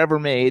that were ever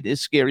made. Is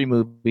Scary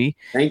Movie.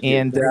 Thank you.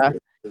 And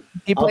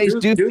he plays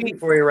Doofy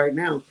for you right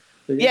now.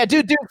 Yeah,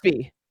 do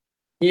Doofy.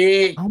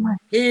 Hey,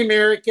 hey,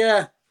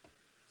 America.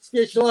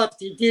 Special up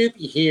to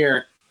Doofy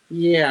here.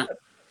 Yeah.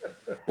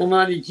 I'm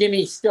on the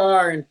Jimmy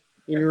Star and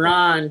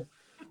Ron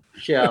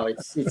show.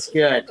 It's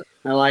good.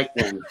 I like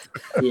them.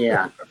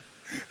 Yeah.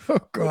 Oh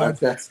God!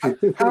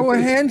 How a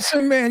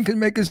handsome man can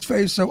make his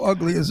face so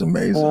ugly is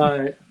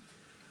amazing.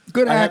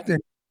 Good acting.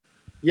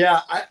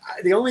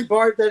 The only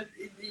part that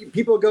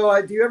people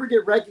go, do you ever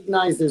get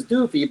recognized as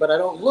Doofy? But I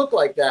don't look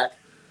like that.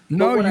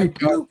 No, you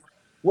don't.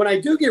 When I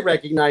do get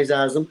recognized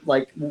as him,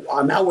 like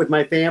I'm out with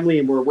my family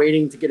and we're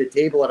waiting to get a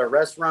table at a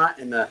restaurant,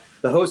 and the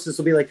hostess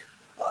will be like,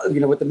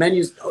 with the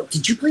menus,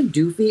 did you play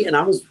Doofy? And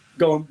I was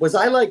going, was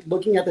I like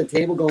looking at the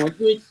table going,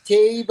 which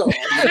table?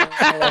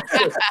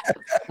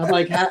 I'm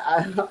like,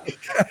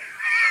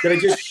 did I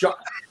just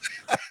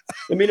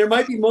there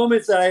might be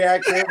moments that I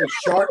accidentally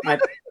shart my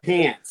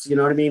pants, you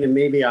know what I mean? And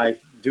maybe I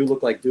do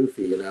look like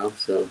Doofy, you know.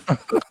 So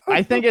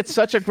I think it's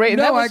such a great.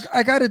 No,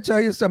 I got to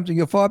tell you something.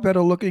 You're far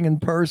better looking in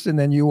person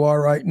than you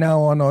are right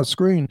now on our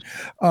screen.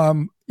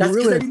 That's because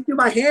really, I didn't do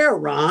my hair,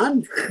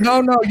 Ron.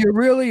 No, you're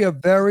really a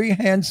very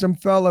handsome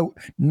fellow,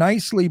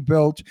 nicely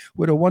built,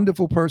 with a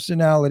wonderful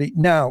personality.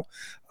 Now,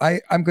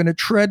 I'm going to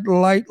tread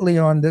lightly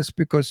on this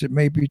because it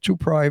may be too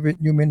private.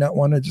 You may not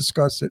want to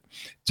discuss it.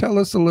 Tell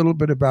us a little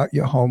bit about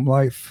your home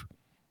life.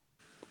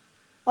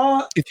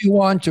 If you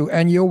want to,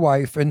 and your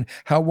wife, and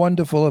how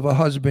wonderful of a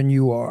husband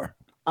you are.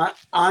 I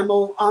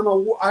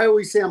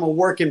always say I'm a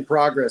work in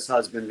progress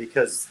husband,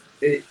 because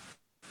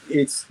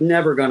it's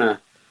never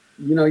gonna,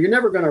 you're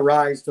never gonna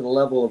rise to the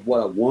level of what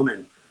a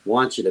woman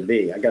wants you to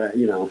be.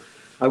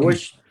 I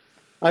wish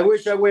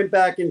I went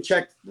back and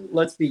checked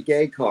Let's Be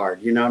Gay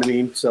card. You know what I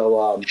mean?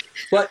 So,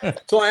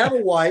 so I have a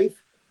wife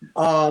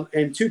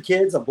and 2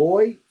 kids. A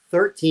boy,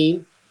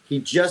 13.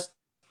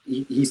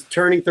 He's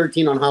turning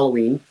 13 on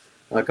Halloween.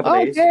 A couple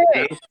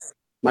days.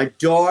 My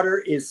daughter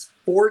is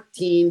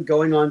 14,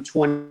 going on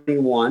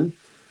 21,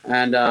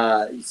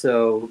 and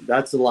so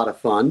that's a lot of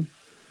fun.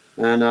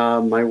 And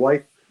my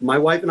wife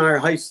and I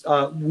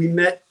are we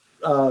met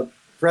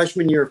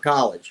freshman year of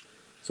college,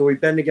 so we've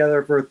been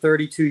together for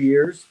 32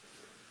 years,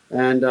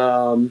 and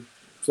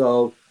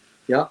so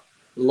yeah,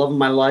 love of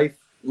my life,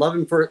 love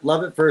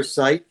at first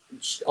sight.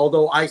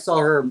 Although I saw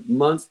her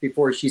months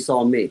before she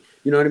saw me,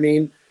 you know what I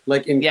mean?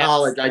 Like in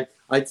college,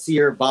 I'd see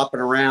her bopping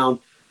around.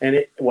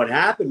 And what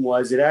happened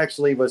was, it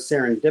actually was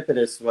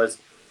serendipitous. Was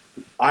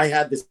I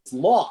had this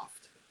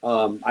loft.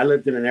 I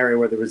lived in an area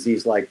where there was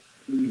these, like,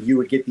 you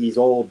would get these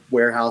old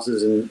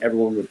warehouses and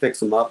everyone would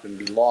fix them up and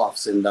be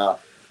lofts. And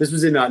this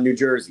was in New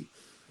Jersey,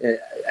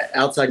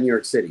 outside New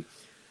York City.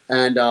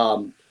 And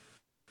to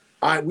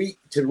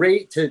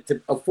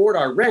afford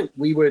our rent,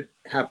 we would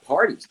have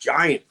parties,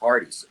 giant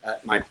parties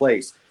at my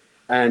place,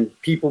 and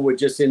people would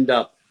just end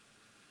up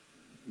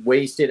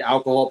wasted,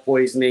 alcohol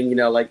poisoning,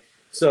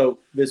 So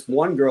this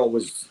one girl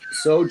was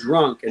so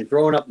drunk and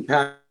throwing up and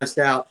passed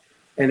out.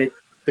 And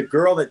the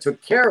girl that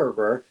took care of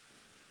her,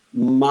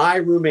 my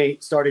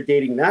roommate started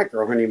dating that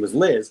girl. Her name was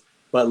Liz.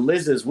 But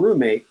Liz's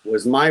roommate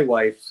was my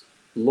wife's,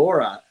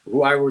 Laura,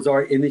 who I was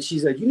already. And then she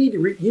said, "You need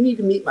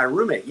to meet my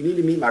roommate. You need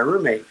to meet my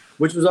roommate,"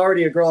 which was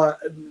already a girl.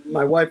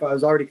 My wife, I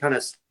was already kind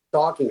of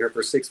stalking her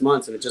for 6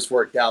 months, and it just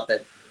worked out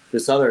that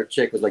this other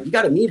chick was like, "You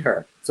got to meet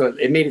her." So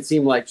it made it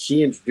seem like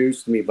she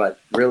introduced me, but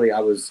really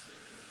I was.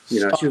 She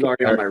was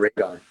already on my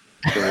radar.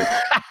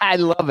 Right. I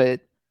love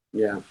it.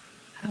 Yeah.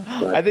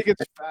 I think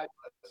it's fabulous.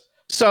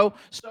 So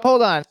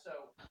hold on.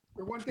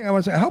 For one thing, I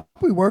want to say, I hope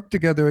we work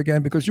together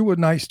again, because you were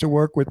nice to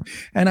work with.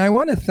 And I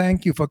want to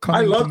thank you for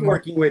coming. I loved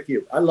working with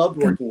you.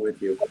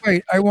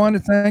 Wait, I want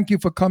to thank you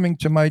for coming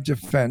to my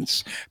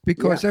defense,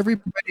 because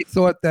everybody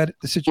thought that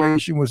the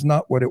situation was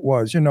not what it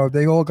was.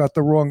 They all got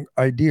the wrong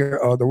idea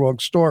or the wrong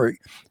story.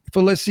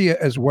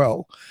 Felicia as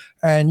well.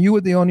 And you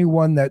were the only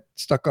one that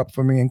stuck up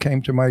for me and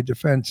came to my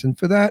defense. And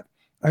for that,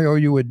 I owe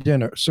you a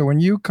dinner. So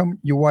when your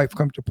wife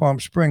come to Palm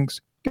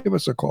Springs, give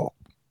us a call.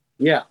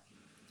 Yeah.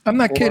 I'm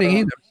not kidding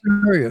either.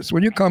 I'm serious.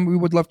 When you come, we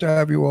would love to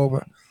have you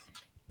over.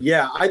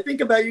 Yeah. I think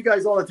about you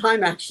guys all the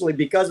time, actually,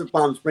 because of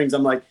Palm Springs.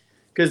 I'm like,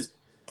 because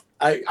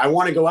I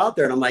want to go out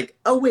there, and I'm like,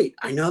 oh, wait,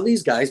 I know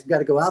these guys. We got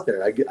to go out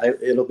there.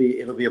 It'll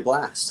be a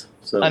blast.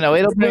 So I know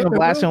it'll be a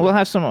blast, and we'll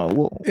have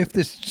some. If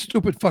this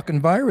stupid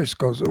fucking virus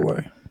goes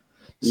away.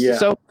 Yeah.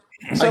 So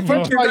I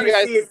think you're going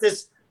to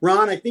see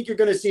Ron, I think you're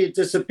going to see it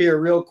disappear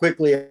real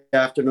quickly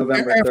after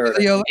November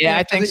 3rd.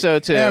 I think so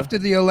too. After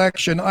the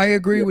election, I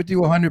agree with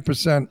you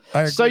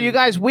 100%. So you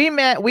guys,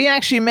 we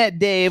actually met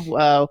Dave. We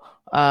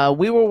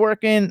were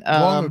working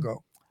long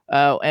ago.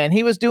 And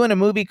he was doing a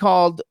movie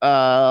called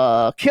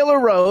Killer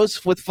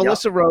Rose with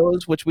Felissa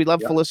Rose, which we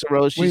love. Felissa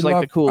Rose, she's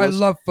the coolest. I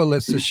love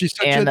Felissa. She's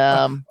such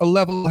a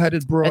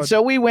level-headed broad. And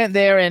so we went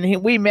there,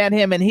 and we met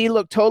him, and he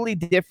looked totally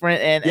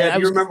different. And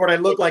you remember what I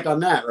looked like on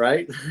that,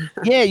 right?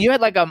 Yeah, you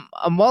had like a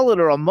mullet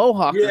or a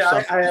mohawk. Yeah, or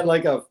something. I had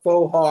like a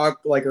faux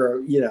hawk, like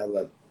a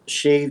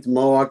shaved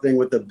mohawk thing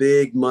with a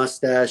big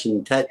mustache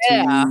and tattoos.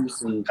 Yeah,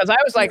 because I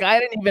was like, I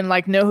didn't even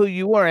know who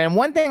you were. And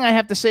one thing I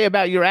have to say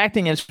about your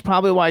acting is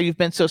probably why you've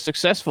been so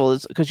successful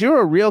is because you're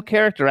a real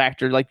character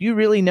actor. Like, you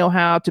really know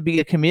how to be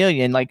a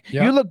chameleon. Like,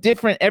 you look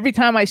different every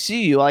time I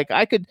see you. Like,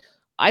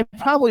 I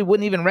probably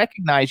wouldn't even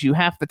recognize you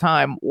half the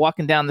time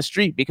walking down the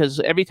street, because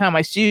every time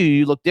I see you,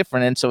 you look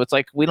different. And so it's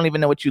like, we don't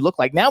even know what you look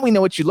like. Now we know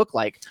what you look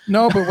like.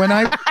 No, but when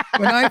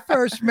I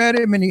first met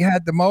him and he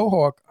had the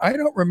mohawk, I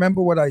don't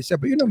remember what I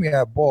said, but me, I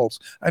have balls.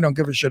 I don't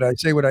give a shit. I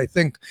say what I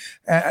think.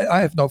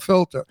 I have no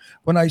filter.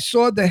 When I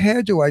saw the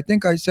hairdo, I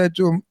think I said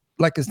to him,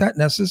 like, is that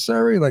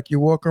necessary? Like, you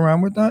walk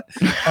around with that?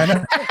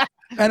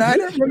 And I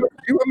don't remember.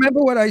 You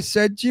remember what I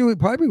said to you? It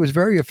probably was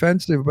very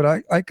offensive,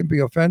 but I can be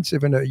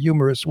offensive in a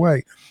humorous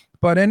way.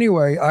 But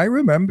anyway, I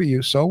remember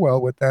you so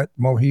well with that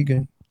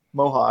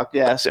Mohawk,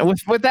 yes. And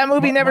with that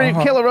movie,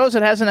 Killer Rose,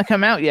 it hasn't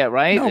come out yet,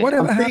 right? No,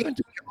 whatever happened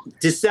to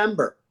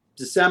December.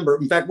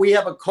 In fact, we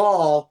have a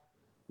call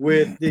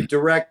with the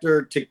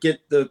director to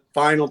get the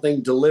final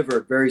thing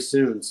delivered very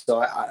soon.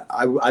 So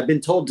I've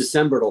been told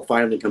December it'll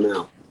finally come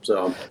out.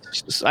 So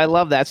I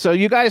love that. So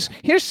you guys,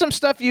 here's some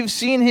stuff you've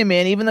seen him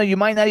in, even though you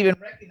might not even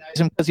recognize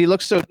him because he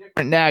looks so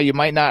different now. You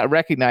might not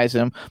recognize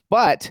him,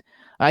 but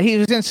he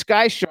was in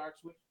Sky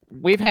Sharks.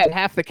 We've had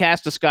half the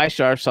cast of Sky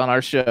Sharks on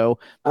our show.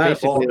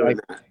 Basically,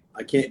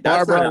 I can't.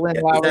 Barbara Lynn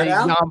Lowry,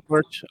 Tom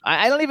Birch.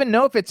 I don't even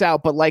know if it's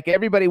out, but like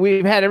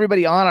we've had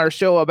everybody on our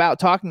show about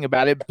talking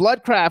about it.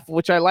 Bloodcraft,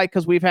 which I like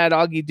because we've had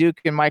Augie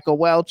Duke and Michael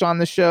Welch on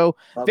the show.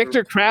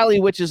 Victor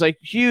Crowley, which is a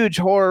huge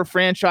horror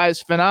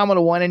franchise,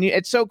 phenomenal one, and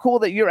it's so cool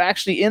that you're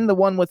actually in the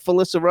one with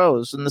Felissa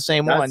Rose in the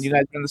same one. You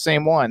guys are in the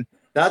same one.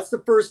 That's the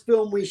first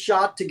film we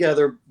shot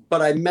together,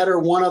 but I met her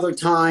one other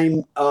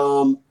time,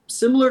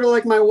 similar to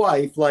like my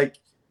wife. Like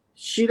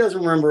she doesn't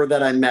remember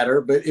that I met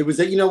her, but it was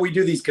that we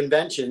do these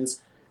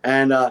conventions.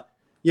 And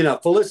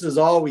Felissa's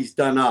always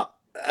done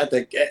up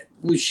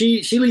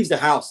she leaves the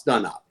house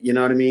done up, you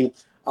know what I mean?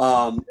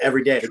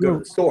 Every day to go to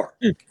the store.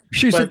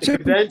 But at the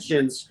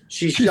conventions,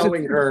 she's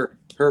showing her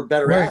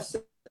better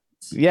assets.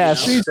 Yeah,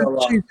 she's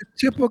a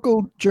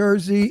typical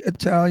Jersey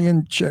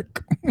Italian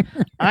chick.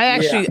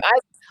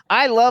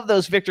 I love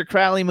those Victor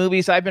Crowley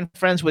movies. I've been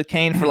friends with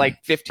Kane for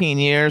like 15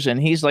 years,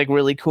 and he's like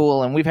really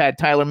cool. And we've had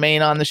Tyler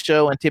Main on the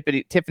show, and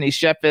Tiffany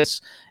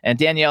Shepis, and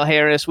Danielle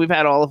Harris. We've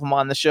had all of them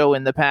on the show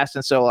in the past,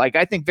 and so like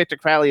I think Victor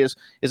Crowley is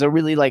a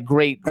really like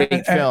great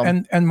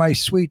film. And my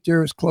sweet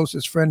dearest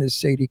closest friend is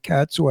Sadie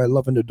Katz, who I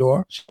love and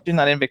adore. She's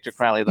not in Victor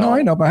Crowley though. No,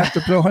 I know, but I have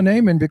to throw her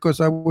name in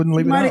because I wouldn't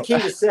leave it out. Might have came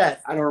to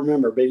set. I don't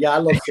remember, but yeah, I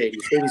love Sadie.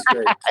 Sadie's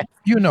great.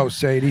 You know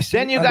Sadie.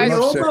 Then you guys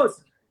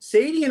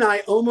Sadie and I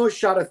almost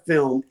shot a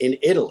film in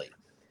Italy.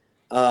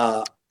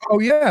 That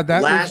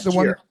was the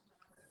one. Year.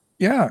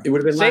 Yeah, it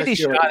would have been Sadie last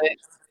year. Shot it.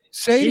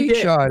 Sadie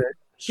shot it.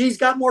 She's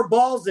got more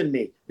balls than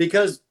me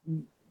because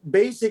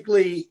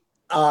basically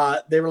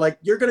they were like,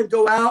 "You're going to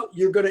go out.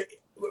 You're going to."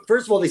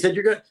 First of all, they said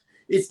you're going to.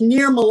 It's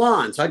near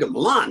Milan, so I go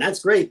Milan. That's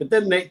great. But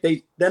then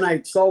then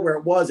I saw where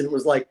it was, and it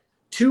was like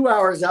 2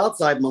 hours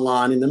outside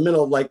Milan, in the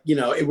middle of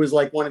it was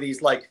like one of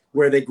these like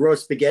where they grow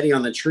spaghetti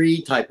on the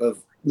tree type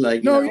of.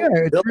 Like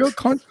it's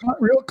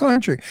real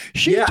country.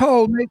 She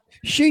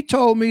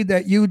told me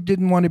that you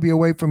didn't want to be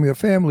away from your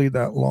family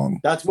that long.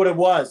 That's what it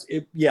was.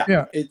 It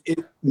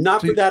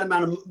not for that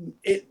amount of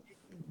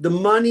the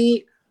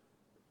money.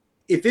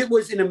 If it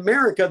was in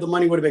America, the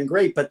money would have been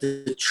great, but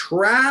to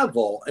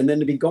travel and then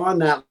to be gone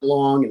that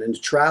long and then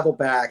to travel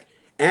back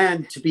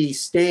and to be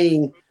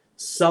staying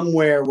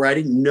somewhere where I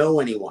didn't know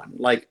anyone,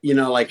 like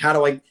how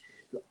do I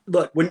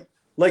look when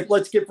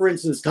let's get for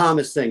instance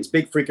Thomas Things,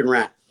 Big Freaking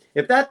Rat.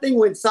 If that thing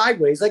went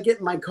sideways, I get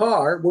in my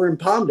car, we're in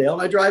Palmdale,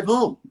 and I drive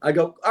home. I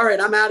go, all right,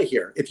 I'm out of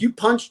here. If you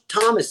punch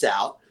Thomas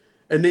out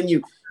and then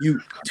you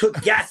took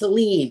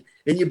gasoline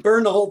and you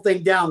burned the whole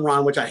thing down,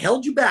 Ron, which I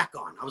held you back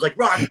on. I was like,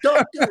 Ron,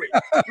 don't do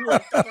it. You're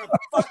like, I'm going to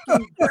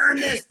fucking burn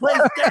this place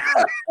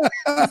down.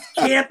 This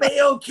can't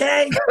be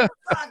okay.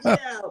 Fuck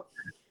no.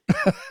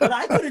 But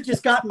I could have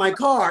just got in my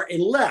car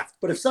and left.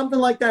 But if something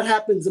like that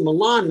happens in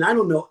Milan and I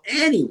don't know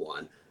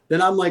anyone, then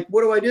I'm like,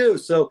 what do I do?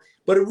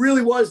 But it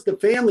really was the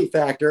family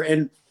factor,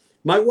 and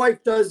my wife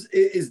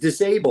is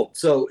disabled,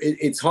 so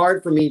it's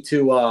hard for me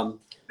to.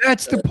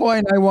 That's the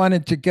point I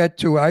wanted to get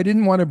to. I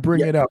didn't want to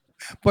bring it up,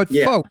 but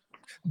folks,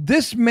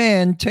 this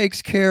man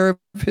takes care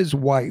of his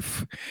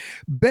wife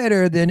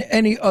better than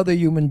any other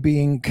human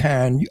being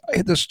can.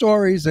 The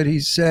stories that he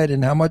said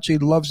and how much he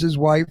loves his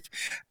wife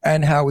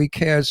and how he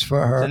cares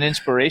for her. It's an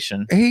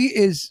inspiration.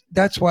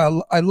 That's why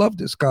I love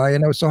this guy,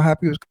 and I was so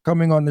happy he was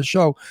coming on the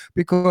show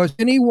because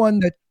anyone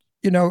that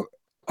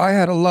I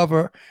had a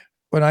lover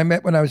when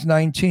I was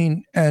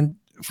 19, and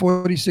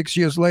 46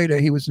 years later,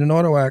 he was in an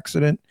auto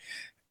accident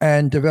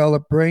and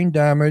developed brain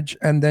damage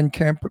and then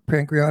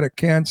pancreatic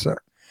cancer.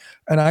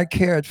 And I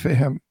cared for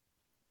him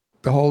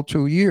the whole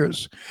 2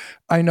 years.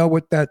 I know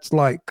what that's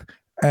like.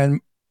 And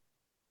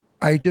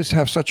I just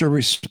have such a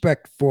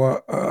respect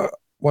for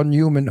one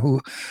human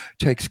who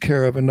takes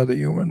care of another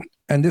human.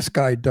 And this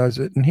guy does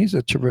it. And he's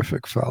a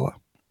terrific fella.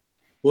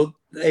 Well,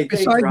 hey,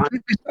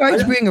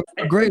 besides being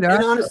a great actor.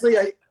 And honestly,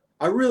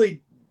 I really,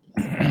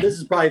 this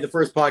is probably the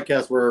first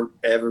podcast where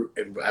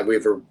we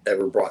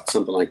ever brought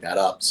something like that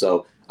up.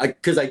 So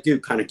because I do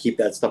kind of keep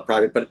that stuff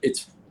private, but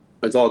it's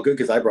all good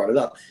because I brought it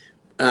up.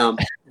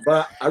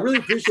 But I really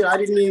appreciate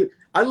it.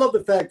 I love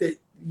the fact that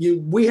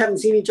we haven't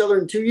seen each other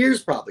in 2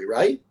 years probably,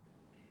 right?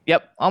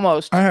 Yep,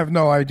 almost. I have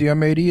no idea.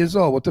 I'm 80 years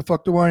old. What the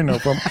fuck do I know?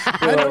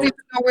 I don't even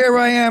know where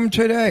I am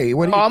today.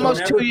 What do you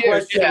almost 2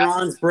 years.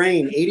 Ron's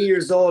brain, 80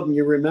 years old, and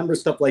you remember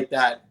stuff like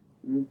that.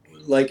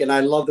 And I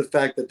love the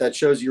fact that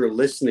shows you're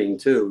listening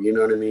too. You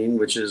know what I mean?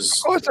 Which is,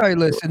 of course, I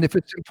listen. If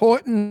it's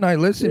important, I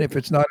listen. If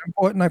it's not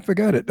important, I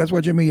forget it. That's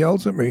why Jimmy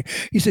yells at me.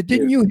 He said,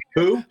 "Didn't you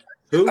hear?"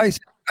 Who? I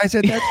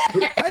said that.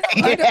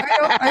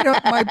 I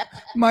don't.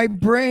 My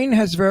brain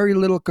has very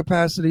little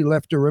capacity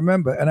left to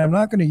remember, and I'm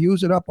not going to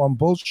use it up on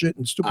bullshit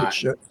and stupid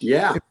shit.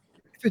 Yeah.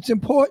 If it's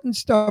important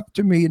stuff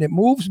to me and it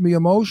moves me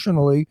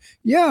emotionally,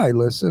 I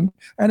listen.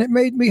 And it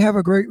made me have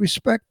a great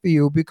respect for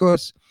you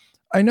because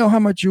I know how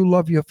much you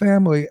love your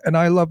family, and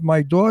I love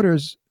my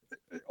daughters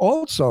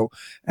also.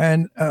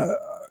 And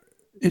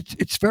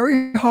it's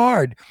very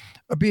hard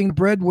being a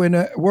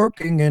breadwinner,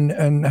 working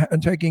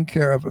and taking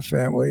care of a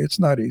family. It's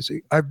not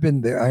easy. I've been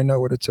there. I know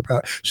what it's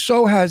about.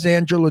 So has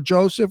Angela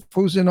Joseph,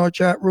 who's in our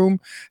chat room,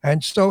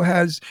 and so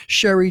has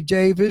Sherry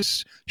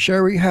Davis.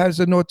 Sherry has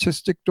an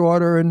autistic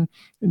daughter, and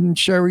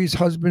Sherry's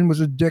husband was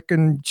a dick,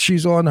 and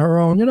she's on her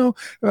own. You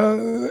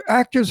know,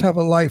 actors have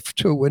a life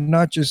too, and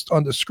not just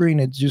on the screen.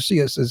 And you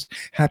see us as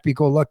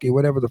happy-go-lucky,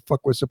 whatever the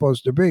fuck we're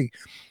supposed to be.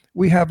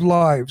 We have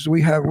lives.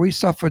 We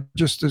suffer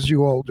just as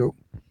you all do.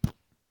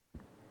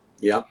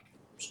 Yep.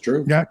 It's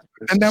true. Yeah,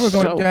 and now we're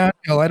going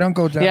downhill. I don't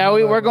go down. Yeah,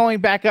 we're going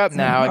back up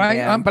now.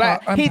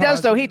 He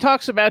does though. He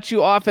talks about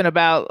you often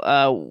about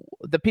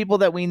the people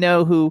that we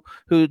know who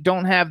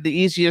don't have the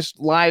easiest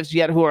lives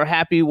yet, who are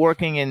happy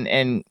working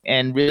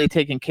and really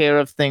taking care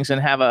of things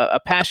and have a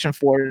passion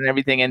for it and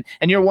everything. And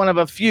you're one of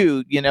a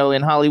few, you know,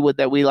 in Hollywood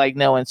that we like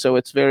knowing. So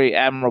it's very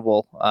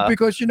admirable.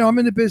 Because, you know, I'm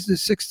in the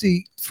business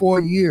 64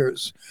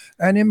 years.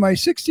 And in my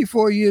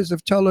 64 years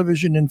of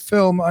television and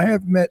film, I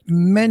have met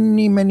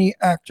many, many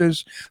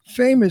actors,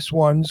 famous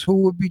ones,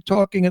 who would be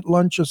talking at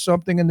lunch or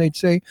something, and they'd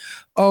say,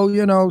 oh,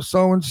 you know,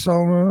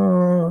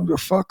 so-and-so,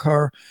 fuck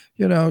her.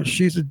 You know,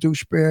 she's a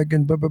douchebag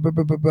and blah, blah, blah,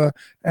 blah, blah, blah.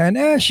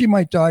 And she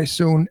might die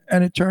soon.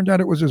 And it turned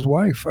out it was his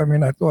wife. I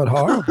mean, I thought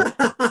horrible.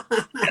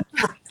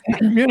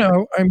 You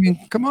know, I mean,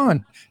 come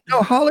on.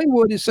 No,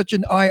 Hollywood is such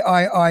an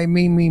I,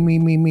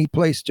 me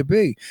place to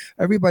be.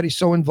 Everybody's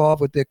so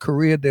involved with their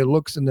career, their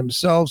looks, and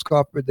themselves.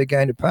 God forbid they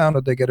gain a pound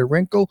or they get a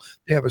wrinkle,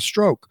 they have a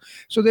stroke.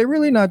 So they're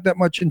really not that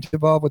much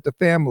involved with the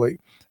family.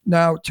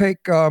 Now,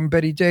 take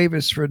Betty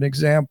Davis, for an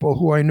example,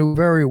 who I knew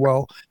very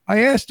well.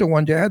 I asked her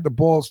one day, I had the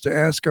balls to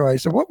ask her, I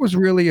said, what was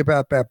really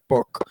about that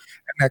book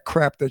and that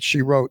crap that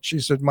she wrote? She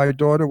said, my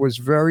daughter was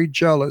very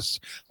jealous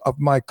of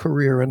my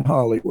career in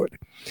Hollywood.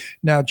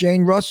 Now,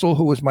 Jane Russell,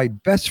 who was my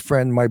best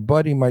friend, my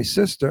buddy, my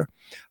sister,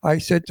 I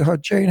said to her,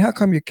 Jane, how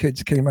come your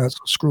kids came out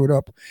so screwed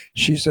up?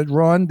 She said,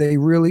 Ron, they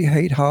really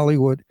hate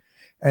Hollywood.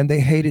 And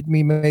they hated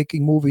me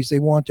making movies. They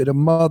wanted a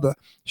mother.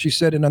 She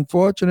said, and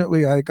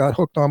unfortunately, I got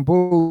hooked on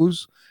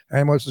booze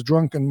and was a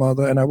drunken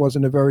mother, and I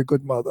wasn't a very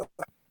good mother.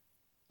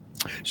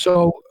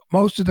 So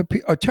most of the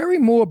people, Terry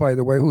Moore, by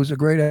the way, who's a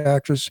great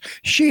actress,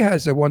 she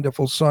has a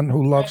wonderful son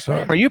who loves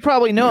her. Or you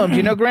probably know him. Do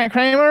you know Grant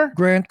Kramer?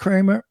 Grant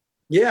Kramer?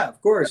 Yeah,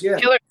 of course. Yeah.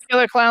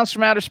 Killer Clowns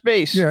from Outer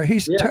Space. Yeah,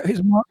 his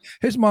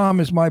mom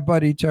is my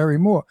buddy, Terry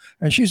Moore,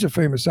 and she's a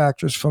famous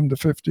actress from the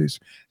 50s.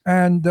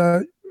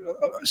 And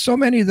so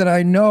many that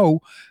I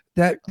know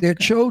that their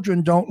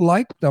children don't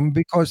like them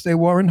because they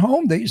weren't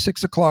home. They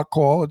 6 o'clock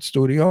call at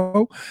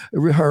studio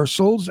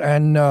rehearsals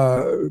and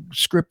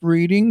script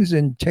readings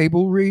and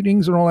table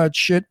readings and all that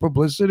shit,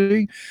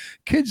 publicity.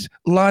 Kids,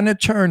 Lana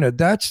Turner,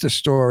 that's the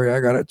story I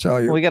got to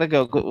tell you. We got to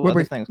go.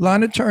 Other things.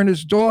 Lana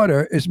Turner's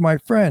daughter is my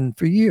friend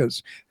for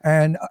years.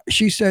 And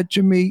she said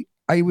to me,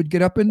 I would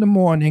get up in the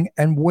morning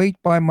and wait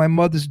by my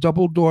mother's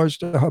double doors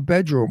to her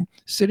bedroom,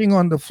 sitting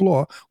on the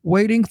floor,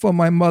 waiting for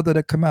my mother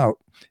to come out.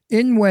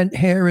 In went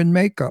hair and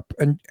makeup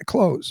and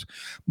clothes.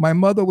 My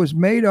mother was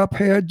made up,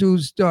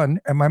 hairdos done,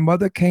 and my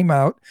mother came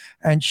out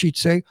and she'd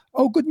say,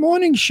 oh, good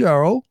morning,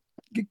 Cheryl.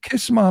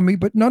 Kiss mommy,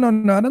 but no,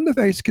 not on the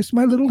face. Kiss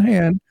my little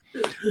hand.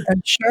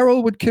 And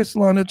Cheryl would kiss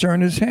Lana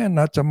Turner's hand,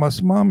 not to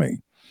muss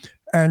mommy.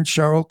 And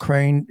Cheryl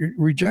Crane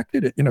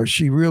rejected it. You know,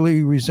 she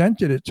really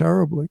resented it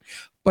terribly.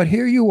 But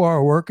here you are,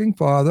 a working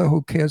father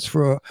who cares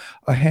for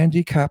a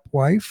handicapped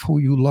wife who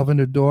you love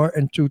and adore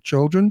and 2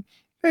 children.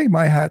 Hey,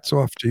 my hat's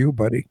off to you,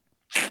 buddy.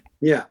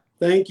 Yeah,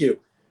 thank you.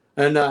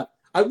 And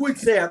I would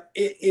say I'm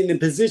in a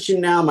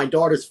position now, my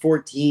daughter's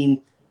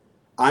 14.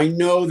 I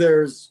know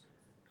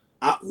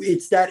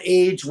it's that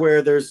age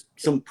where there's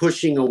some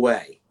pushing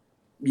away.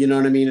 You know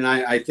what I mean? And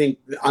I think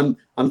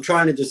I'm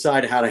trying to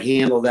decide how to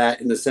handle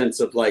that in the sense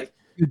of like,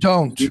 you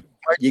don't.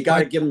 You got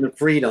to give them the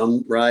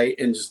freedom, right?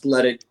 And just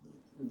let it.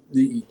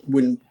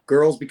 When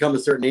girls become a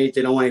certain age,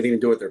 they don't want anything to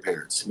do with their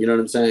parents. You know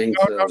what I'm saying?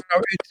 No.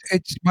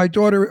 It's my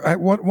daughter. I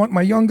want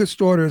my youngest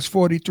daughter is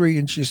 43,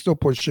 and she's still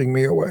pushing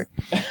me away.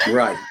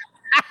 Right.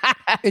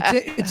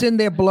 It's in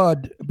their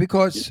blood,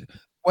 because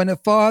when a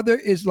father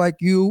is like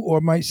you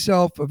or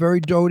myself, a very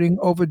doting,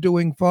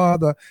 overdoing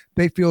father,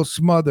 they feel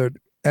smothered.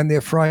 And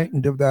they're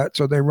frightened of that,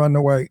 so they run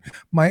away.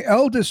 My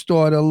eldest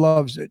daughter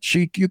loves it.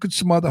 You could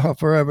smother her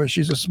forever.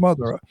 She's a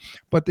smotherer.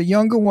 But the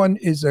younger one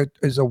is a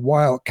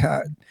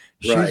wildcat.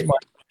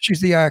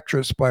 She's the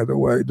actress, by the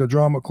way, the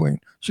drama queen.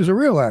 She's a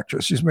real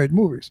actress. She's made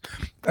movies.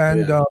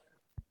 And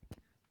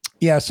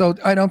so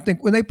I don't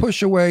think when they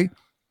push away,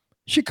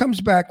 she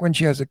comes back when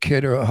she has a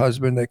kid or a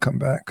husband, they come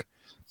back.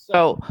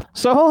 So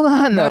hold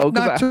on though.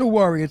 Not to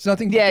worry. It's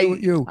nothing to do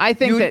with you. I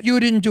think that you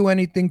didn't do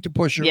anything to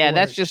push her. Yeah,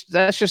 away.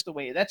 that's just the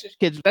way. That's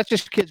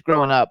just kids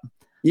growing up.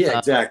 Yeah,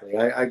 exactly.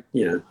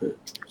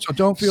 So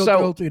don't feel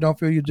guilty. Don't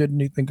feel you did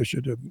anything because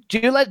you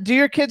didn't. Do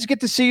your kids get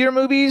to see your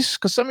movies?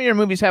 Because some of your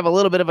movies have a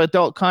little bit of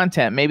adult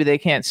content. Maybe they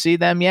can't see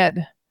them yet.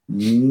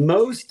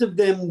 Most of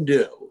them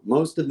do.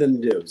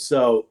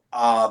 So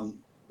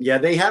Yeah,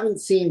 they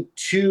haven't seen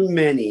too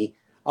many.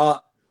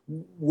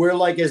 We're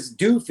like as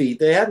Doofy,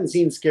 they haven't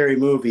seen Scary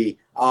Movie.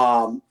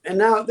 And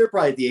now they're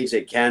probably at the age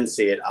they can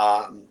see it.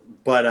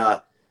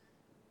 But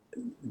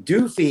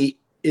Doofy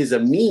is a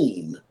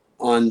meme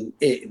on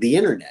the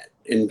internet.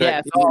 In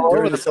fact,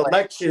 during this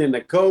election and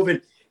the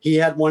COVID, he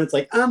had one. It's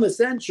like, I'm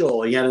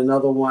essential. He had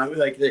another one.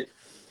 Like,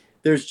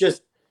 it's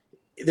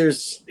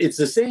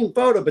the same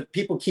photo, but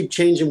people keep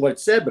changing what it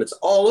said, but it's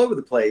all over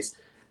the place.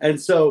 And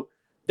so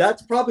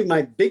that's probably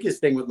my biggest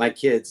thing with my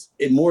kids,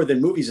 in more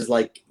than movies, is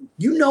like,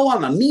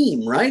 I'm a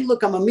meme, right?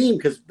 Look, I'm a meme,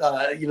 because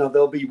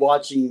they'll be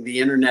watching the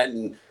internet,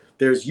 and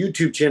there's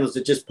YouTube channels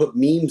that just put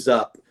memes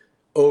up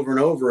over and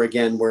over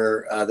again,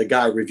 where the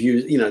guy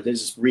reviews, they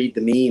just read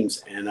the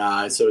memes, and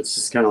so it's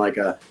just kind of like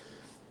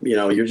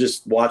you're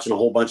just watching a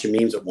whole bunch of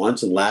memes at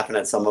once and laughing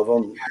at some of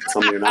them,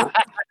 some you're not.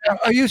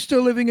 Are you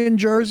still living in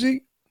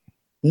Jersey?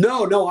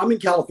 No, I'm in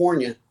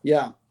California.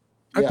 Yeah.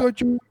 I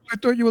thought you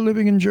were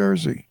living in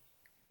Jersey.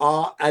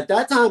 At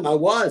that time I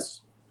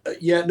was. At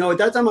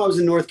that time I was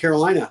in North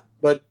Carolina.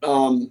 But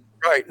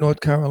right, North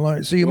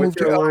Carolina. So you moved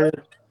to Carolina.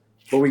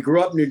 But we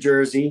grew up in New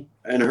Jersey,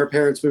 and her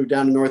parents moved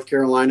down to North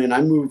Carolina,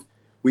 and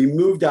we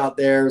moved out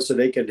there so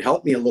they could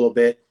help me a little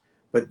bit.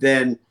 But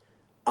then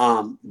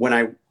when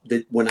I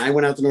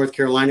went out to North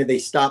Carolina, they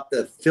stopped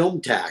the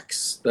film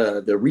tax,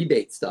 the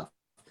rebate stuff.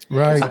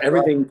 Right. So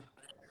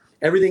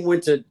everything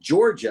went to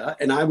Georgia,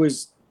 and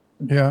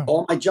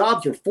all my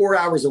jobs were 4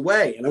 hours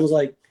away. And I was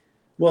like,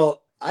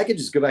 well, I could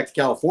just go back to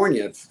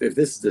California if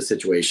this is the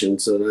situation.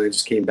 So then I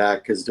just came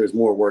back because there's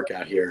more work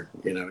out here.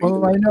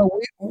 Well, I know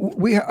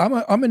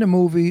I'm in a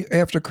movie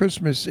after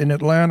Christmas in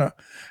Atlanta,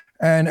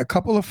 and a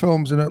couple of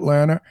films in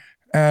Atlanta,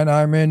 and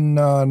I'm in.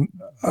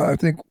 I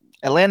think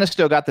Atlanta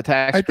still got the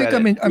tax. I think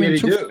credit. I'm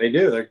in. They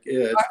do.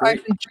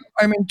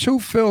 I'm in two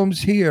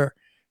films here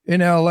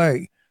in LA.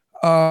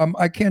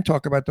 I can't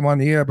talk about them on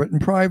the air, but in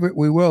private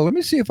we will. Let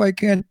me see if I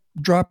can't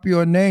drop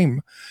your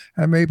name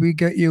and maybe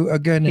get you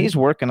again. He's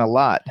working a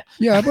lot.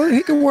 Yeah, but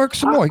he can work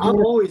some more. I'm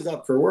always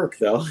up for work,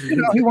 though.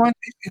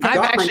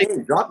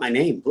 Drop my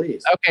name,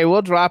 please. Okay,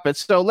 we'll drop it.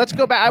 So let's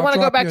go back. I want to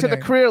go back to the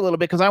career a little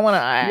bit, because I want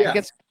to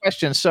get some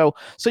questions. So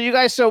you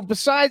guys,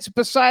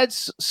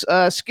 besides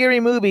Scary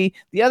Movie,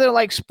 the other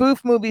like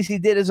spoof movies he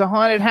did is A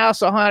Haunted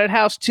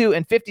House 2,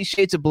 and 50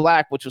 Shades of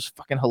Black, which was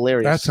fucking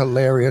hilarious. That's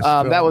hilarious.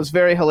 That was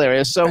very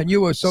hilarious. So, and you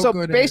were so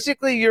good.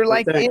 Basically, you're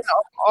like in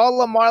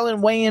all of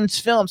Marlon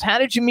Wayans' films. How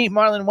did you meet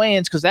Marlon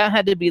Wayans? Because that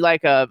had to be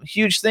like a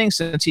huge thing,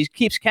 since he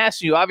keeps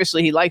casting you.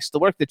 Obviously, he likes the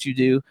work that you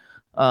do.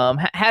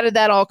 How did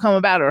that all come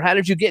about, or how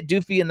did you get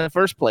Doofy in the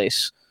first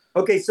place?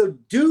 Okay, so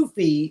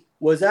Doofy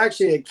was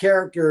actually a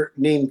character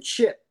named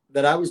Chip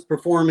that I was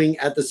performing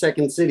at the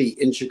Second City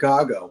in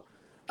Chicago.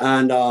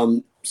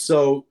 And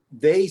so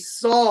they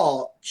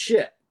saw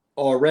Chip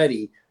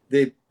already,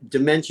 the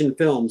Dimension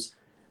Films,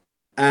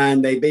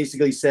 and they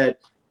basically said,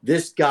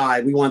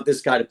 we want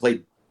this guy to play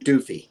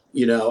Doofy,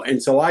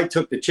 and so I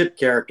took the Chip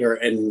character,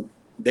 and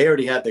they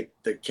already had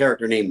the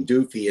character named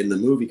Doofy in the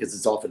movie because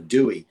it's off of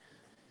Dewey.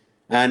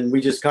 And we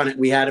just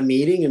we had a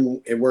meeting,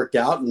 and it worked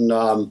out.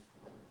 And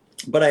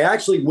but I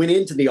actually went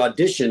into the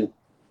audition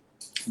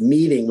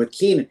meeting with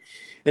Keenan,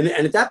 and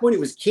at that point it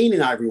was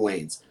Keenan Ivory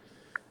Wayans.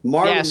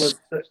 Marlon was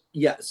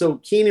so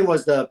Keenan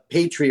was the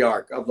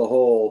patriarch of the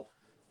whole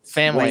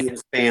family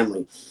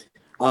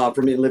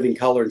from In Living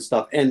Color and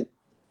stuff. And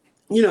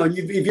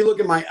if you look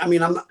at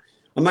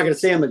I'm not going to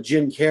say I'm a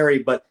Jim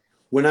Carrey, but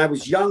when I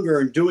was younger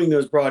and doing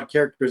those broad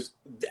characters,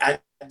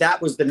 that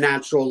was the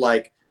natural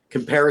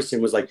comparison,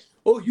 was like,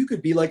 oh, you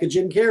could be like a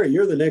Jim Carrey.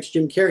 You're the next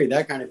Jim Carrey,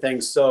 that kind of thing.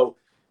 So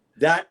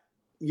that's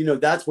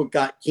what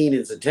got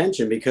Keenan's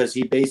attention, because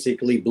he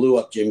basically blew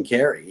up Jim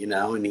Carrey,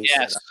 and he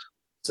said,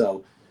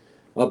 so,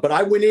 but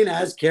I went in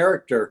as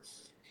character,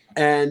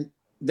 and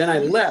then I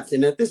left.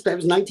 And at this time, it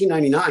was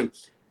 1999.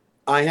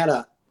 I had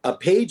a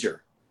pager.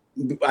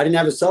 I didn't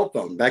have a cell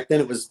phone. Back then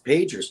it was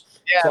pagers.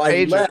 Yeah, so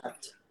I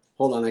left.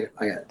 Hold on,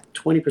 I got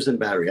 20%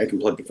 battery. I can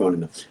plug the phone in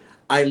now.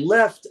 I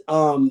left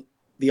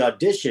the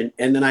audition,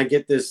 and then I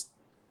get this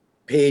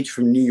page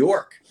from New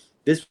York.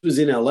 This was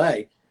in LA.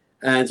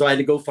 And so I had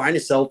to go find a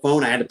cell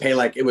phone. I had to pay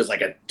it was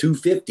like a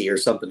 $250 or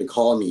something to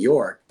call New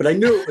York. But I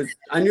knew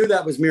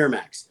that was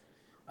Miramax.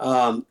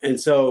 And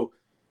so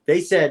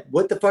they said,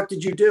 what the fuck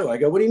did you do? I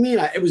go, what do you mean?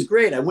 It was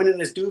great. I went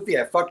in as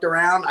Doofy. I fucked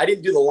around. I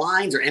didn't do the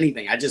lines or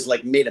anything. I just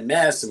made a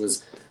mess and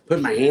was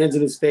putting my hands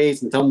in his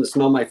face and telling him to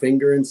smell my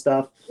finger and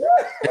stuff.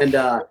 And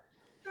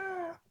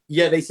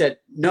they said,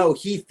 no,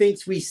 he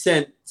thinks we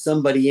sent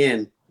somebody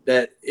in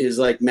that is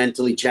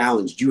mentally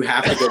challenged. You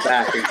have to go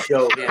back and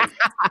show him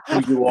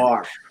who you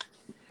are.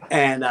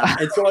 And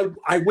so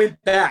I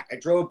went back. I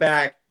drove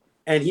back,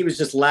 and he was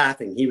just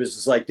laughing. He was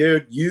just like,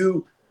 dude,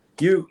 you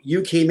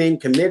came in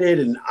committed,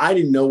 and I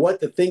didn't know what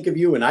to think of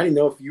you, and I didn't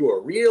know if you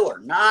were real or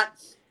not.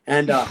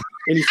 And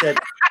he said,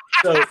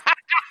 so yeah,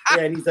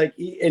 and he's like,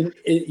 and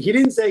he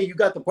didn't say you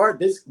got the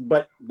part.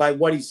 But by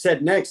what he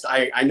said next,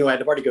 I knew I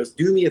had the part. He goes,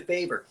 do me a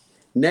favor.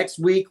 Next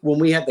week when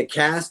we have the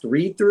cast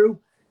read through,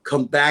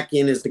 come back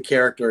in as the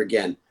character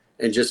again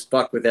and just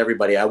fuck with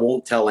everybody. I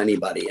won't tell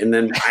anybody. And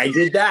then I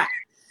did that.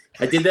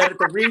 I did that at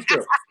the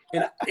read-through.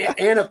 And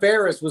Anna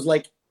Faris was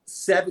like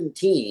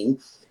 17,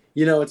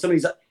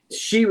 and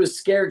she was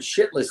scared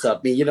shitless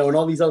of me, and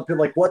all these other people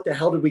like, what the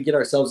hell did we get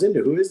ourselves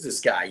into? Who is this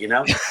guy,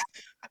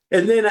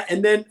 And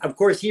then of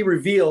course he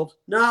revealed,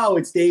 no,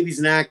 it's Dave. He's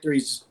an actor.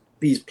 He's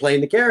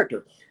playing the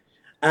character.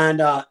 And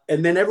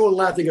then everyone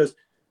laughed and goes,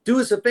 do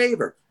us a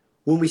favor.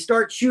 When we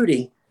start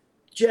shooting,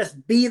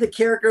 just be the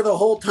character the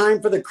whole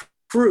time for the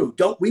crew.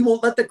 We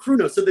won't let the crew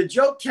know. So the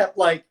joke kept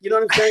like, you know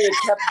what I'm saying? It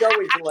kept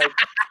going to like.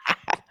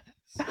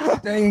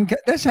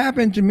 This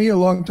happened to me a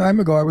long time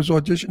ago. I was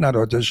not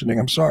auditioning.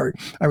 I'm sorry.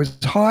 I was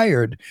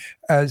hired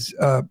as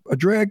a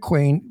drag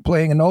queen,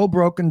 playing an old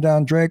broken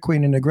down drag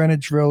queen in the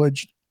Greenwich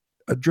Village,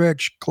 a drag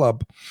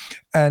club.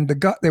 And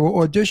they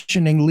were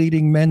auditioning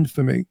leading men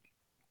for me.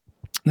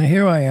 Now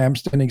here I am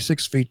standing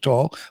 6 feet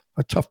tall,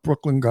 a tough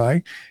Brooklyn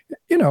guy,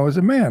 as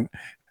a man.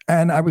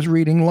 And I was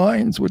reading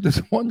lines with this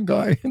one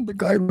guy, and the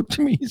guy looked at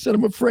me. He said,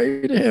 I'm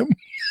afraid of him.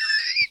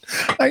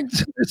 I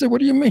said,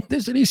 what do you mean?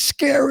 They said, he's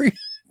scary.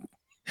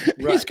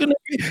 Right.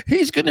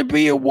 He's gonna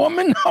be a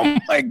woman. Oh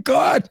my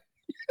God.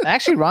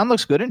 Actually, Ron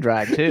looks good in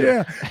drag too.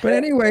 Yeah. But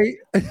anyway,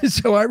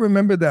 so I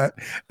remember that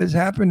is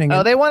happening.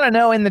 Oh, they want to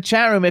know in the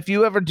chat room if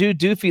you ever do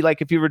doofy,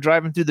 like if you were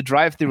driving through the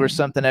drive-thru or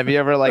something. Have you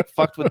ever like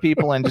fucked with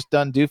people and just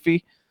done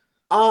doofy?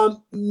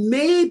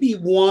 Maybe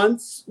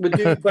once with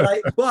doofy,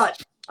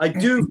 but I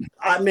do.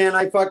 Man,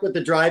 I fuck with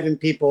the driving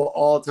people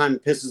all the time.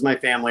 It pisses my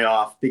family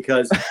off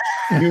because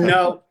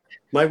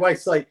my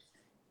wife's like,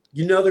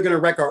 they're going to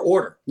wreck our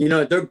order.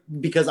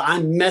 Because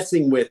I'm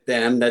messing with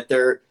them.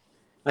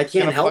 I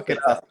can't help it.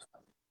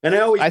 And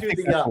I always do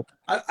the.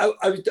 I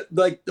was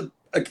like the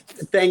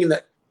thing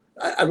that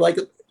I'm like.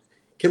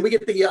 Can we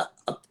get the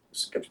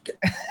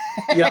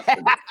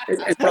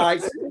and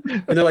fries?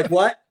 And they're like,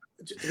 what?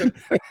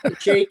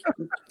 Shake,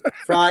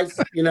 fries,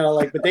 but they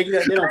don't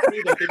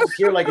see that. They just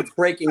hear like it's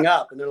breaking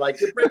up, and they're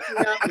like, "You're breaking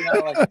up."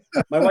 Like,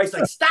 my wife's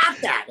like, "Stop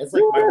that!" It's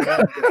like my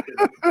wife.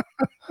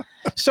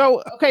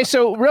 So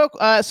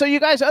you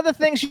guys, other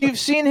things you've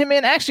seen him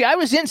in. Actually, I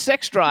was in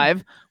Sex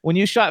Drive when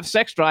you shot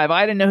Sex Drive.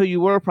 I didn't know who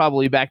you were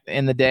probably back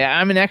in the day.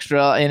 I'm an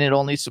extra in it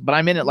only, but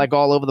I'm in it like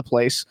all over the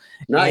place.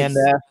 Nice. And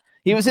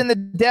he was in The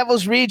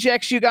Devil's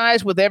Rejects, you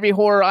guys, with every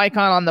horror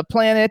icon on the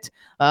planet.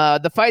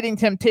 The Fighting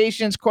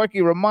Temptations,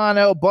 Corky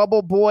Romano,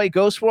 Bubble Boy,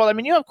 Ghost World. I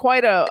mean, you have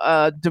quite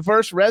a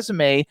diverse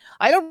resume.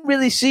 I don't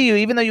really see you,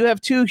 even though you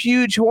have 2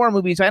 huge horror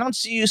movies. I don't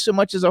see you so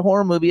much as a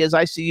horror movie as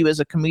I see you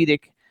as a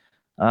comedic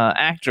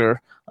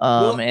actor.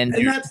 And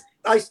that's,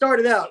 I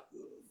started out,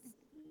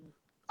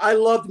 I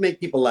love to make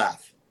people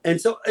laugh. And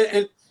so,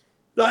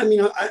 I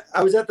mean,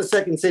 I was at the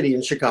Second City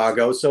in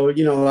Chicago. So,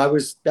 I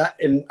was that,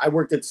 and I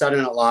worked at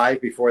Saturday Night Live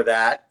before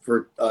that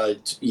for a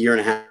year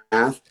and a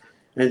half.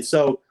 And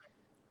so,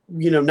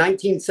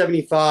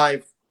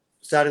 1975,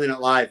 Saturday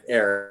Night Live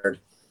aired,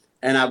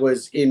 and I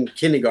was in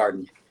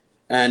kindergarten.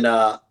 And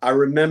I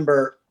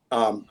remember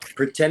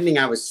pretending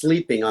I was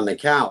sleeping on the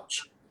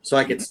couch so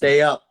I could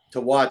stay up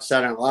to watch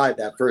Saturday Night Live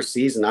that first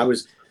season.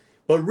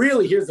 But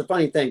really, here's the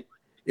funny thing.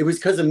 It was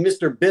because of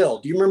Mr. Bill.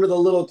 Do you remember the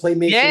little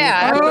claymation?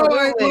 Yeah. Oh,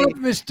 I love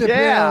Mr.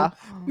 Bill.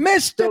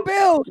 Mr.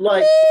 Bill.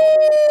 Like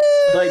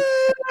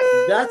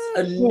that's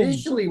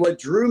initially what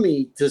drew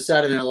me to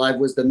Saturday Night Live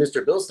was the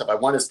Mr. Bill stuff. I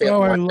want to stay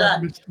up and watch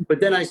that. But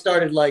then I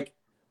started like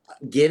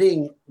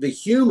getting the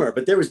humor.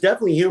 But there was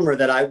definitely humor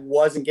that I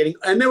wasn't getting.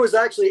 And there was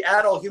actually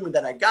adult humor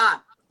that I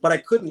got, but I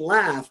couldn't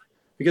laugh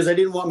because I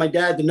didn't want my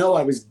dad to know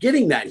I was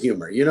getting that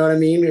humor. You know what I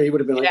mean? He would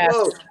have been like, yes.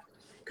 Whoa.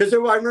 Because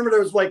I remember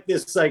there was like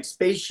this like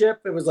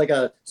spaceship. It was like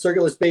a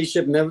circular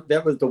spaceship, and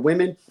that was the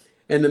women,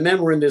 and the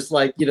men were in this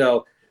like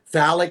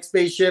phallic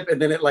spaceship, and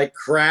then it like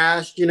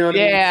crashed. You know what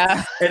I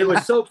mean? And it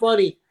was so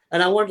funny,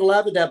 and I wanted to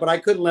laugh at that, but I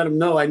couldn't let them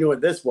know I knew what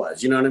this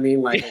was. You know what I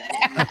mean? Like,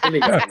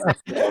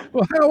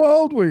 well, how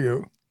old were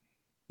you?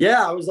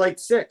 Yeah, I was like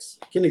 6,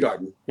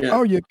 kindergarten. Yeah.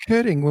 Oh, you're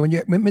kidding! When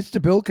Mr.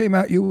 Bill came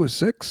out, you were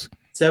 6.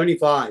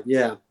 75.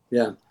 Yeah.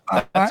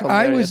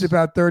 I was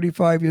about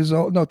 35 years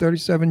old. No,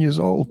 37 years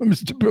old when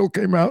Mr. Bill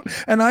came out.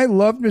 And I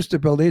loved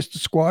Mr. Bill. They used to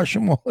squash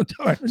him all the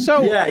time.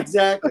 So yeah,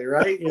 exactly.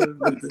 Right.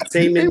 The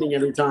same ending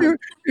every time.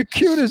 The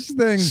cutest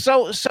thing.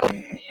 So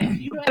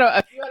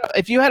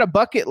if you had a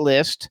bucket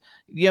list,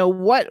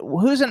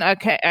 who's an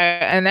actor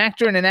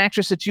and an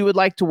actress that you would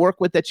like to work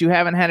with that you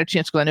haven't had a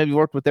chance, because I know you've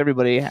worked with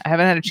everybody,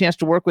 haven't had a chance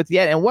to work with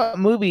yet. And what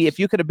movie, if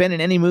you could have been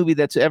in any movie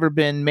that's ever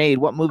been made,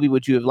 what movie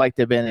would you have liked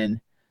to have been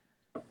in?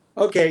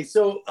 Okay,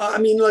 so I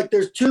mean, look,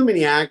 there's too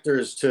many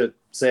actors to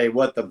say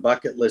what the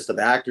bucket list of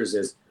actors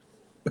is,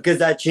 because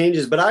that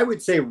changes. But I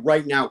would say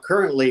right now,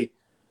 currently,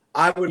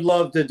 I would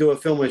love to do a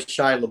film with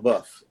Shia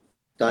LaBeouf.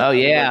 Oh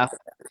yeah,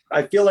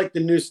 I feel like the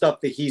new stuff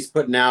that he's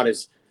putting out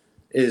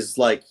is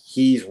like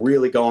he's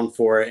really going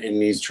for it,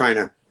 and he's trying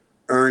to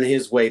earn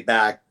his way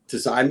back to.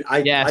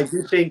 I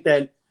do think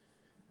that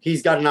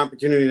he's got an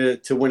opportunity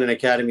to win an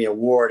Academy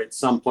Award at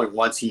some point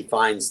once he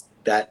finds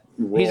that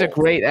role. He's a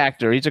great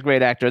actor.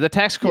 The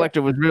Tax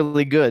Collector was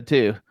really good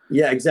too.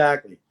 Yeah,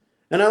 exactly.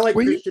 And I like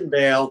Christian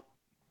Bale.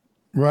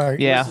 Right.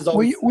 Yeah. Phyllis is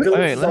always,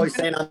 Phyllis is always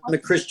saying I'm the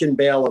Christian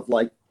Bale of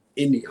like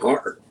indie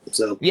horror.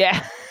 So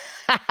yeah.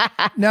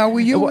 Now, are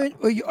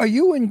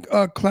you in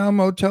Clown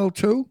Motel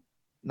too?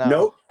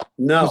 No.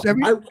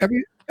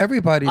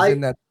 Everybody's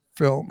in that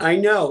film. I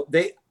know.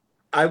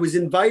 I was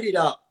invited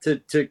up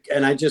to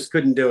and I just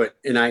couldn't do it.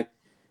 And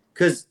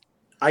because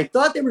I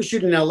thought they were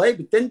shooting in LA,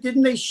 but then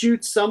didn't they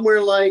shoot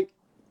somewhere like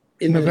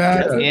in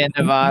Nevada?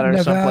 Nevada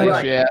or someplace.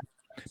 Right. Yeah.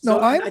 No,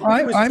 so I'm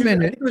in it. I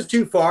think it was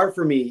too far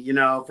for me,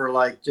 for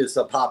like just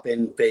a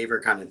pop-in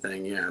favor kind of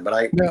thing. Yeah,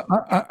 but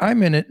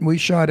I'm in it. We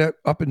shot it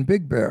up in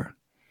Big Bear.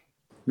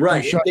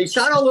 Right. They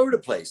shot all over the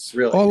place,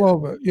 really. All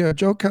over. Yeah,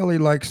 Joe Kelly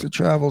likes to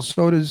travel.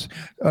 So does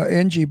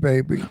Angie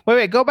Baby.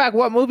 Wait, go back.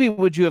 What movie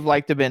would you have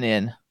liked to have been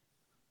in? Do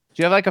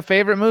you have like a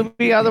favorite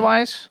movie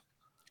otherwise?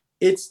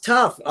 It's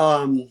tough.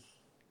 I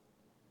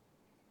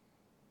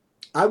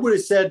would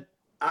have said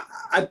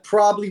I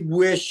probably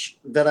wish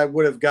that I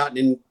would have gotten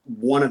in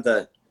one of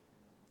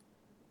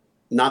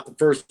not the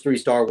first 3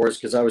 Star Wars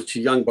because I was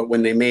too young, but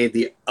when they made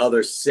the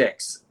other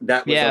 6,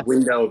 that was a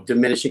window of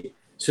diminishing.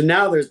 So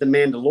now there's The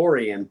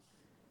Mandalorian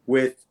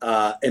with,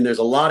 and there's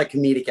a lot of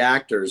comedic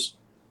actors.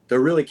 They're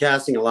really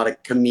casting a lot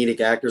of comedic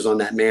actors on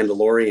that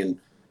Mandalorian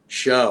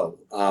show,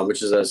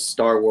 which is a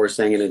Star Wars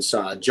thing. And it's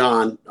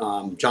John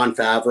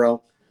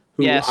Favreau,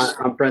 who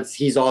I'm friends.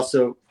 He's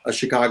also a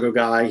Chicago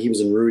guy. He was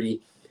in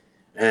Rudy.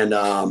 And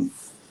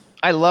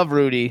I love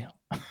Rudy.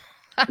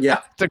 Yeah,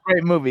 it's a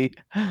great movie.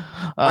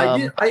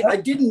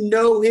 I didn't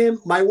know him.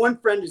 My one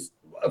friend is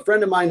a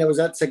friend of mine that was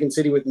at Second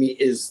City with me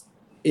is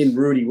in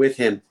Rudy with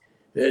him,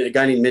 a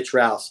guy named Mitch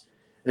Rouse.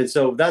 And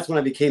so that's when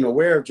I became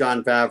aware of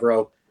John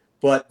Favreau.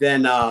 But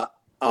then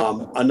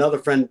another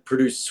friend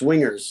produced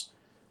Swingers.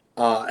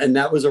 And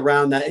that was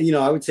around that,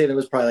 I would say that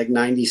was probably like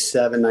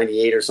 97,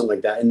 98 or something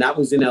like that. And that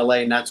was in LA.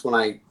 And that's when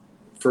I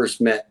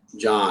first met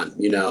John,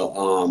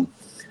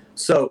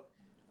 So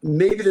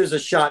maybe there's a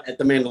shot at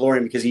The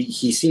Mandalorian because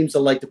he seems to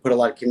like to put a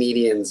lot of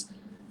comedians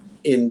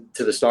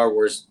into the Star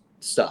Wars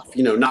stuff.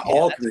 Not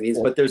all comedians,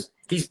 but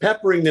he's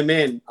peppering them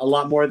in a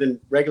lot more than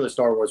regular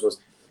Star Wars was.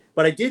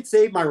 But I did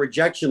save my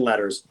rejection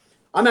letters.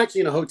 I'm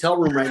actually in a hotel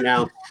room right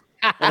now,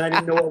 and I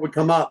didn't know what would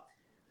come up.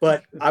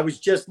 But I was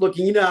just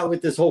looking,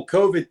 with this whole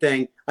COVID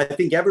thing, I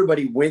think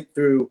everybody went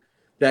through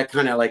that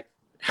kind of like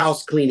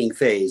house cleaning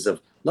phase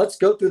of let's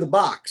go through the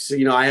box.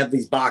 I have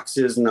these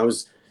boxes, and I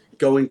was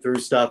going through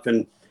stuff,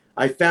 and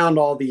I found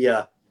all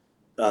the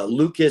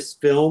Lucas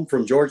film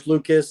from George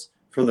Lucas,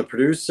 from the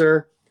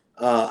producer.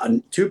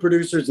 2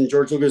 producers and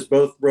George Lucas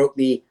both wrote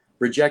me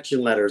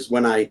rejection letters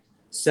when I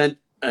sent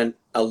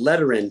a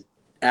letter in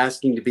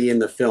asking to be in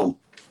the film.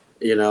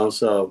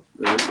 So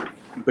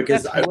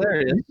because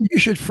you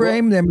should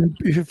frame them.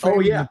 You should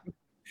frame them.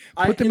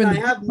 Put them in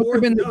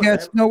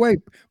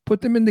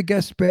the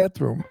guest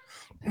bathroom.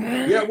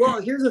 Yeah, well,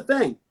 here's the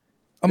thing.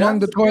 Among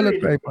the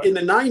toilet paper. In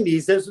the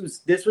 90s,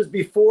 this was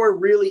before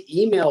really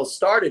emails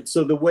started.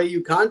 So the way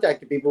you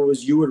contacted people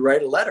was you would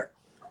write a letter.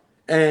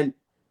 And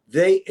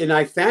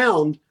I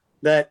found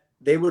that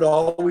they would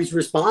always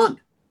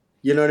respond.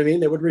 You know what I mean?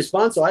 They would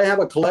respond. So I have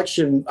a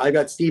collection. I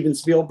got Steven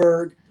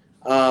Spielberg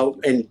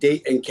and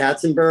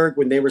Katzenberg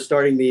when they were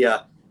starting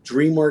the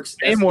DreamWorks.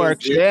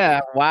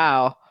 Yeah.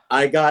 Wow.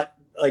 I got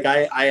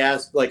I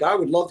asked I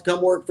would love to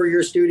come work for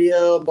your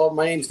studio.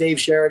 My name's Dave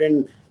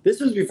Sheridan. This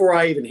was before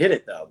I even hit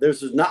it, though.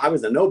 I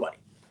was a nobody.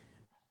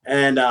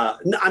 And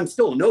I'm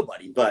still a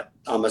nobody, but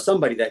I'm a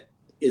somebody that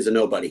is a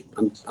nobody.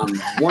 I'm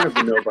one of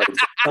the nobodies.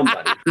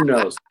 Somebody. Who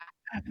knows?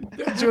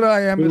 That's what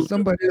I am, is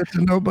somebody that's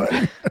a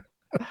nobody.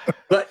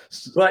 but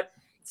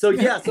so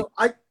yeah, so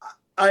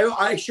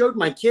I showed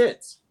my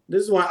kids.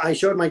 This is why I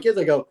showed my kids.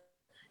 I go,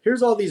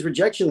 here's all these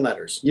rejection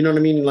letters. You know what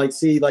I mean?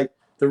 The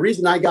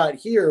reason I got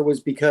here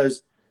was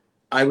because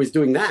I was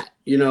doing that.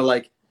 You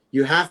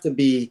have to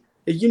be,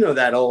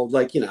 that old,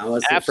 it's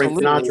the Frank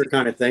Sinatra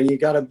kind of thing. You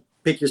got to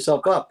pick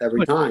yourself up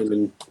every time.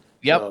 And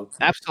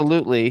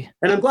absolutely.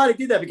 And I'm glad I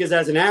did that because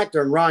as an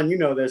actor, and Ron,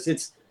 this,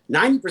 it's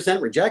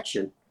 90%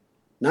 rejection.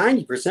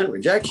 90%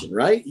 rejection,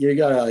 right? You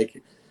gotta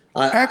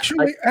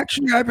Actually,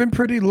 I've been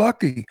pretty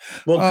lucky.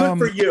 Well,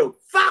 good for you.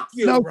 Fuck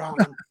you, Ron.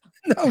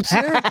 No,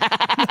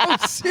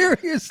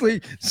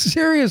 seriously.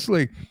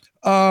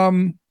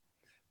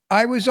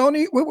 I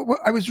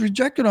was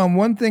rejected on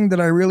one thing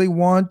that I really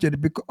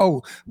wanted.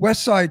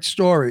 West Side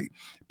Story,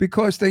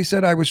 because they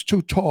said I was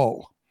too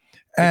tall.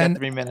 And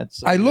 3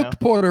 minutes. I looked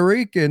Puerto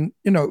Rican,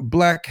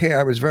 black hair.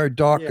 I was very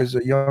dark as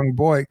a young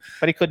boy.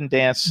 But he couldn't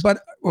dance.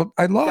 But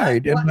I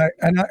lied,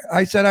 and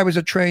I said I was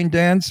a trained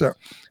dancer.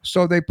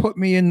 So they put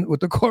me in with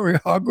the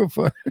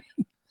choreographer.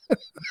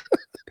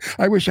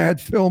 I wish I had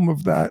film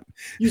of that.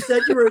 You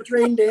said you were a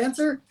trained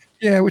dancer?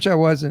 Yeah, which I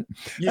wasn't.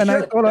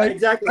 I thought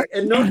exactly.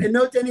 And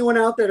note to anyone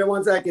out there that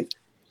wants that,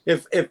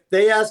 if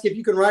they ask if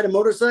you can ride a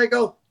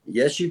motorcycle,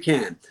 yes, you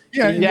can.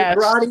 Yeah,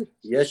 karate,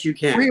 yes, you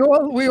can. We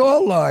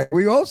all lie.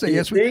 We all say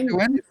yes, we can do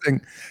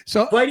anything.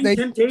 So Fighting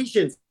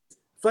Temptations.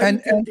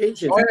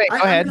 Temptations. Go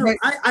ahead.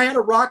 I had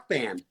a rock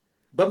band,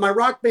 but my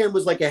rock band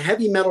was like a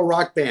heavy metal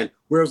rock band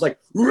where it was like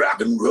rock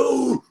and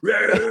roll,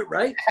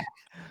 right?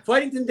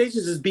 Fighting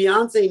Temptations is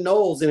Beyonce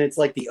Knowles, and it's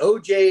like the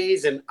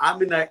OJs, and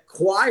I'm in that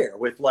choir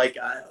with like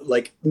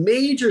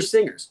major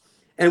singers.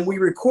 And we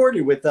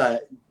recorded with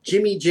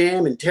Jimmy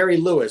Jam and Terry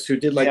Lewis, who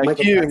did like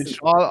Michael Jackson.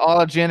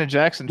 All of Janet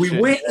Jackson. We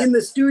went in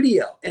the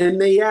studio,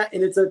 and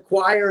and it's a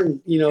choir,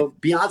 and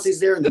Beyonce's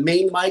there, and the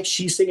main mic,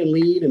 she's singing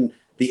lead, and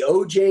the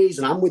OJs,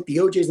 and I'm with the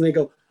OJs, and they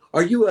go,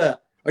 "Are you a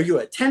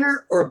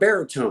tenor or a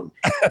baritone?"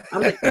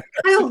 I'm like, I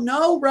don't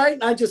know, right?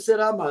 And I just said,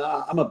 I'm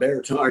a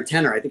baritone or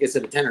tenor. I think I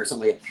said a tenor or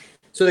something like that.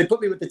 So they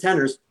put me with the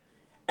tenors,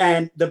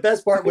 and the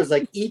best part was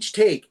like each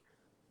take.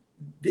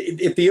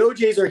 If the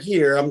OJs are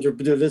here, I'm going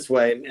to do it this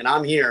way, and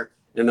I'm here,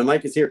 and the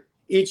mic is here.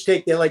 Each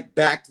take, they like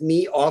backed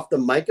me off the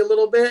mic a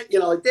little bit,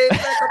 like, Dave,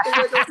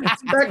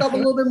 back up a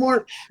little bit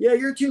more. Yeah,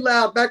 you're too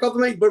loud. Back off the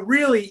mic. But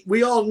really,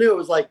 we all knew it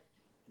was like,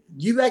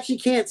 you actually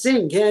can't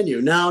sing, can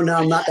you? No,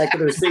 I'm not that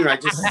good of a singer. I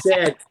just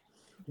said.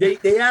 They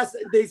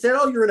said,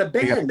 "Oh, you're in a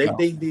band."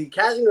 The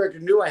casting director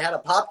knew I had a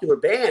popular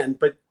band,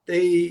 but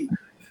I'm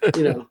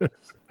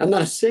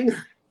not a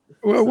singer.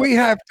 Well,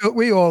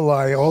 we all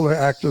lie. All the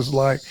actors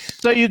lie.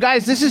 So you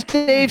guys, this is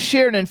Dave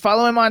Sheridan.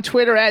 Follow him on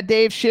Twitter at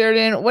Dave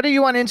Sheridan. What are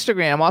you on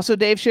Instagram? Also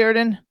Dave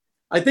Sheridan?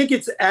 I think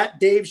it's at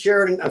Dave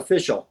Sheridan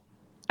Official.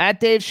 At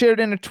Dave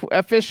Sheridan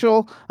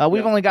Official.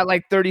 We've only got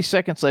like 30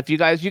 seconds left. You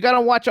guys, you got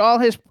to watch all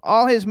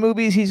his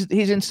movies.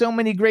 He's in so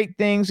many great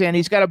things, and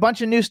he's got a bunch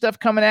of new stuff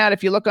coming out.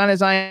 If you look on his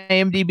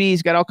IMDb,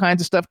 he's got all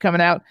kinds of stuff coming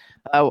out.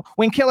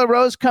 When Killer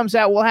Rose comes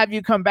out, we'll have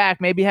you come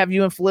back. Maybe have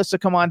you and Felissa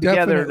come on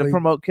together to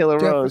promote Killer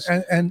Rose.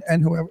 And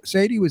whoever,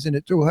 Sadie was in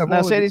it too.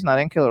 No, Sadie's not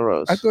in Killer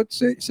Rose. I thought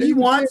Sadie. He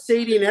wants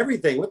Sadie and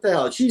everything. What the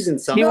hell? She's in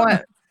something.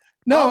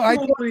 I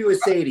do a movie with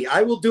Sadie.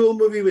 I will do a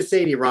movie with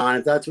Sadie, Ron,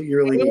 if that's what you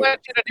really need.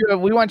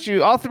 We want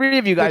you. All three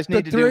of you guys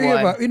need to do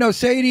one.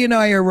 Sadie and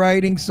I are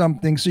writing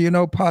something,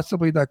 so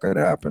possibly that could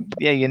happen.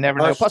 Yeah, you never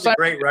know. Plus, she's a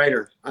great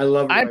writer. I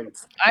love writing.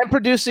 I'm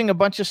producing a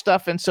bunch of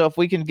stuff, and so if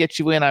we can get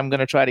you in, I'm going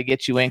to try to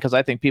get you in because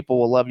I think people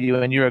will love you,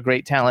 and you're a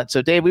great talent.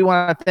 So, Dave, we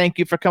want to thank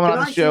you for coming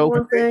on the show.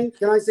 Can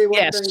I say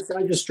one thing? Can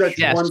I just stretch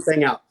one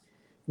thing out?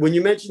 When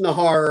you mentioned the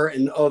horror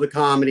and the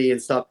comedy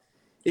and stuff,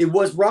 it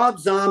was Rob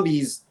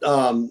Zombie's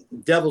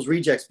Devil's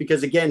Rejects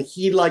because, again,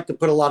 he liked to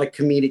put a lot of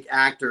comedic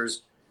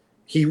actors.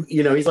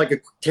 He's like a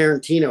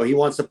Tarantino. He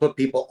wants to put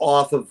people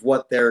off of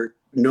what they're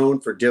known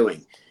for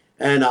doing.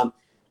 And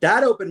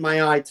that opened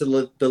my eye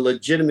to the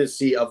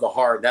legitimacy of the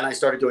horror. Then I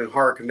started doing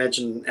horror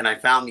convention, and I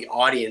found the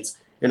audience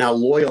and how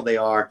loyal they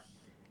are.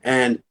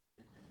 And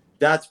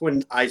that's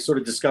when I sort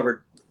of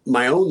discovered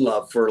my own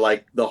love for,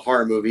 like, the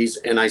horror movies.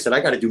 And I said, I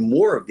got to do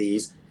more of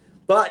these.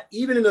 But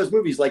even in those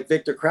movies like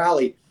Victor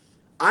Crowley,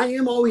 I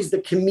am always the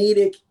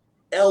comedic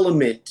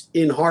element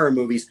in horror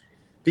movies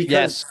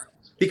because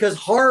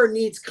horror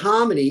needs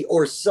comedy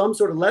or some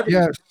sort of levity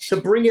to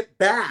bring it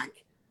back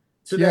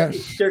so that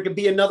there could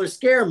be another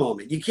scare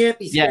moment. You can't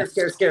be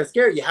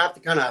scared. You have to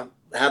kind of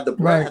have the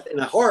breath. And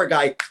a horror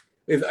guy,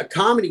 if a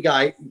comedy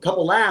guy, a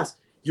couple laughs,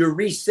 you're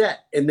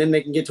reset, and then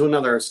they can get to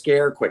another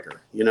scare quicker,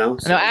 So,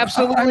 no,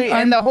 absolutely.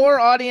 And the horror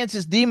audience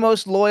is the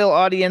most loyal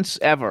audience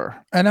ever.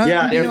 And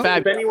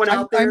if anyone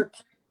out there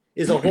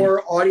is a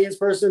horror audience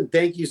person,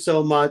 thank you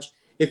so much.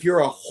 If you're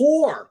a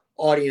horror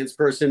audience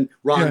person,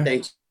 Ron,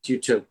 thanks you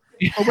too.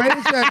 Oh, wait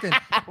a second.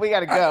 We got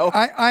to go.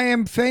 I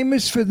am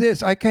famous for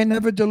this. I can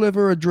never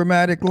deliver a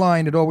dramatic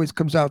line. It always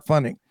comes out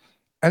funny.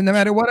 And no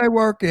matter what I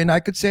work in, I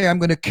could say, I'm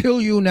going to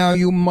kill you now,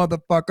 you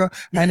motherfucker.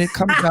 And it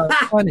comes out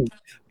funny.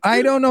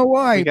 I don't know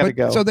why.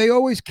 So they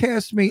always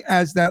cast me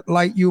as that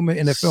light humor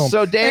in a film.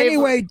 So Dave,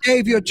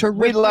 you're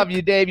terrific. We love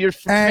you, Dave. You're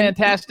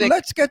fantastic.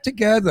 Let's get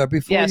together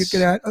before you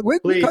get out. We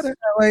cut in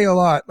LA a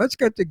lot. Let's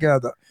get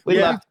together. We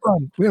have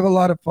fun. We have a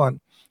lot of fun.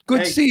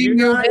 Good seeing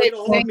you.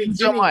 Thank you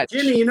so much.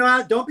 Jimmy, you know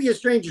how, don't be a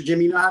stranger,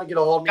 Jimmy. You know how to get a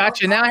hold of me.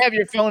 Gotcha. Now I have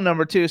your phone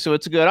number too, so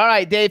it's good. All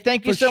right, Dave.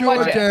 Thank you so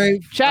much.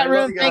 Dave. Chat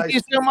room, thank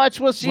you so much.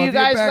 We'll see you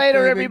guys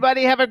later,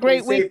 everybody. Have a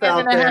great weekend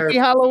and a happy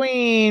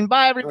Halloween.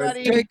 Bye,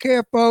 everybody. Take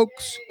care,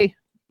 folks.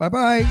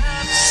 Bye-bye.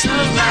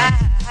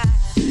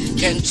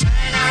 Can turn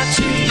out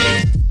to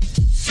be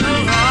so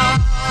wrong.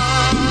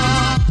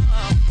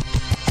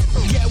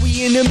 Yeah,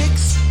 we in the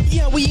mix.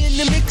 Yeah, we in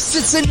the mix.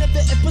 It's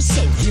another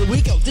episode. Here we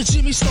go. The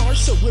Jimmy Star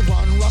Show with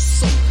Ron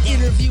Russell.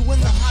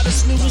 Interviewing the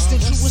hottest, newest, and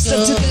truest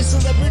of today's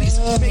celebrities.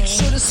 Make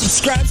sure to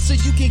subscribe so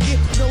you can get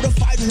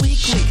notified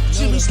weekly.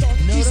 Jimmy Star,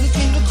 he's the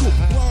king of cool.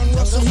 Ron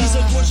Russell, he's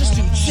a gorgeous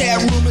dude.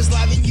 Chat room is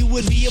live and you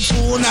would be a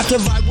fool not to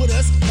vibe with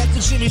us at the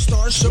Jimmy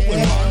Star Show with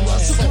Ron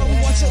Russell. So come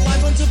watch it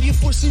live on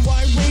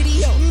W4CY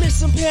Radio. Miss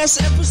some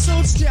past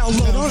episodes?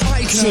 Download on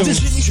iTunes. The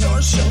Jimmy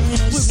Star Show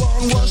with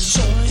Ron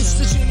Russell. It's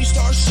the Jimmy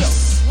Star Show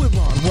with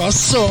Ron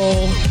Russell.